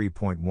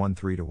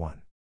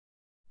 43.13-1.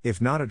 If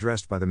not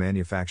addressed by the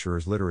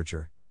manufacturer's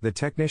literature, the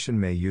technician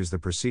may use the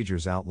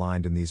procedures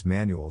outlined in these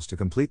manuals to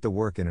complete the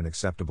work in an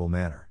acceptable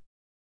manner.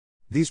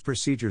 These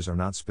procedures are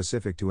not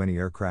specific to any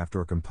aircraft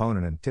or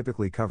component and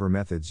typically cover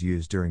methods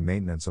used during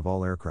maintenance of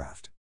all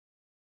aircraft.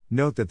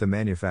 Note that the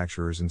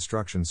manufacturer's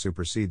instructions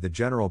supersede the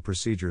general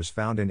procedures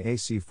found in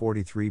AC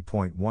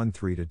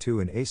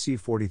 43.13-2 and AC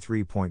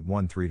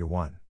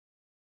 43.13-1.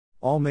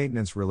 All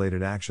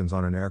maintenance-related actions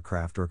on an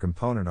aircraft or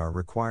component are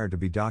required to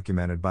be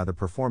documented by the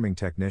performing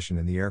technician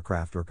in the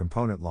aircraft or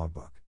component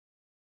logbook.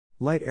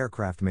 Light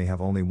aircraft may have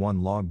only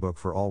one logbook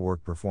for all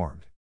work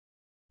performed.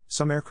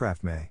 Some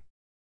aircraft may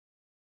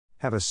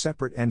have a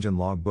separate engine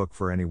logbook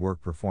for any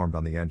work performed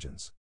on the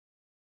engines.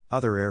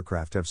 Other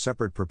aircraft have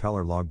separate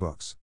propeller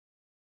logbooks.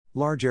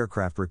 Large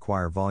aircraft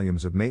require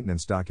volumes of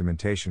maintenance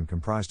documentation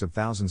comprised of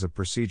thousands of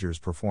procedures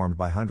performed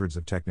by hundreds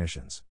of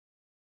technicians.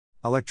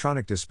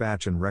 Electronic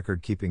dispatch and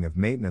record keeping of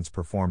maintenance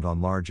performed on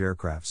large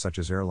aircraft such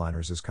as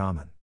airliners is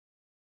common.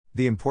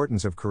 The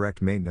importance of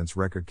correct maintenance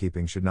record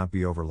keeping should not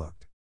be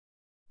overlooked.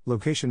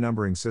 Location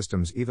numbering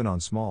systems even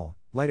on small,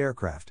 light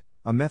aircraft,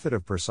 a method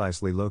of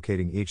precisely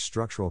locating each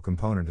structural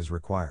component is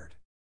required.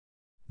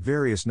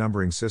 Various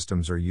numbering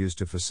systems are used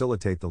to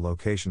facilitate the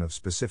location of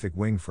specific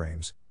wing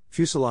frames,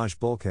 fuselage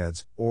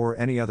bulkheads, or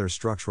any other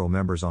structural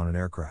members on an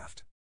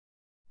aircraft.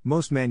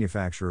 Most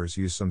manufacturers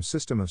use some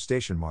system of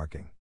station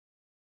marking.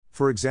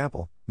 For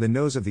example, the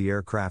nose of the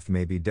aircraft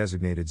may be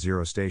designated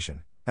 0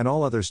 station, and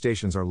all other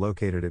stations are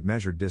located at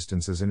measured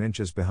distances in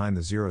inches behind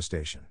the 0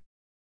 station.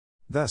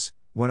 Thus,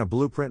 when a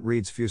blueprint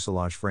reads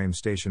fuselage frame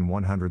station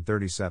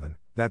 137,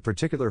 that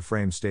particular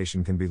frame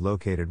station can be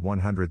located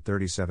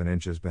 137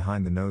 inches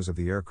behind the nose of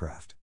the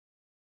aircraft.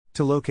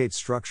 To locate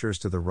structures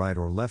to the right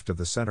or left of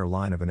the center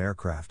line of an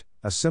aircraft,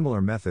 a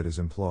similar method is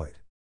employed.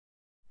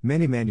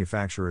 Many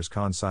manufacturers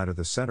consider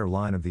the center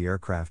line of the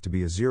aircraft to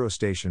be a 0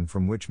 station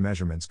from which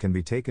measurements can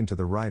be taken to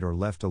the right or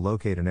left to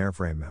locate an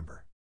airframe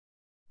member.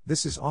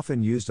 This is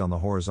often used on the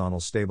horizontal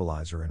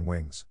stabilizer and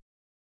wings.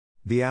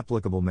 The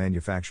applicable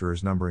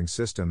manufacturer's numbering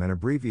system and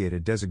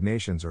abbreviated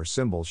designations or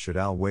symbols should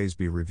always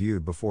be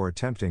reviewed before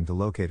attempting to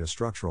locate a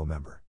structural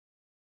member.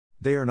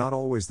 They are not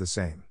always the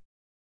same.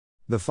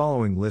 The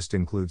following list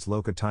includes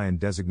location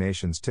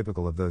designations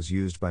typical of those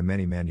used by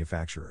many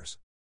manufacturers.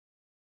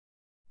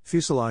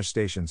 Fuselage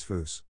stations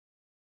FUS,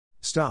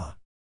 STA,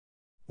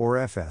 or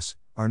FS,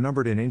 are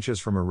numbered in inches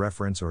from a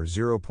reference or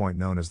 0 point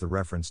known as the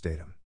reference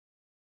datum.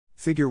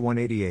 Figure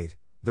 188,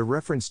 the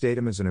reference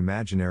datum is an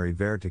imaginary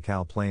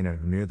vertical plane at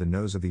or near the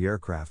nose of the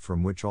aircraft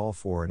from which all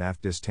fore and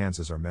aft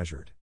distances are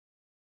measured.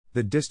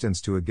 The distance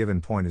to a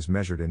given point is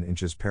measured in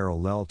inches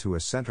parallel to a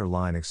center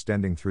line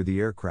extending through the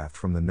aircraft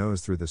from the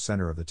nose through the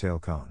center of the tail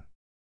cone.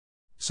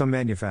 Some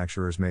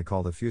manufacturers may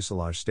call the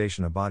fuselage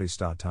station a body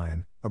STA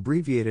tie-in,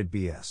 abbreviated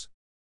BS.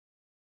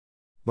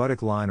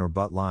 Buttock line or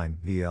butt line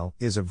 (VL)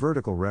 is a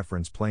vertical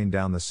reference plane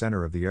down the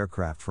center of the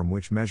aircraft from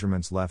which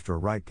measurements left or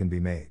right can be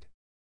made.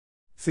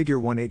 Figure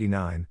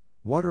 189,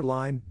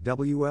 waterline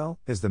 (WL)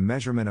 is the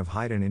measurement of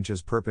height in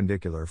inches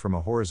perpendicular from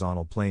a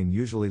horizontal plane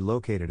usually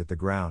located at the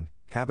ground,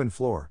 cabin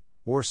floor,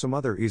 or some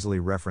other easily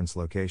referenced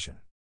location.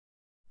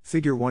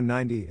 Figure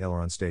 190,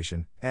 aileron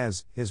station,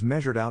 AS, is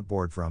measured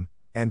outboard from,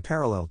 and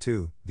parallel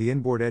to, the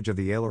inboard edge of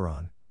the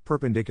aileron,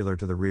 perpendicular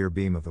to the rear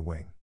beam of the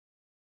wing.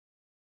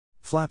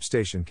 Flap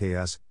station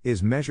KS,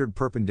 is measured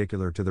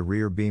perpendicular to the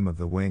rear beam of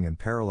the wing and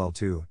parallel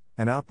to,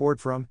 and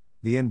outboard from,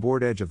 the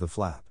inboard edge of the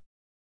flap.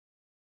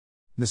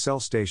 Nacelle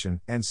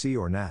station, NC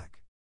or NAC.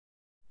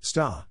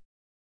 STA,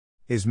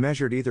 is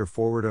measured either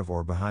forward of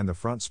or behind the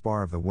front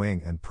spar of the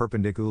wing and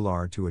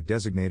perpendicular to a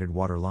designated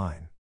water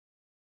line.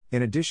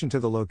 In addition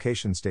to the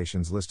location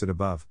stations listed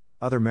above,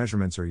 other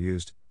measurements are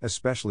used,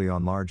 especially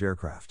on large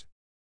aircraft.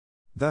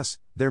 Thus,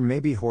 there may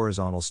be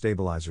horizontal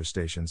stabilizer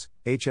stations,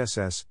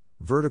 HSS,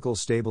 vertical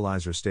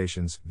stabilizer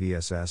stations,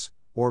 VSS,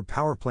 or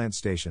powerplant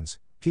stations,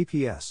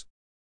 PPS.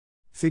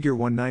 Figure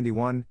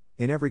 191,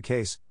 in every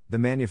case, the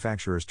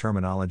manufacturer's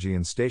terminology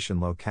and station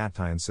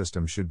location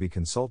system should be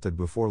consulted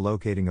before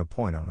locating a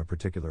point on a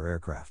particular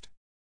aircraft.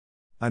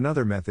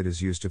 Another method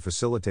is used to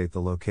facilitate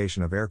the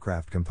location of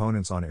aircraft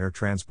components on air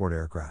transport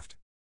aircraft.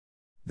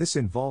 This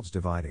involves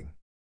dividing.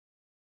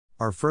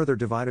 Are further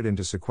divided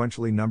into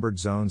sequentially numbered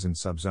zones and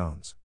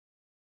subzones.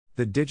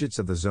 The digits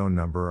of the zone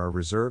number are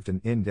reserved and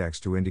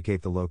indexed to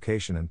indicate the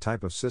location and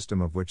type of system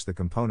of which the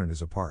component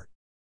is a part.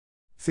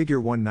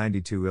 Figure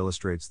 192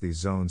 illustrates these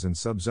zones and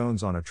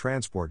subzones on a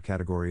transport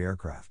category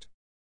aircraft.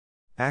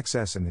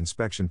 Access and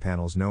inspection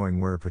panels. Knowing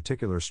where a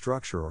particular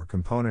structure or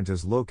component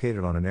is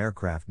located on an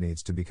aircraft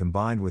needs to be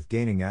combined with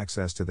gaining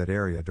access to that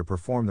area to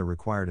perform the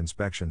required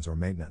inspections or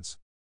maintenance.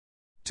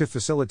 To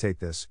facilitate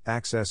this,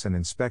 access and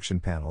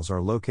inspection panels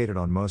are located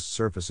on most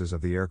surfaces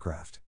of the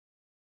aircraft.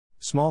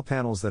 Small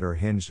panels that are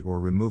hinged or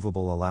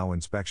removable allow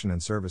inspection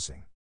and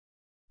servicing.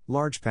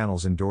 Large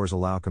panels indoors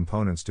allow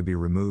components to be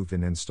removed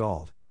and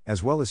installed,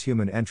 as well as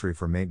human entry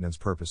for maintenance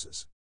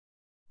purposes.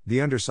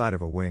 The underside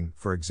of a wing,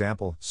 for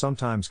example,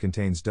 sometimes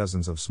contains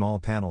dozens of small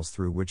panels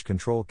through which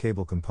control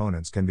cable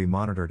components can be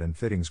monitored and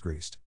fittings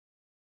greased.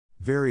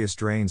 Various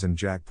drains and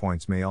jack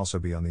points may also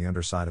be on the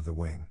underside of the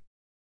wing.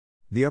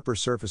 The upper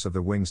surface of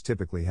the wings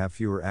typically have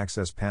fewer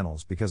access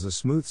panels because a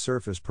smooth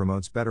surface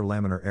promotes better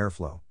laminar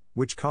airflow,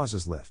 which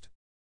causes lift.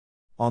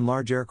 On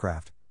large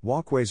aircraft,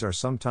 walkways are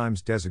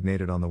sometimes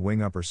designated on the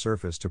wing upper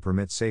surface to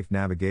permit safe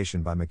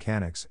navigation by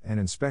mechanics and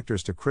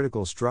inspectors to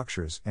critical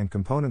structures and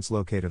components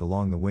located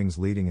along the wing's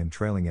leading and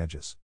trailing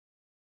edges.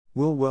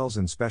 Wheel wells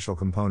and special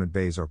component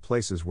bays are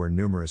places where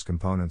numerous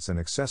components and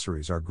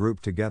accessories are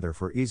grouped together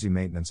for easy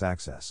maintenance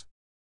access.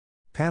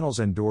 Panels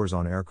and doors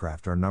on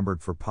aircraft are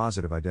numbered for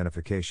positive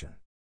identification.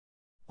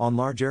 On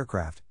large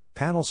aircraft,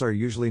 panels are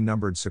usually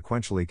numbered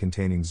sequentially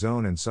containing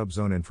zone and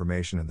subzone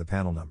information and the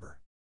panel number.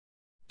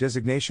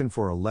 Designation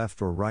for a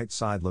left or right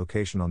side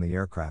location on the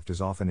aircraft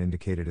is often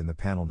indicated in the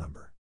panel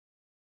number.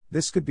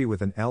 This could be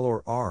with an L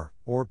or R,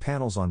 or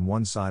panels on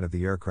one side of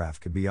the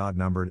aircraft could be odd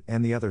numbered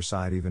and the other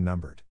side even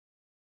numbered.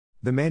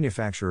 The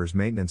manufacturer's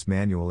maintenance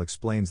manual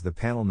explains the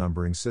panel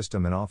numbering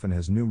system and often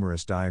has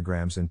numerous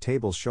diagrams and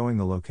tables showing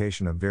the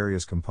location of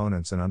various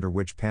components and under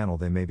which panel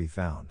they may be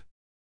found.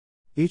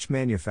 Each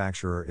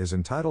manufacturer is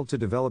entitled to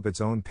develop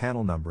its own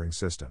panel numbering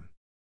system.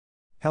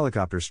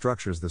 Helicopter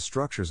structures. The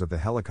structures of the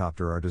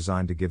helicopter are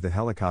designed to give the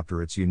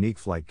helicopter its unique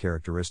flight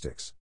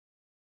characteristics.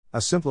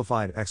 A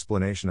simplified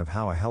explanation of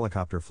how a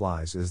helicopter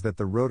flies is that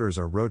the rotors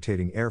are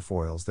rotating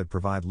airfoils that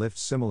provide lift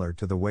similar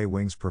to the way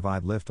wings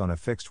provide lift on a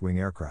fixed-wing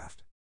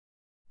aircraft.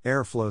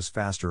 Air flows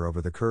faster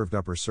over the curved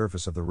upper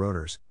surface of the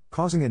rotors,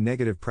 causing a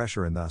negative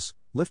pressure and thus,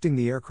 lifting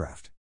the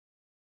aircraft.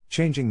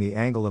 Changing the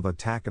angle of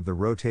attack of the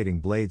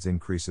rotating blades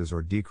increases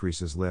or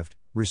decreases lift,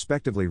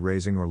 respectively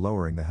raising or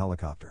lowering the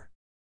helicopter.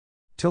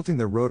 Tilting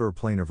the rotor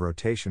plane of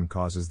rotation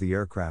causes the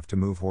aircraft to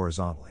move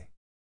horizontally.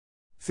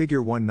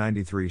 Figure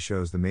 193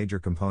 shows the major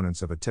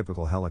components of a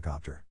typical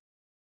helicopter.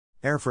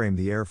 Airframe.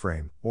 The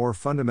airframe, or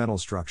fundamental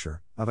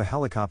structure, of a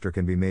helicopter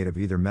can be made of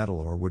either metal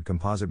or wood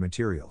composite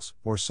materials,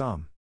 or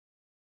some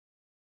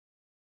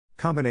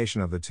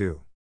combination of the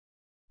two.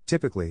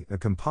 Typically, a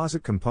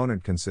composite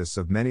component consists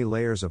of many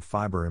layers of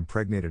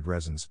fiber-impregnated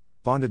resins,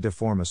 bonded to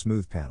form a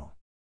smooth panel.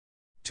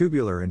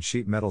 Tubular and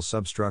sheet metal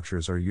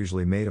substructures are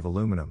usually made of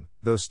aluminum,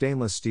 though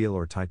stainless steel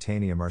or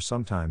titanium are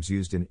sometimes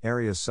used in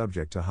areas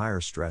subject to higher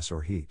stress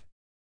or heat.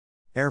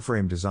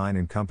 Airframe design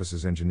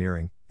encompasses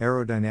engineering,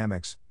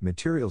 aerodynamics,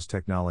 materials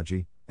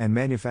technology, and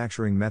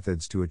manufacturing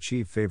methods to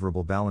achieve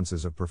favorable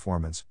balances of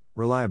performance,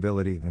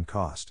 reliability, and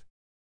cost.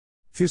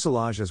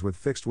 Fuselage. As with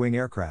fixed-wing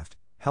aircraft,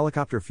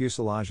 helicopter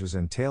fuselages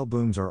and tail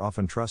booms are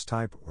often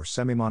truss-type or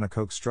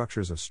semi-monocoque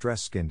structures of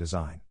stress skin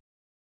design.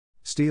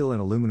 Steel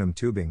and aluminum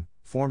tubing,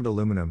 formed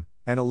aluminum,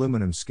 and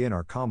aluminum skin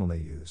are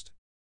commonly used.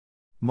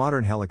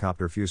 Modern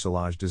helicopter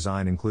fuselage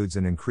design includes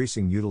an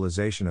increasing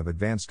utilization of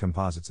advanced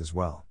composites as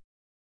well.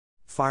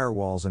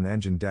 Firewalls and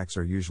engine decks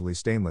are usually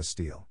stainless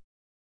steel.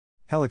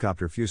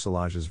 Helicopter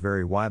fuselages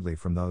vary widely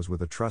from those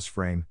with a truss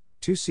frame,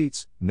 2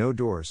 seats, no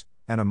doors,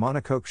 and a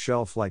monocoque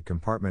shell flight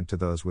compartment to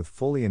those with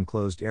fully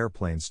enclosed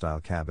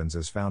airplane-style cabins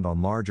as found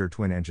on larger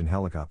twin-engine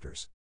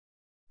helicopters.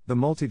 The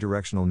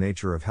multi-directional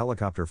nature of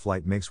helicopter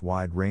flight makes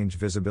wide-range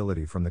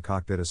visibility from the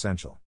cockpit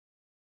essential.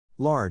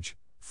 Large,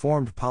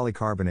 formed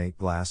polycarbonate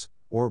glass,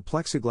 or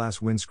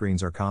plexiglass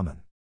windscreens are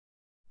common.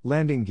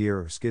 Landing gear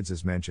or skids.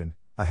 As mentioned,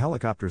 a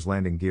helicopter's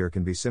landing gear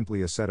can be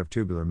simply a set of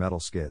tubular metal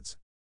skids.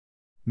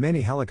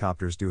 Many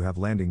helicopters do have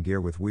landing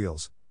gear with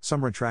wheels,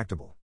 some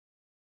retractable.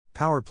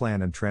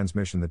 Powerplant and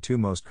transmission. The two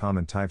most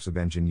common types of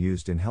engine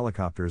used in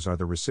helicopters are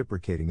the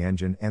reciprocating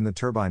engine and the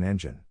turbine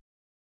engine.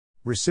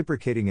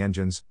 Reciprocating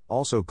engines,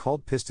 also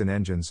called piston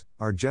engines,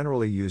 are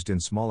generally used in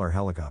smaller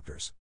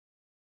helicopters.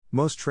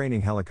 Most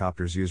training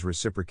helicopters use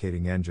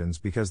reciprocating engines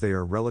because they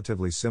are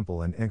relatively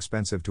simple and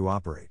inexpensive to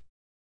operate.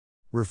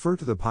 Refer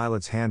to the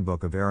Pilot's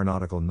Handbook of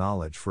Aeronautical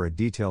Knowledge for a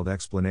detailed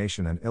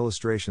explanation and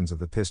illustrations of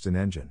the piston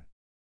engine.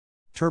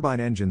 Turbine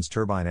engines.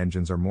 Turbine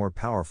engines are more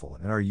powerful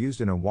and are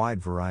used in a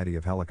wide variety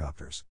of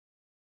helicopters.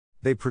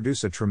 They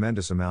produce a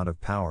tremendous amount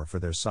of power for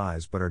their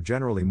size but are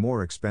generally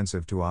more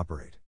expensive to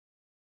operate.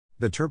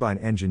 The turbine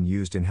engine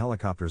used in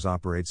helicopters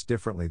operates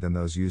differently than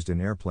those used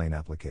in airplane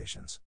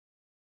applications.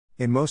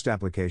 In most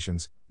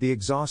applications, the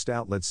exhaust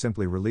outlets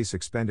simply release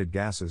expended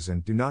gases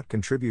and do not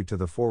contribute to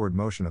the forward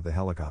motion of the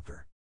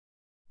helicopter.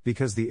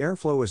 Because the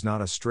airflow is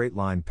not a straight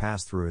line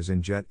pass-through as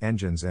in jet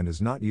engines and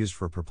is not used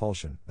for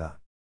propulsion, the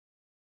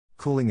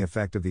cooling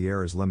effect of the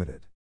air is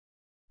limited.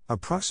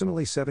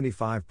 Approximately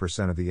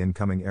 75% of the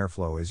incoming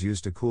airflow is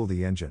used to cool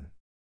the engine.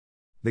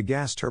 The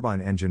gas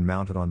turbine engine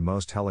mounted on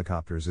most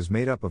helicopters is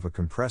made up of a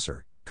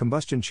compressor,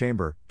 combustion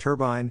chamber,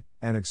 turbine,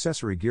 and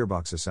accessory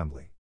gearbox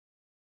assembly.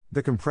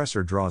 The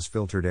compressor draws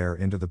filtered air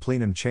into the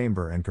plenum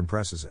chamber and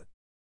compresses it.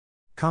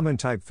 Common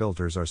type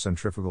filters are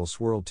centrifugal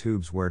swirl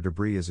tubes where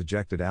debris is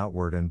ejected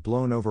outward and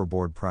blown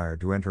overboard prior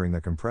to entering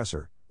the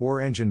compressor, or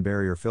engine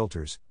barrier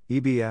filters,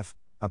 EBF,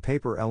 a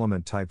paper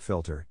element type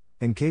filter,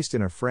 encased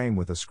in a frame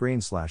with a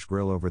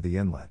screen/grill over the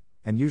inlet,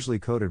 and usually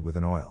coated with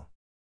an oil.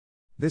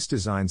 This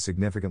design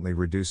significantly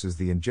reduces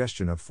the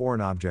ingestion of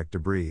foreign object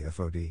debris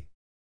 (FOD).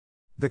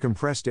 The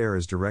compressed air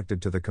is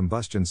directed to the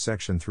combustion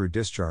section through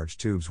discharge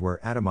tubes where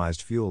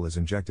atomized fuel is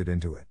injected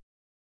into it.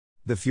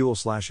 The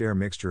fuel/air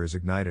mixture is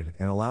ignited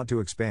and allowed to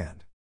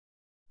expand.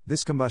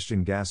 This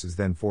combustion gas is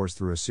then forced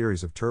through a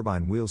series of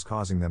turbine wheels,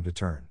 causing them to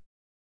turn.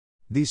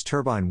 These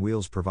turbine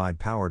wheels provide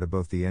power to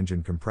both the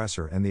engine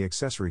compressor and the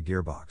accessory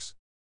gearbox.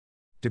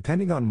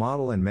 Depending on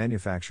model and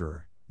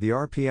manufacturer, the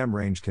RPM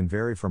range can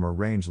vary from a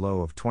range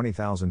low of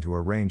 20,000 to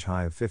a range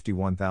high of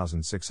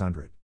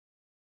 51,600.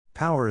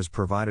 Power is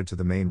provided to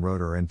the main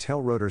rotor and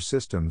tail rotor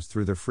systems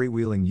through the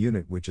freewheeling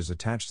unit, which is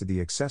attached to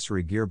the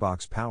accessory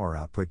gearbox power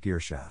output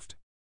gearshaft.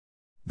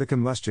 The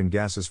combustion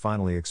gas is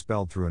finally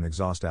expelled through an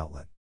exhaust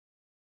outlet.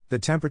 The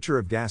temperature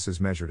of gas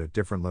is measured at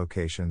different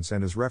locations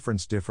and is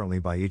referenced differently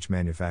by each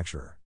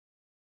manufacturer.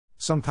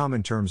 Some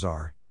common terms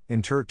are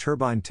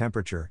inter-turbine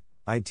temperature,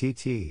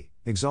 ITT,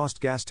 exhaust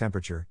gas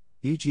temperature,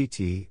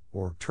 EGT,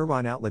 or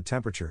turbine outlet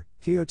temperature,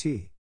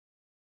 TOT.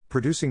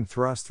 Producing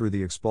thrust through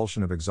the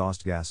expulsion of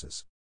exhaust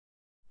gases.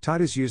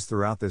 TOT is used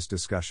throughout this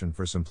discussion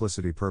for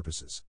simplicity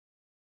purposes.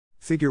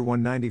 Figure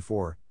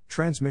 194,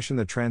 transmission.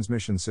 The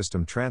transmission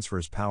system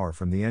transfers power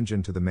from the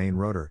engine to the main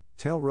rotor,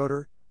 tail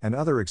rotor, and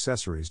other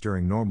accessories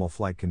during normal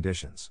flight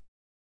conditions.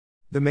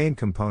 The main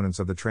components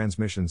of the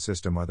transmission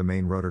system are the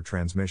main rotor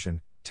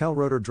transmission, tail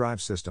rotor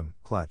drive system,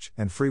 clutch,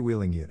 and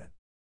freewheeling unit.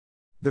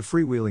 The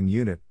freewheeling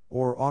unit,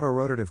 or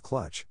autorotative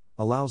clutch,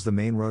 allows the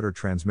main rotor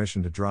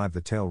transmission to drive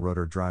the tail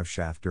rotor drive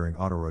shaft during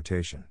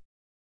autorotation.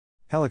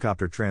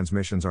 Helicopter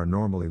transmissions are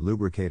normally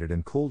lubricated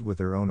and cooled with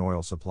their own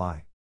oil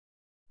supply.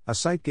 A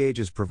sight gauge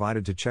is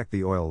provided to check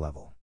the oil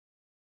level.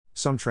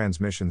 Some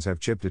transmissions have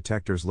chip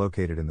detectors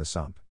located in the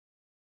sump.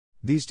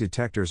 These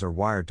detectors are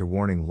wired to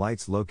warning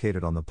lights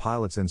located on the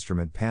pilot's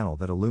instrument panel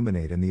that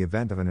illuminate in the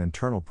event of an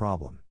internal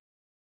problem.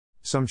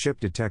 Some chip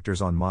detectors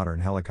on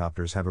modern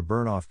helicopters have a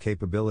burn-off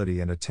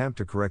capability and attempt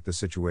to correct the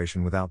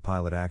situation without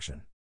pilot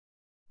action.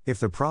 If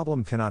the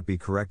problem cannot be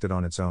corrected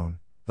on its own,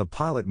 the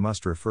pilot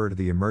must refer to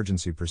the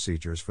emergency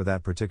procedures for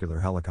that particular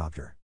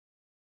helicopter.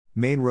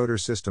 Main rotor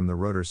system. The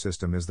rotor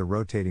system is the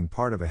rotating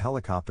part of a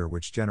helicopter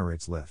which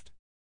generates lift.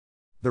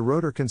 The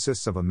rotor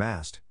consists of a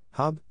mast,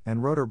 hub,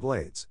 and rotor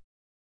blades.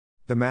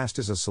 The mast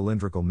is a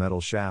cylindrical metal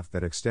shaft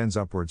that extends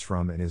upwards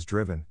from and is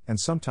driven, and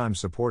sometimes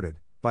supported,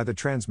 by the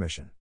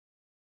transmission.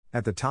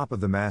 At the top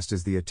of the mast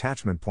is the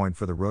attachment point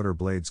for the rotor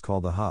blades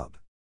called the hub.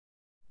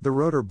 The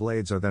rotor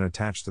blades are then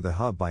attached to the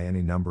hub by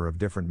any number of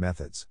different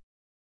methods.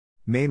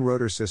 Main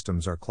rotor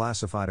systems are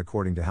classified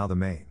according to how the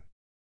main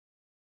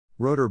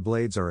rotor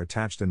blades are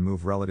attached and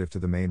move relative to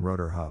the main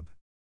rotor hub.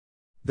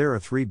 There are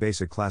three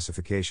basic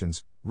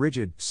classifications: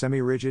 rigid,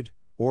 semi-rigid,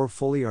 or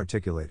fully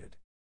articulated.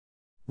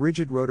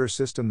 Rigid rotor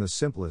system. The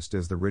simplest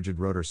is the rigid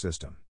rotor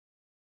system.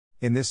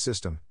 In this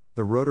system,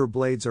 the rotor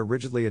blades are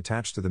rigidly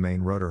attached to the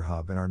main rotor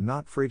hub and are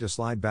not free to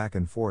slide back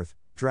and forth,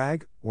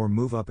 drag, or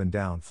move up and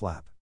down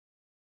flap.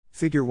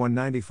 Figure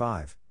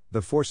 195,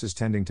 the forces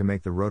tending to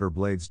make the rotor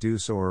blades do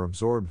so are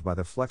absorbed by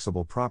the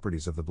flexible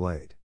properties of the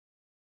blade.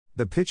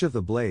 The pitch of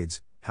the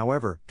blades,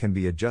 however, can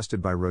be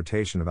adjusted by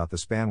rotation about the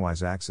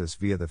spanwise axis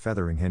via the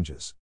feathering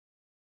hinges.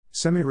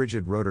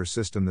 Semi-rigid rotor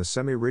system. The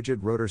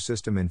semi-rigid rotor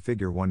system in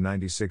Figure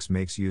 196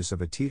 makes use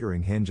of a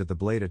teetering hinge at the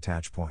blade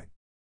attach point.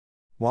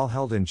 While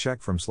held in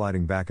check from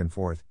sliding back and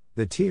forth,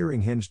 the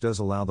teetering hinge does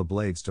allow the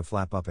blades to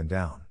flap up and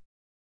down.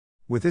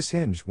 With this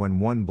hinge, when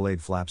one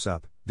blade flaps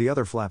up, the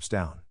other flaps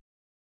down.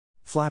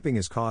 Flapping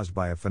is caused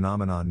by a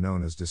phenomenon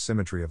known as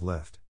dissymmetry of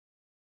lift.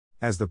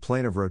 As the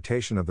plane of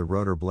rotation of the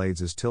rotor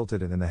blades is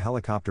tilted and the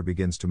helicopter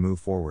begins to move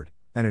forward,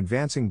 an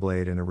advancing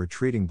blade and a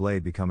retreating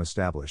blade become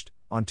established,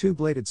 on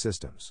two-bladed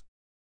systems.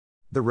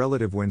 The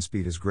relative wind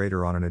speed is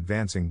greater on an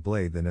advancing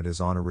blade than it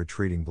is on a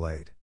retreating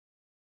blade.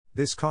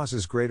 This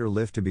causes greater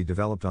lift to be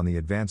developed on the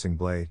advancing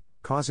blade,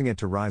 causing it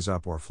to rise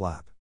up or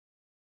flap.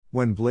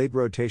 When blade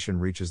rotation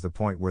reaches the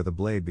point where the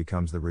blade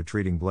becomes the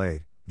retreating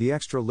blade, the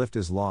extra lift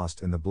is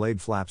lost and the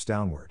blade flaps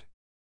downward.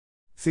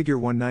 Figure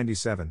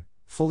 197,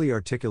 fully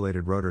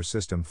articulated rotor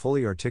system.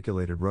 Fully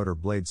articulated rotor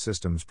blade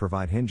systems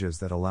provide hinges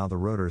that allow the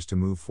rotors to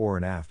move fore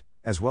and aft,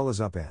 as well as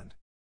up and.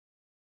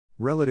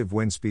 Relative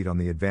wind speed on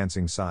the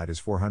advancing side is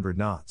 400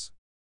 knots.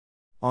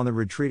 On the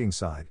retreating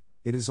side,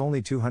 it is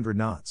only 200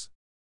 knots.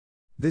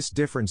 This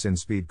difference in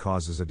speed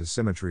causes a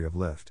dissymmetry of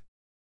lift.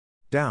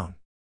 Down.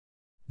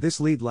 This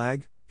lead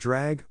lag,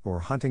 drag, or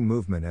hunting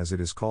movement as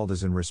it is called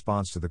is in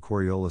response to the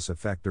Coriolis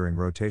effect during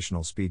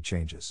rotational speed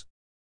changes.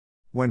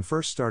 When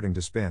first starting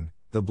to spin,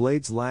 the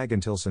blades lag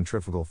until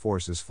centrifugal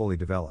force is fully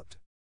developed.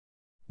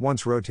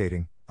 Once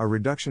rotating, a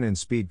reduction in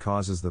speed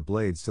causes the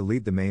blades to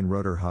lead the main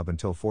rotor hub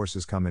until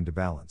forces come into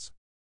balance.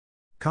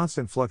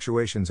 Constant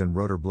fluctuations in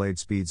rotor blade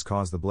speeds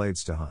cause the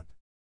blades to hunt.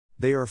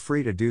 They are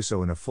free to do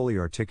so in a fully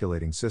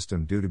articulating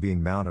system due to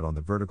being mounted on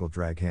the vertical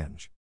drag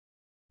hinge.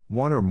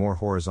 One or more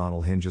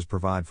horizontal hinges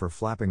provide for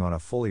flapping on a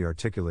fully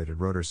articulated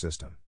rotor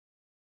system.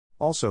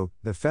 Also,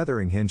 the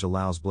feathering hinge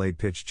allows blade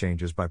pitch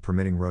changes by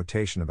permitting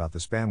rotation about the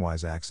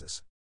spanwise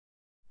axis.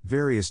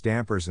 Various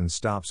dampers and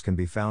stops can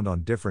be found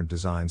on different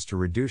designs to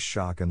reduce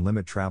shock and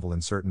limit travel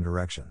in certain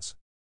directions.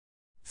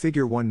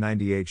 Figure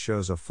 198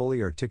 shows a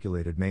fully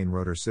articulated main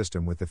rotor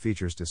system with the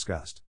features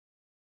discussed.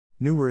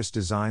 Numerous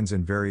designs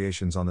and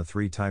variations on the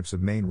three types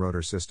of main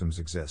rotor systems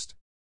exist.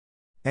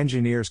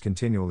 Engineers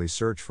continually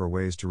search for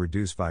ways to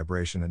reduce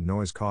vibration and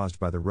noise caused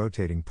by the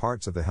rotating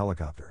parts of the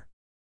helicopter.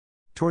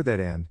 Toward that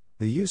end,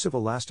 the use of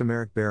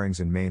elastomeric bearings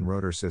in main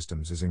rotor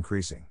systems is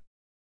increasing.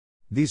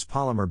 These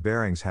polymer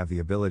bearings have the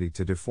ability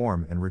to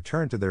deform and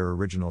return to their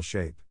original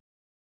shape.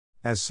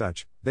 As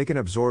such, they can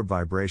absorb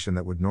vibration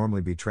that would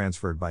normally be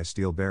transferred by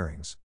steel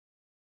bearings.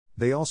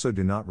 They also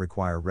do not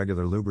require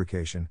regular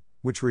lubrication,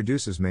 which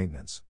reduces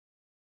maintenance.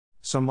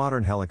 Some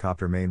modern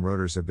helicopter main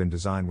rotors have been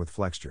designed with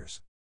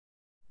flexures.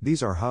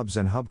 These are hubs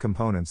and hub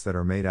components that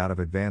are made out of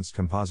advanced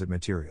composite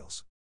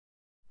materials.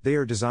 They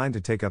are designed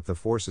to take up the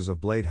forces of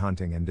blade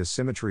hunting and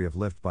dissymmetry of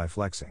lift by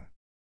flexing.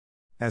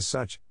 As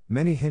such,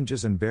 many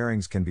hinges and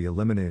bearings can be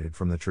eliminated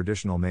from the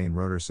traditional main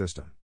rotor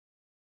system.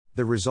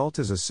 The result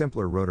is a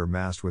simpler rotor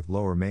mast with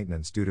lower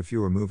maintenance due to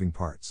fewer moving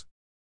parts.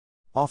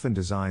 Often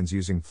designs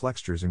using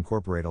flexures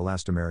incorporate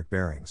elastomeric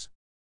bearings.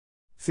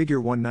 Figure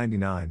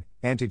 199,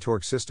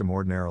 anti-torque system.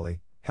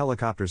 Ordinarily,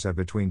 helicopters have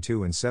between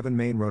 2 and 7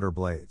 main rotor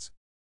blades.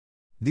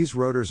 These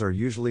rotors are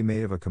usually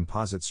made of a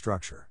composite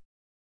structure.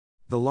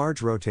 The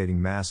large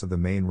rotating mass of the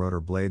main rotor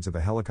blades of a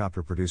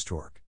helicopter produce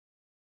torque.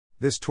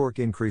 This torque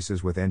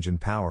increases with engine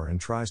power and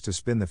tries to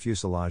spin the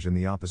fuselage in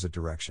the opposite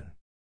direction.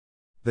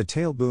 The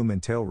tail boom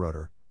and tail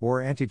rotor,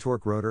 or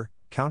anti-torque rotor,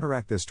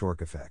 counteract this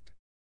torque effect.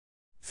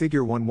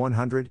 Figure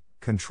 100,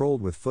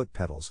 controlled with foot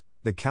pedals,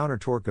 the counter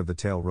torque of the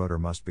tail rotor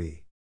must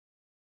be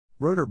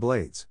rotor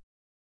blades.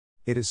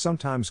 It is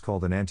sometimes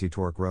called an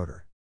anti-torque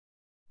rotor.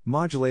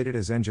 Modulated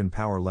as engine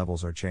power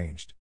levels are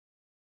changed.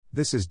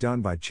 This is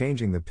done by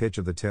changing the pitch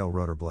of the tail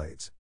rotor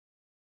blades.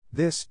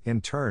 This,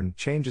 in turn,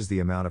 changes the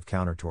amount of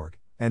counter torque,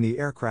 and the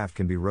aircraft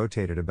can be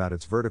rotated about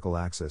its vertical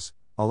axis,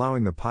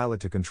 allowing the pilot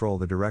to control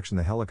the direction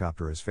the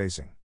helicopter is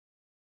facing.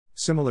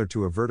 Similar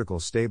to a vertical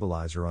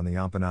stabilizer on the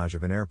empennage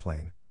of an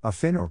airplane, a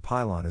fin or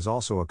pylon is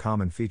also a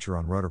common feature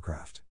on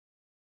rotorcraft.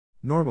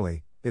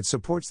 Normally, it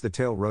supports the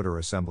tail rotor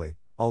assembly,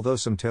 although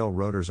some tail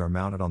rotors are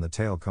mounted on the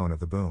tail cone of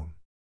the boom.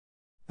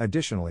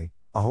 Additionally,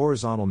 a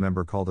horizontal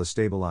member called a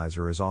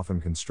stabilizer is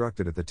often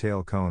constructed at the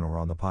tail cone or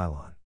on the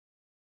pylon.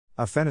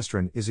 A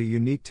fenestron is a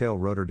unique tail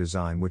rotor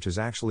design which is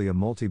actually a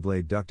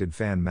multi-blade ducted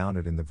fan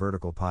mounted in the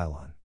vertical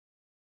pylon.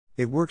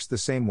 It works the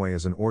same way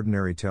as an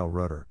ordinary tail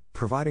rotor,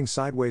 providing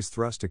sideways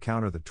thrust to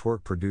counter the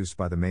torque produced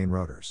by the main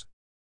rotors.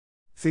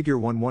 Figure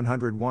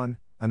 101,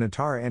 a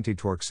Natar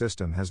anti-torque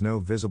system has no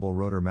visible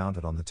rotor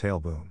mounted on the tail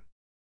boom.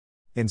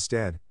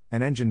 Instead,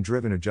 an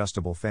engine-driven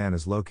adjustable fan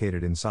is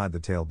located inside the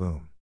tail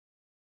boom.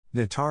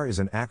 Natar is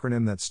an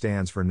acronym that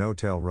stands for no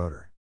tail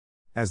rotor.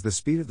 As the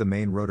speed of the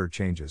main rotor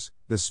changes,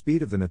 the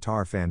speed of the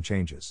Natar fan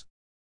changes.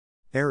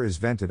 Air is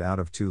vented out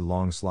of 2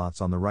 long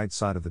slots on the right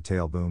side of the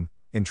tail boom,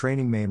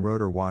 entraining main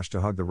rotor wash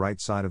to hug the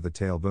right side of the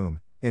tail boom,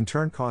 in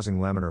turn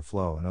causing laminar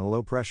flow and a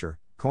low pressure,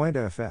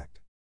 Coanda effect.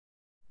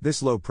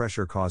 This low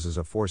pressure causes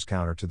a force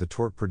counter to the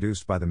torque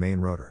produced by the main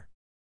rotor.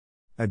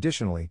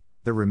 Additionally,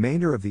 the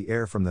remainder of the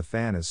air from the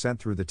fan is sent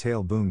through the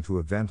tail boom to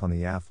a vent on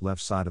the aft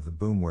left side of the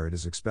boom where it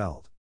is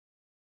expelled.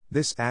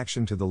 This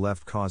action to the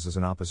left causes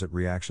an opposite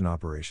reaction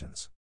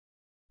operations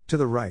to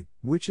the right,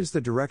 which is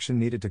the direction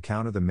needed to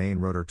counter the main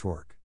rotor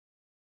torque.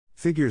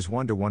 Figures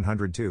 1 to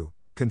 102,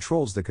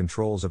 controls. The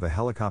controls of a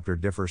helicopter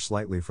differ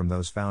slightly from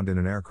those found in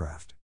an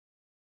aircraft.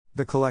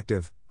 The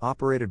collective,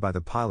 operated by the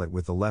pilot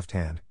with the left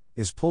hand,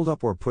 is pulled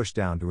up or pushed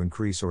down to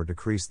increase or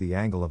decrease the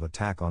angle of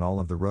attack on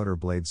all of the rotor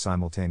blades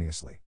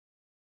simultaneously.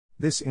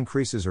 This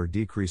increases or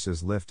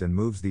decreases lift and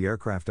moves the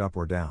aircraft up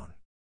or down.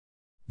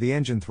 The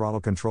engine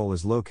throttle control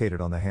is located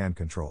on the hand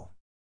control.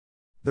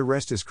 The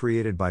rest is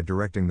created by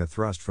directing the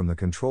thrust from the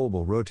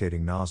controllable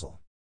rotating nozzle.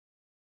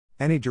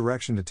 Any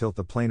direction to tilt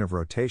the plane of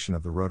rotation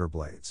of the rotor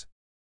blades.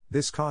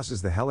 This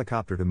causes the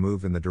helicopter to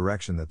move in the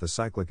direction that the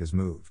cyclic is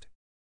moved.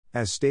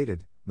 As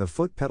stated, the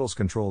foot pedals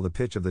control the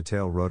pitch of the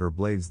tail rotor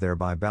blades,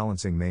 thereby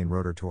balancing main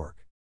rotor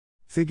torque.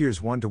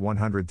 Figures 1 to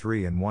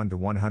 103 and 1 to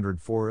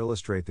 104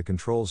 illustrate the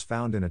controls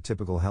found in a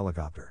typical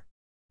helicopter.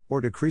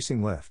 Or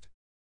decreasing lift.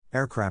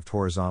 Aircraft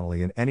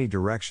horizontally in any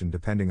direction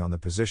depending on the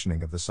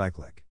positioning of the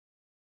cyclic.